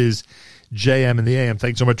 This is JM in the AM.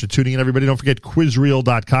 Thanks so much for tuning in, everybody. Don't forget,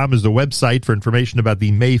 quizreel.com is the website for information about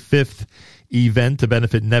the May 5th event to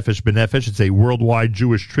benefit Nefesh B'Nefesh. It's a worldwide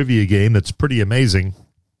Jewish trivia game that's pretty amazing,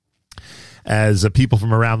 as people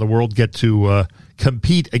from around the world get to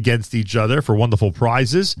compete against each other for wonderful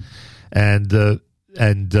prizes and be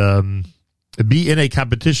in a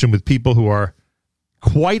competition with people who are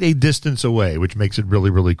quite a distance away, which makes it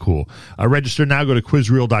really, really cool. Register now. Go to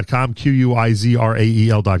quizreel.com,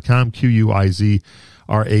 quizrael.com,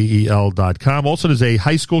 quizrael.com. Also, there's a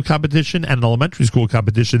high school competition and an elementary school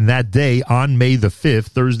competition that day on May the 5th,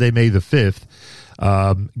 Thursday, May the 5th.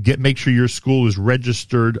 Make sure your school is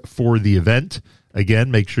registered for the event.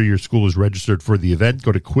 Again, make sure your school is registered for the event.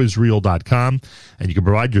 Go to quizreel.com, and you can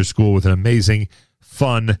provide your school with an amazing,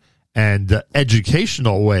 fun, and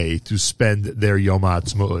educational way to spend their Yom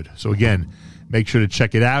HaAtzmaut. So again, make sure to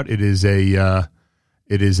check it out. It is a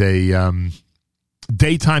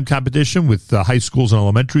daytime competition with high schools and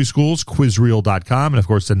elementary schools, quizreel.com, and of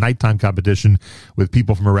course a nighttime competition with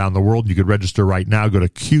people from around the world. You could register right now. Go to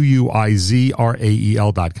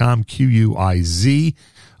quizrael.com, quizrael.com.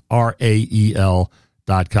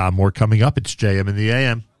 More coming up. It's JM in the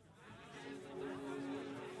AM.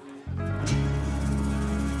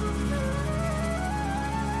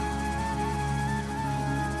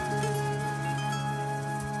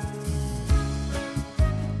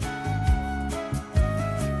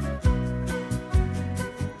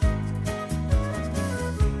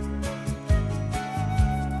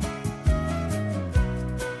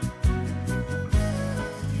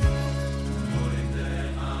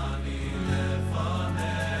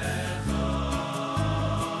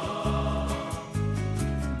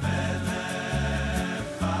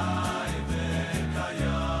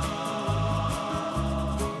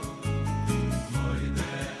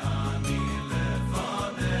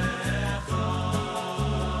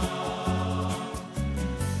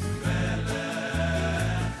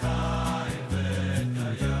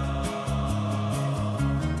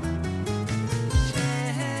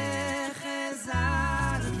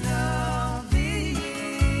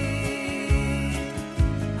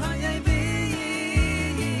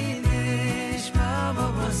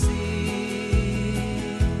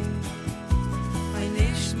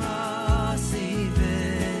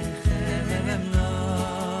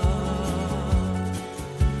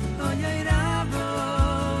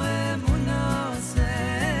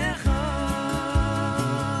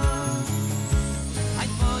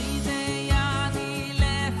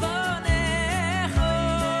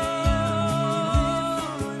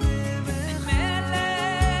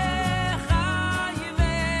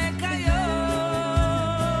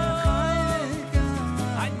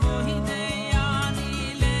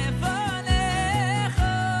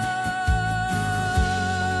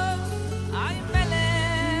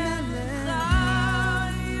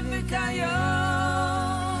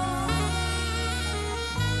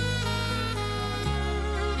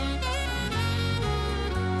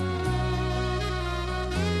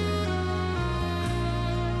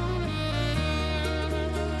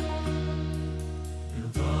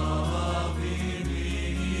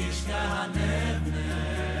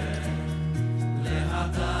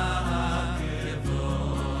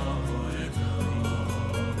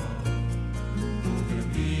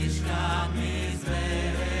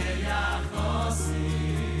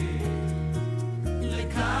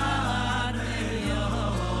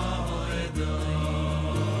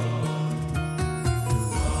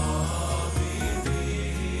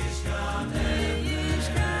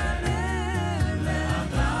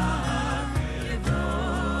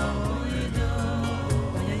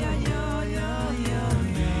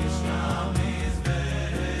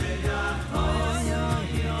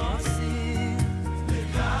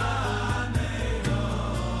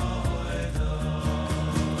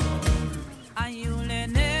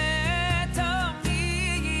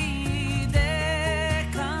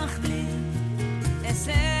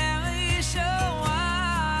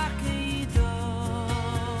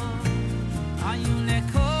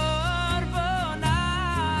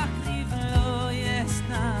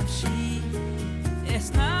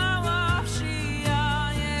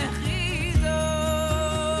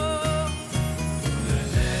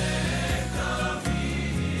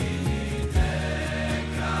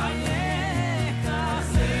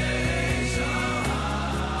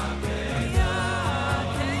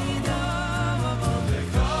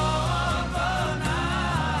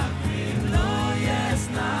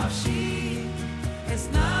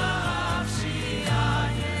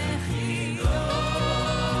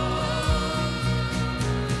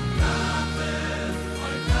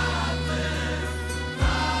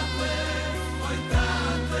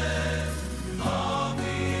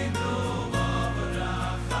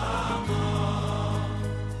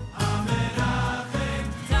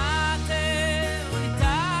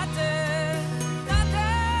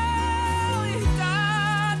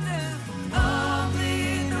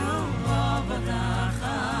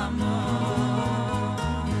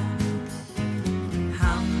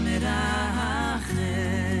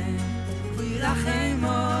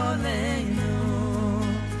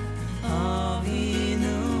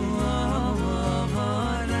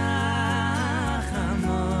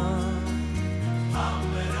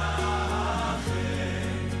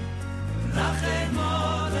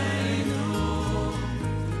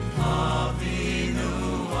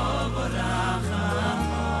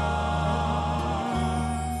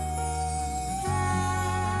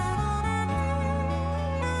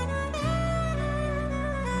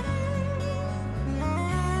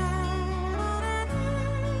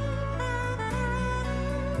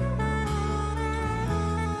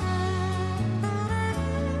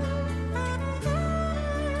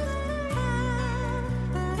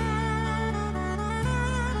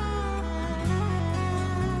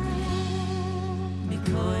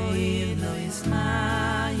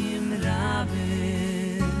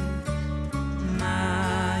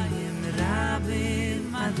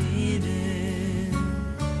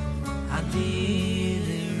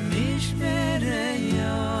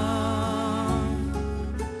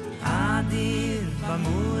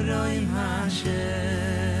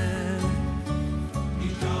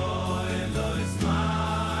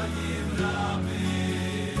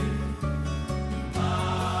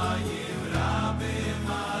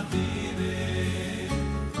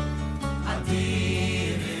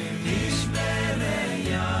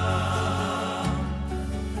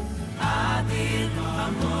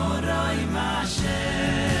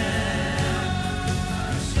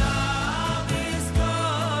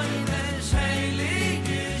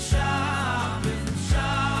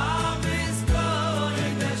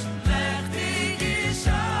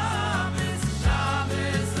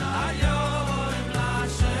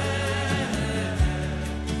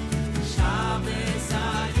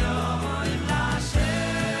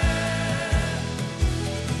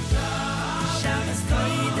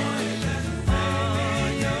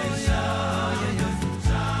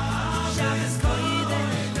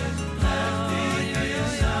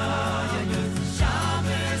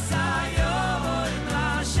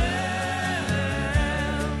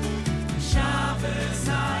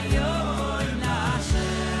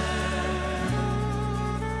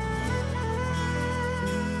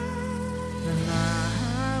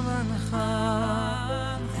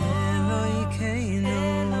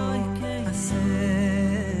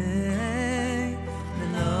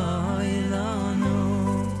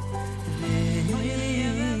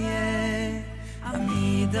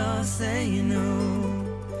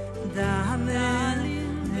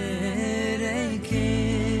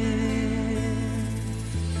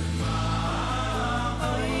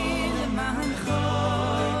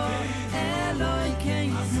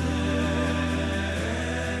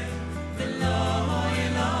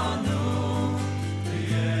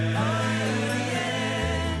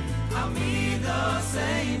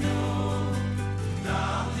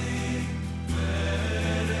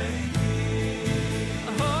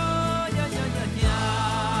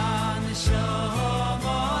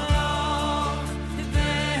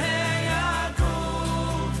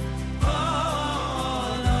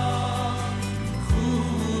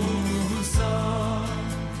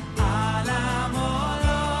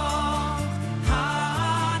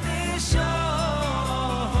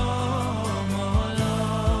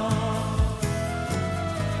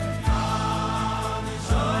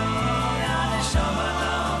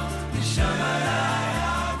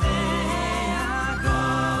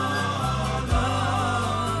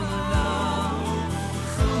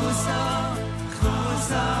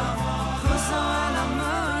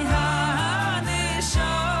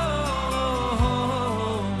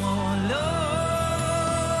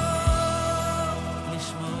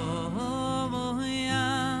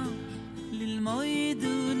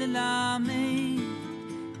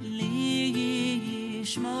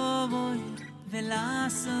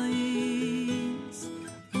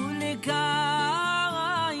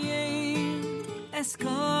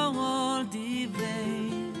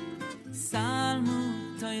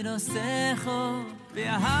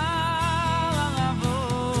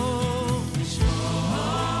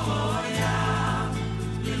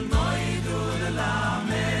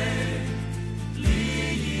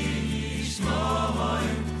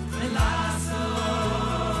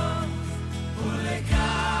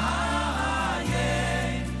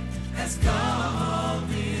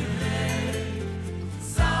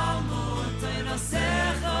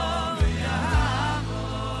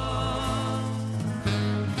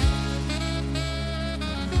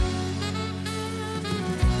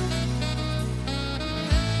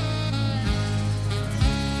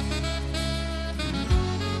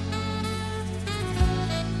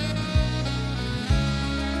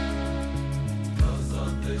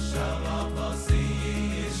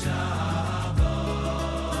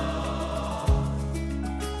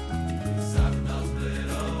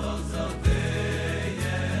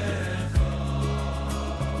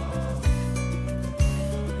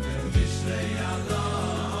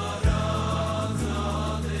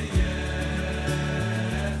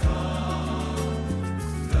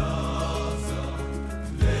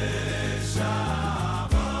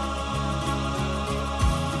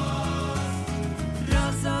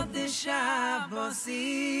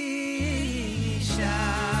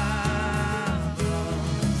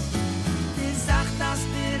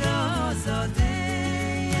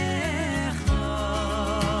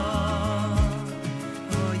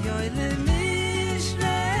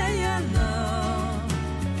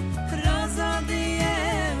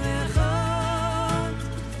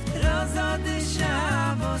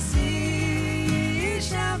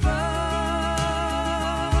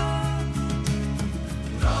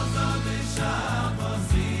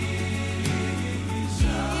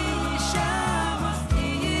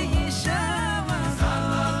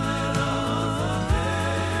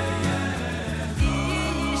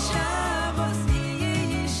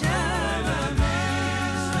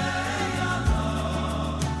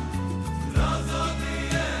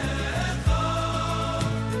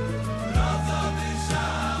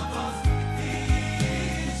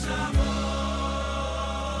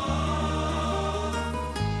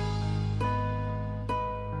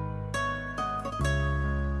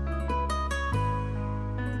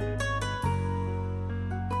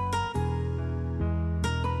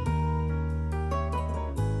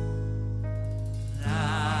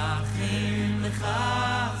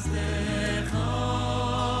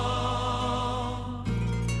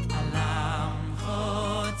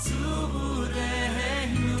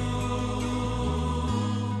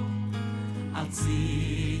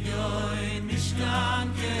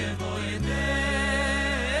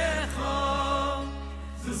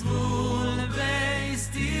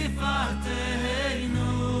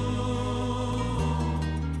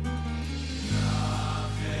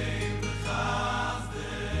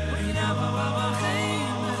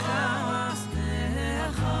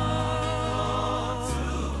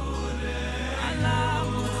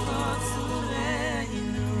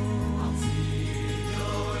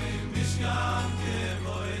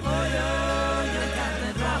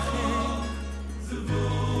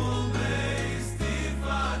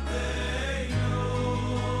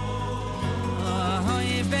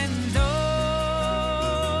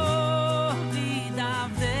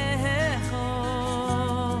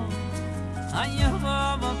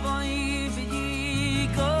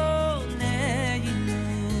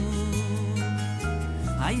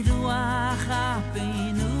 ruach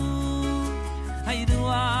hapeinu, hay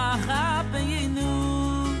ruach hapeinu,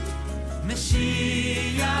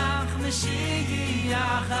 Mashiach,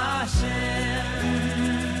 Mashiach Hashem,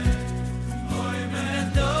 oy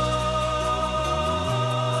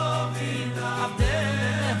David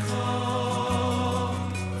Abdecho,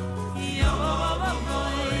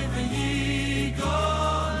 Yovoy v'yigoleinu,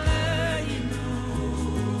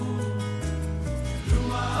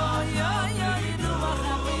 Ruach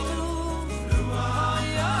hapeinu, Ruach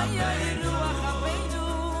hapeinu,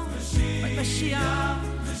 Mashiach,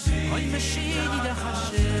 oy Mashiach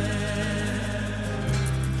Hashem.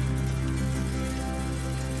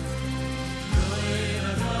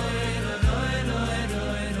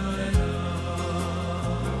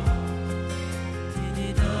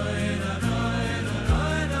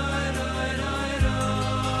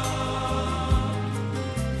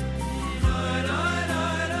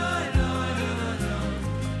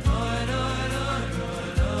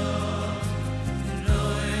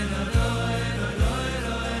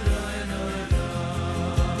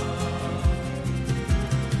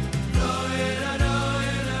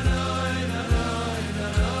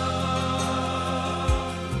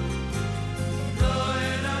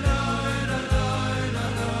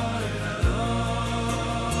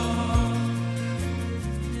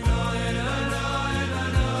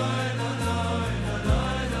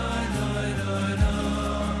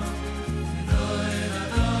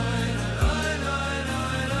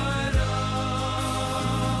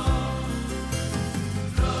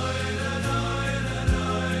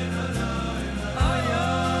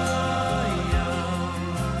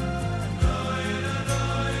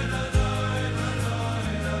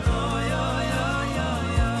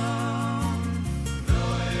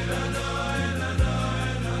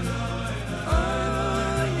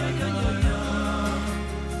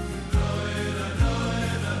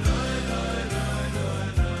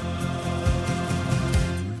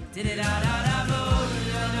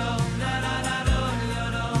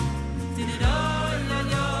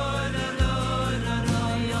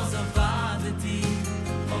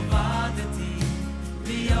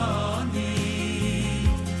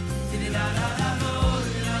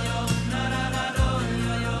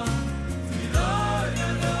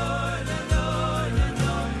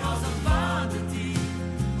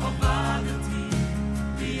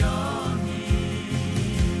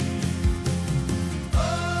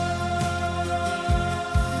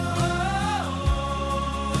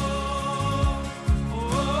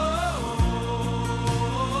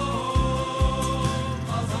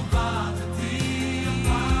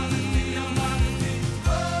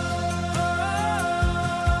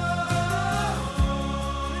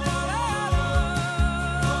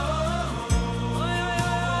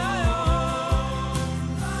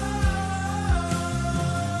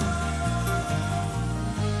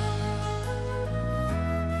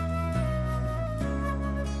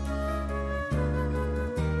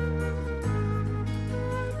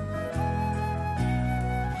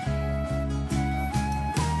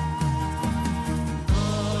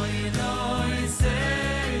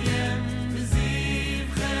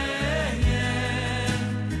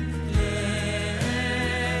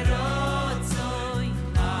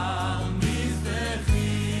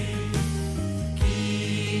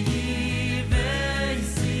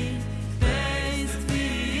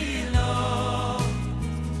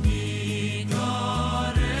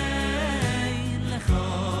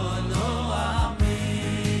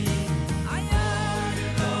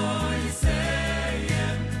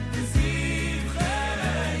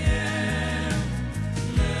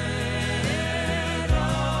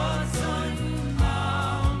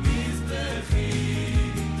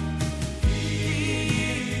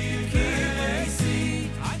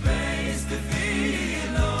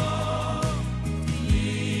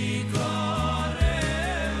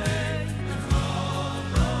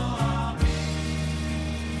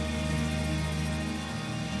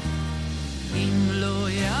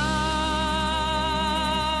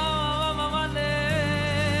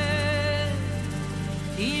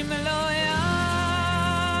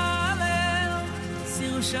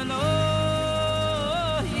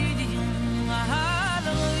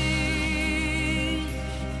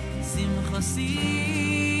 See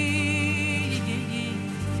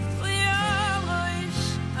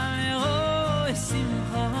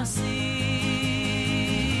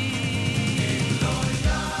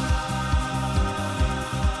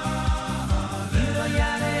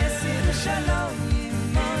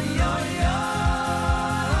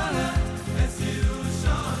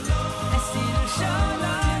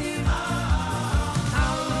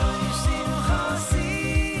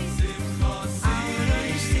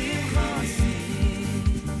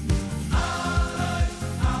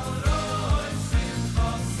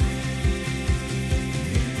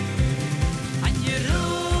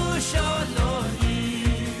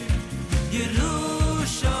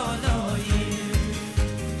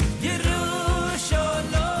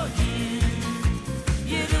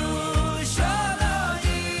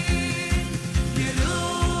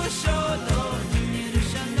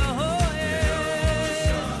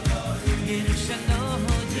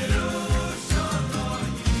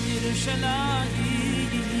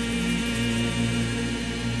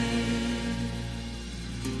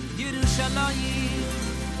Yerushalayim,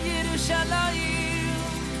 Yerushalayim,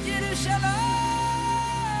 Yerushalayim.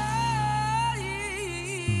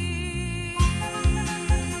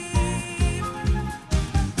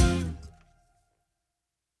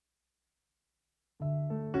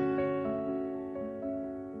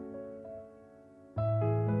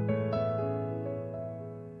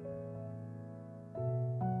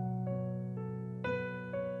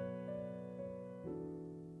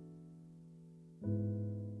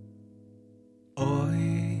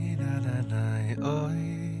 Oi da da da, oi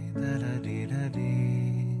da da dee da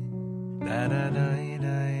dee, da da da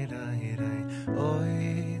da da da,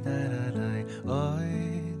 oi da da da, oi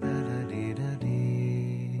da da dee da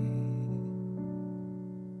dee,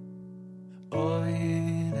 oi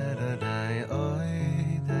da da da, oi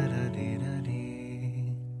da da dee da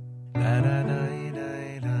dee, da da da da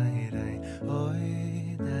da da, oi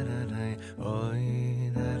da da da, oi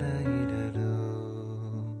da da da do.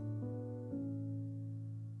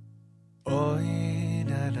 Oi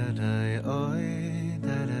da da da, oi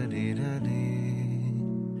da da dee da dee,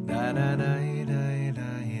 da da da da da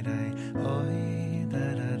da, oi da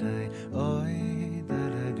da da, oi da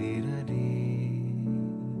da dee da dee,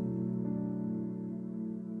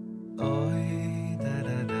 oi da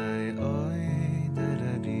da da, oi da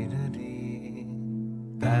da dee da dee,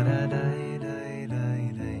 da da da da da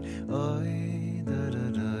da, oi da da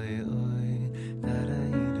da, oi da da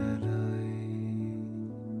da da.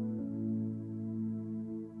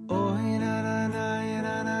 Oi da da da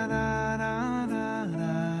da da da da da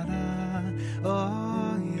da,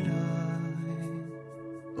 oi da,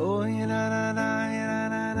 oi da da da da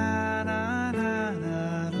da da da da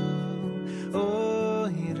da,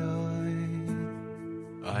 oi da,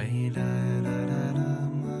 ai da da da da,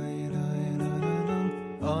 ai da da da da,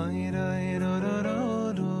 ai da da da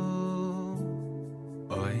da da,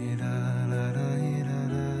 oi da da da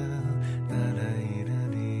da da da da da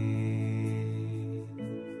dee.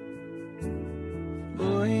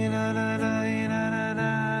 Oi da da da da da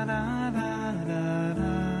da da da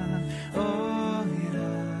da, oi da,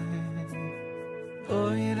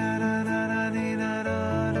 oi da da da da dee da da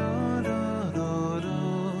do do do do,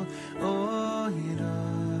 oi da,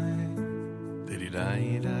 dee da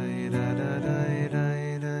da da da da da da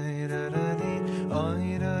da da dee, oi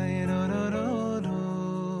da do do do do,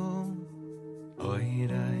 oi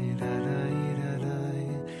da da da da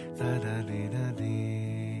da da dee da dee.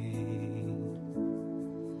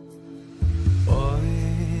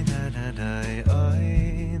 Oi da da da,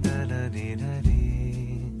 oi da da dee da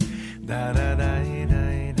dee, da da da da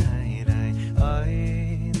da da,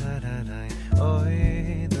 oi da da da,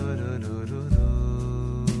 oi do do do do do,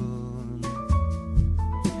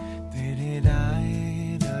 dee dee da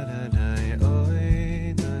da da da,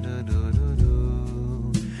 oi do do do do do,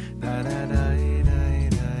 da da da da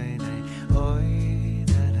da da, oi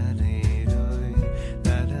da da da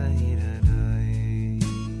da da da da.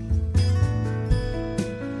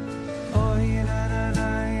 Oi da da da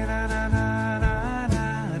da da da da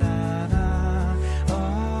da da,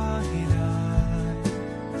 oi da,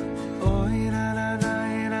 oi da da da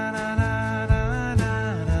da da da da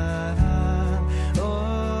da da,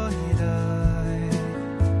 oi da,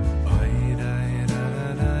 oi da da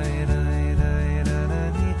da da da da da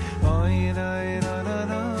dee, oi da da da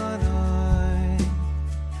da da,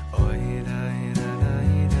 oi da da da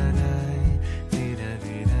da da dee da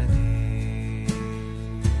dee da dee.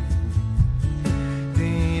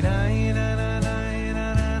 Dee da da da da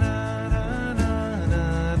da da da da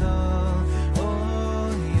da da,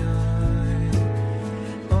 oi oi,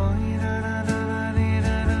 oi da da da da dee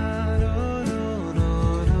da da do do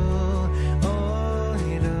do do,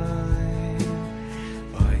 oi da,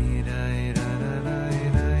 oi da da da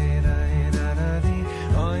da da da da dee,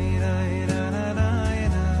 oi da da da da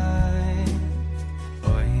da,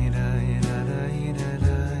 oi da da da da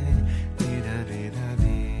da dee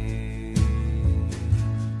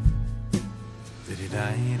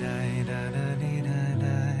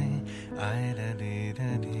da dee da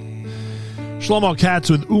dee. Shlomo Katz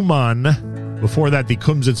with Uman. Before that, the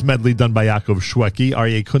Kumsitz medley done by Yaakov Shweki.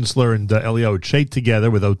 Aryeh Kunstler and Elio Chet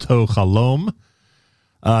together with Oto Chalom.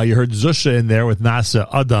 You heard Zusha in there with Nasa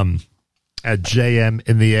Adam at JM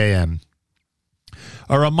in the AM.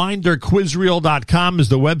 A reminder, quizreel.com is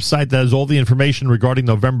the website that has all the information regarding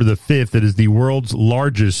November the 5th. It is the world's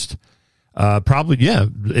largest,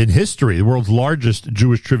 in history, the world's largest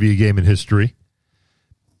Jewish trivia game in history.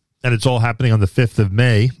 And it's all happening on the 5th of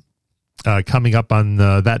May, coming up on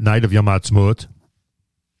that night of Yom Ha'atzmaut.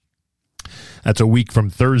 That's a week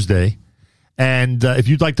from Thursday. And if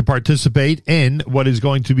you'd like to participate in what is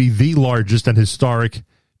going to be the largest and historic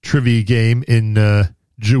trivia game in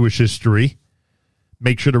Jewish history,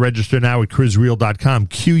 make sure to register now at quizreel.com,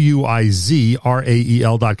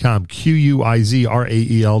 QUIZRAEL.com,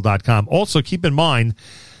 QUIZRAEL.com. Also, keep in mind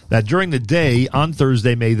that during the day on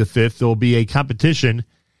Thursday, May the 5th, there will be a competition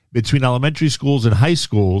between elementary schools and high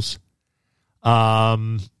schools.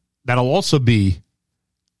 That'll also be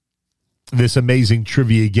this amazing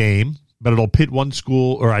trivia game, but it'll pit one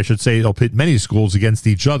school, or I should say it'll pit many schools against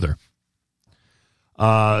each other.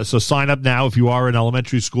 So sign up now if you are an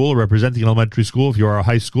elementary school or representing an elementary school. If you are a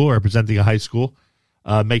high school or representing a high school,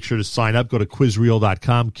 make sure to sign up. Go to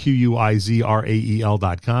quizreel.com,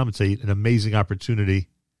 QUIZRAEL.com. It's an amazing opportunity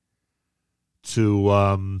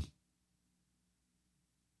to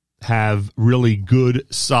have really good,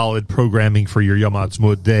 solid programming for your Yom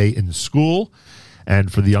Ha'atzmaut day in school,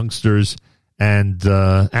 and for the youngsters and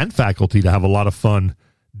faculty to have a lot of fun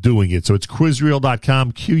doing it. So it's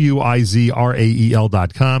quizreel.com,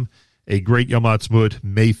 QUIZRAEL.com. A great Yom Ha'atzmaut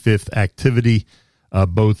May 5th activity,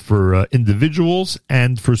 both for individuals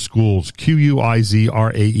and for schools.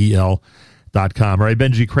 QUIZRAEL.com. All right,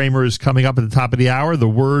 Benji Kramer is coming up at the top of the hour. The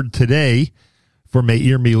word today for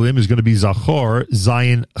Meir Milim is going to be Zachor,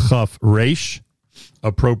 Zayin Chaf Reish.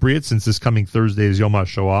 Appropriate, since this coming Thursday is Yom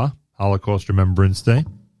HaShoah, Holocaust Remembrance Day.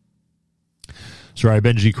 So, all right,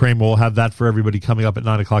 Benji Kramer will have that for everybody coming up at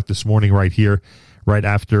 9 o'clock this morning right here, right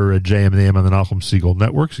after JM and AM on the Nachum Segal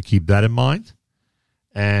Network, so keep that in mind.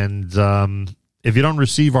 And if you don't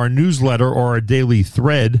receive our newsletter or our daily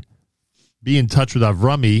thread, be in touch with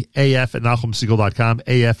Avrami, af@nachumsegal.com,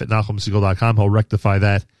 af@nachumsegal.com. He'll rectify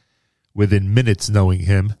that within minutes, knowing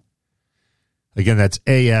him. Again, that's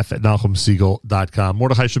af@nachumsegal.com.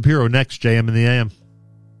 Mordechai Shapiro next, JM and the AM.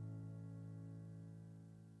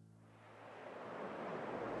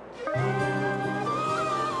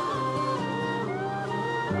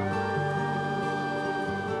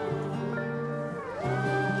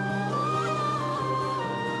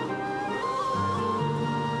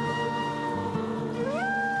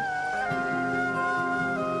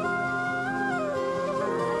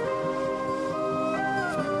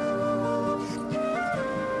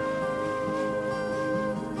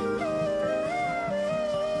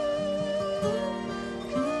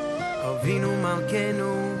 אבינו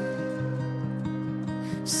מלכנו,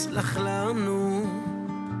 סלח לנו,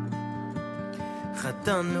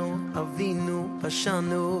 חטאנו, אבינו,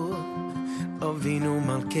 פשענו, אבינו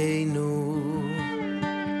מלכנו,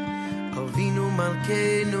 אבינו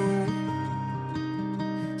מלכנו,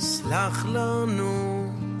 סלח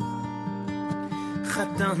לנו,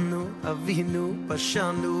 חטאנו, אבינו,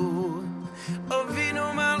 פשענו,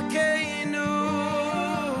 אבינו מלכנו,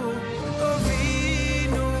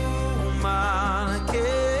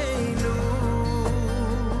 Malkeinu,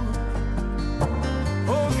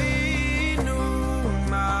 Ovinu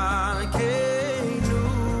Malkeinu,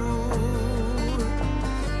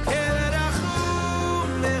 Kerachum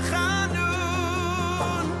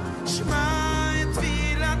Lechanun, Shema et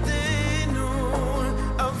Tfilatenu,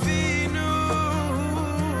 Ovinu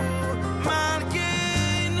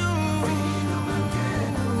Malkeinu,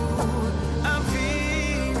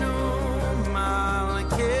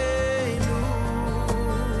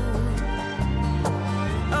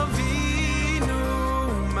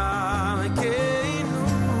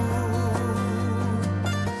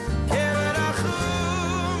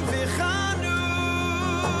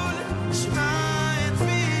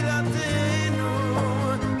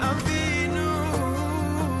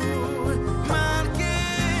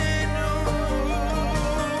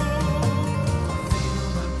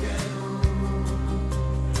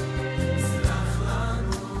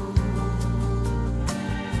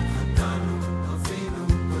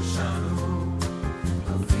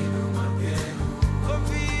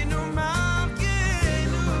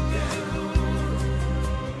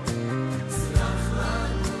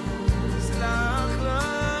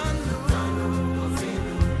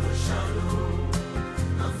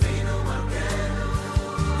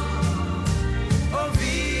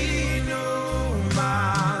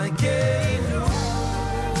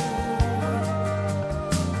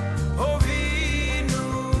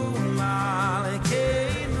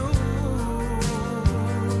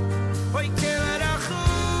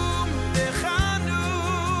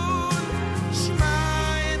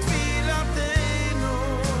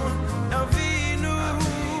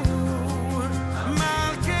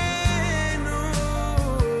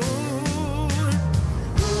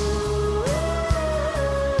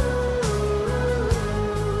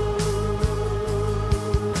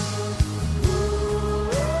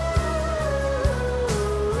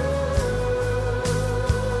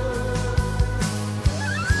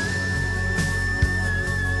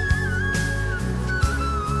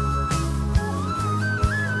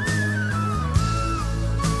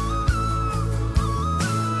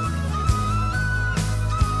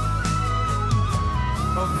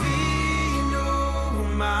 Avinu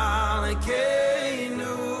Malkeinu,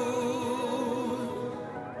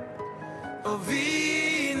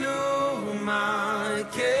 Avinu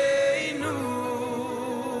Malkeinu,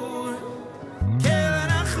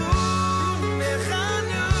 Kelanachum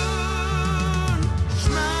Nechanun,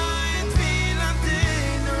 Shma et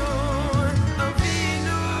Tfilateinu,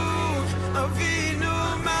 Avinu, Avinu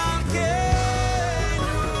Malkeinu,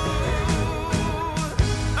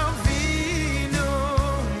 Avinu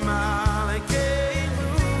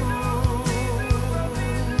Malkeinu,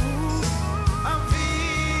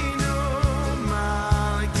 Avinu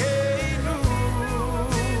Malkeinu,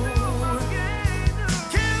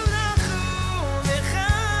 Kelanachum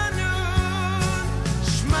Nechanun,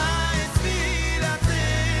 Shma et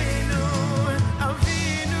Tfilateinu,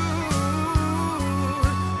 Avinu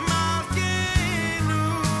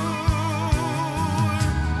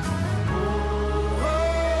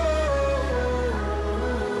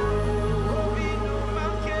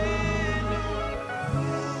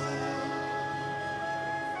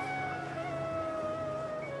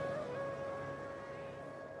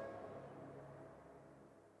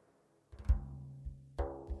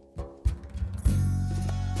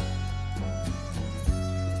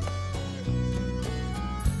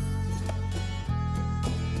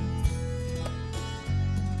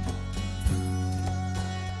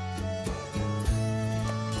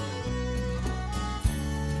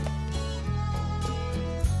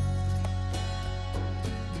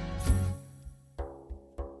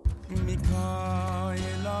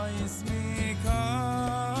Mikoilois, Mikoilois,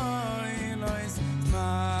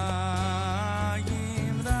 Magim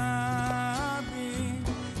Rabbi,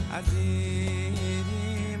 Adirim,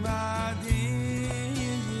 Adirim,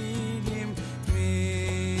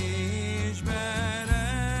 Mishbereya,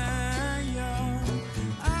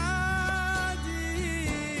 Adir,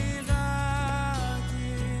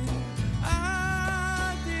 Adir,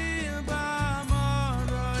 Adir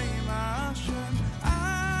B'Amoroim Hashem,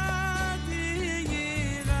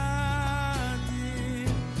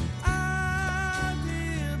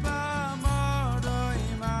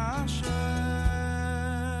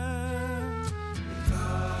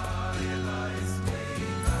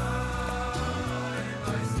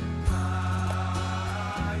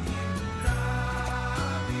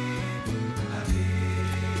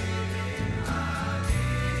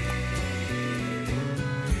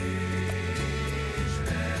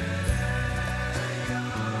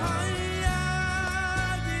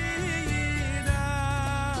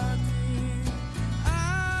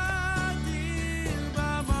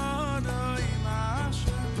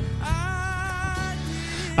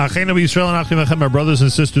 Achenu Yisrael and Achim Echem, my brothers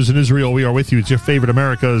and sisters in Israel, we are with you. It's your favorite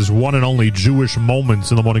America's one and only Jewish Moments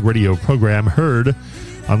in the Morning radio program, heard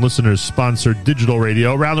on listeners-sponsored digital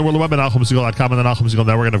radio around the world, the web at NachumSegal.com and the Nachum Segal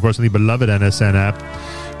Network, and of course on the beloved NSN app.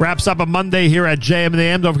 Wraps up a Monday here at JM in the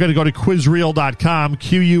AM. Don't forget to go to quizreel.com,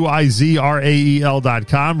 QUIZRAEL.com.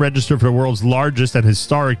 Register for the world's largest and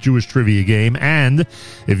historic Jewish trivia game. And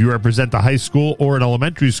if you represent a high school or an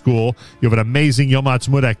elementary school, you have an amazing Yom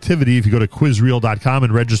Ha'atzmaut activity if you go to quizreel.com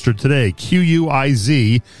and register today.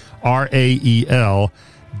 QUIZRAEL.com.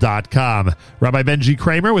 Rabbi Benji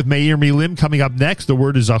Kramer with Meir Milim coming up next. The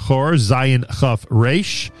word is Achor, Zayin Chaf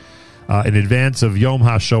Reish. In advance of Yom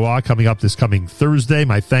HaShoah coming up this coming Thursday.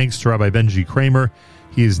 My thanks to Rabbi Benji Kramer.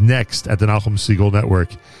 He is next at the Nachum Segal Network.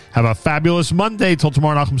 Have a fabulous Monday. Till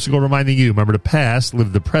tomorrow, Nachum Segal reminding you, remember the past,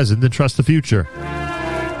 live the present, and trust the future.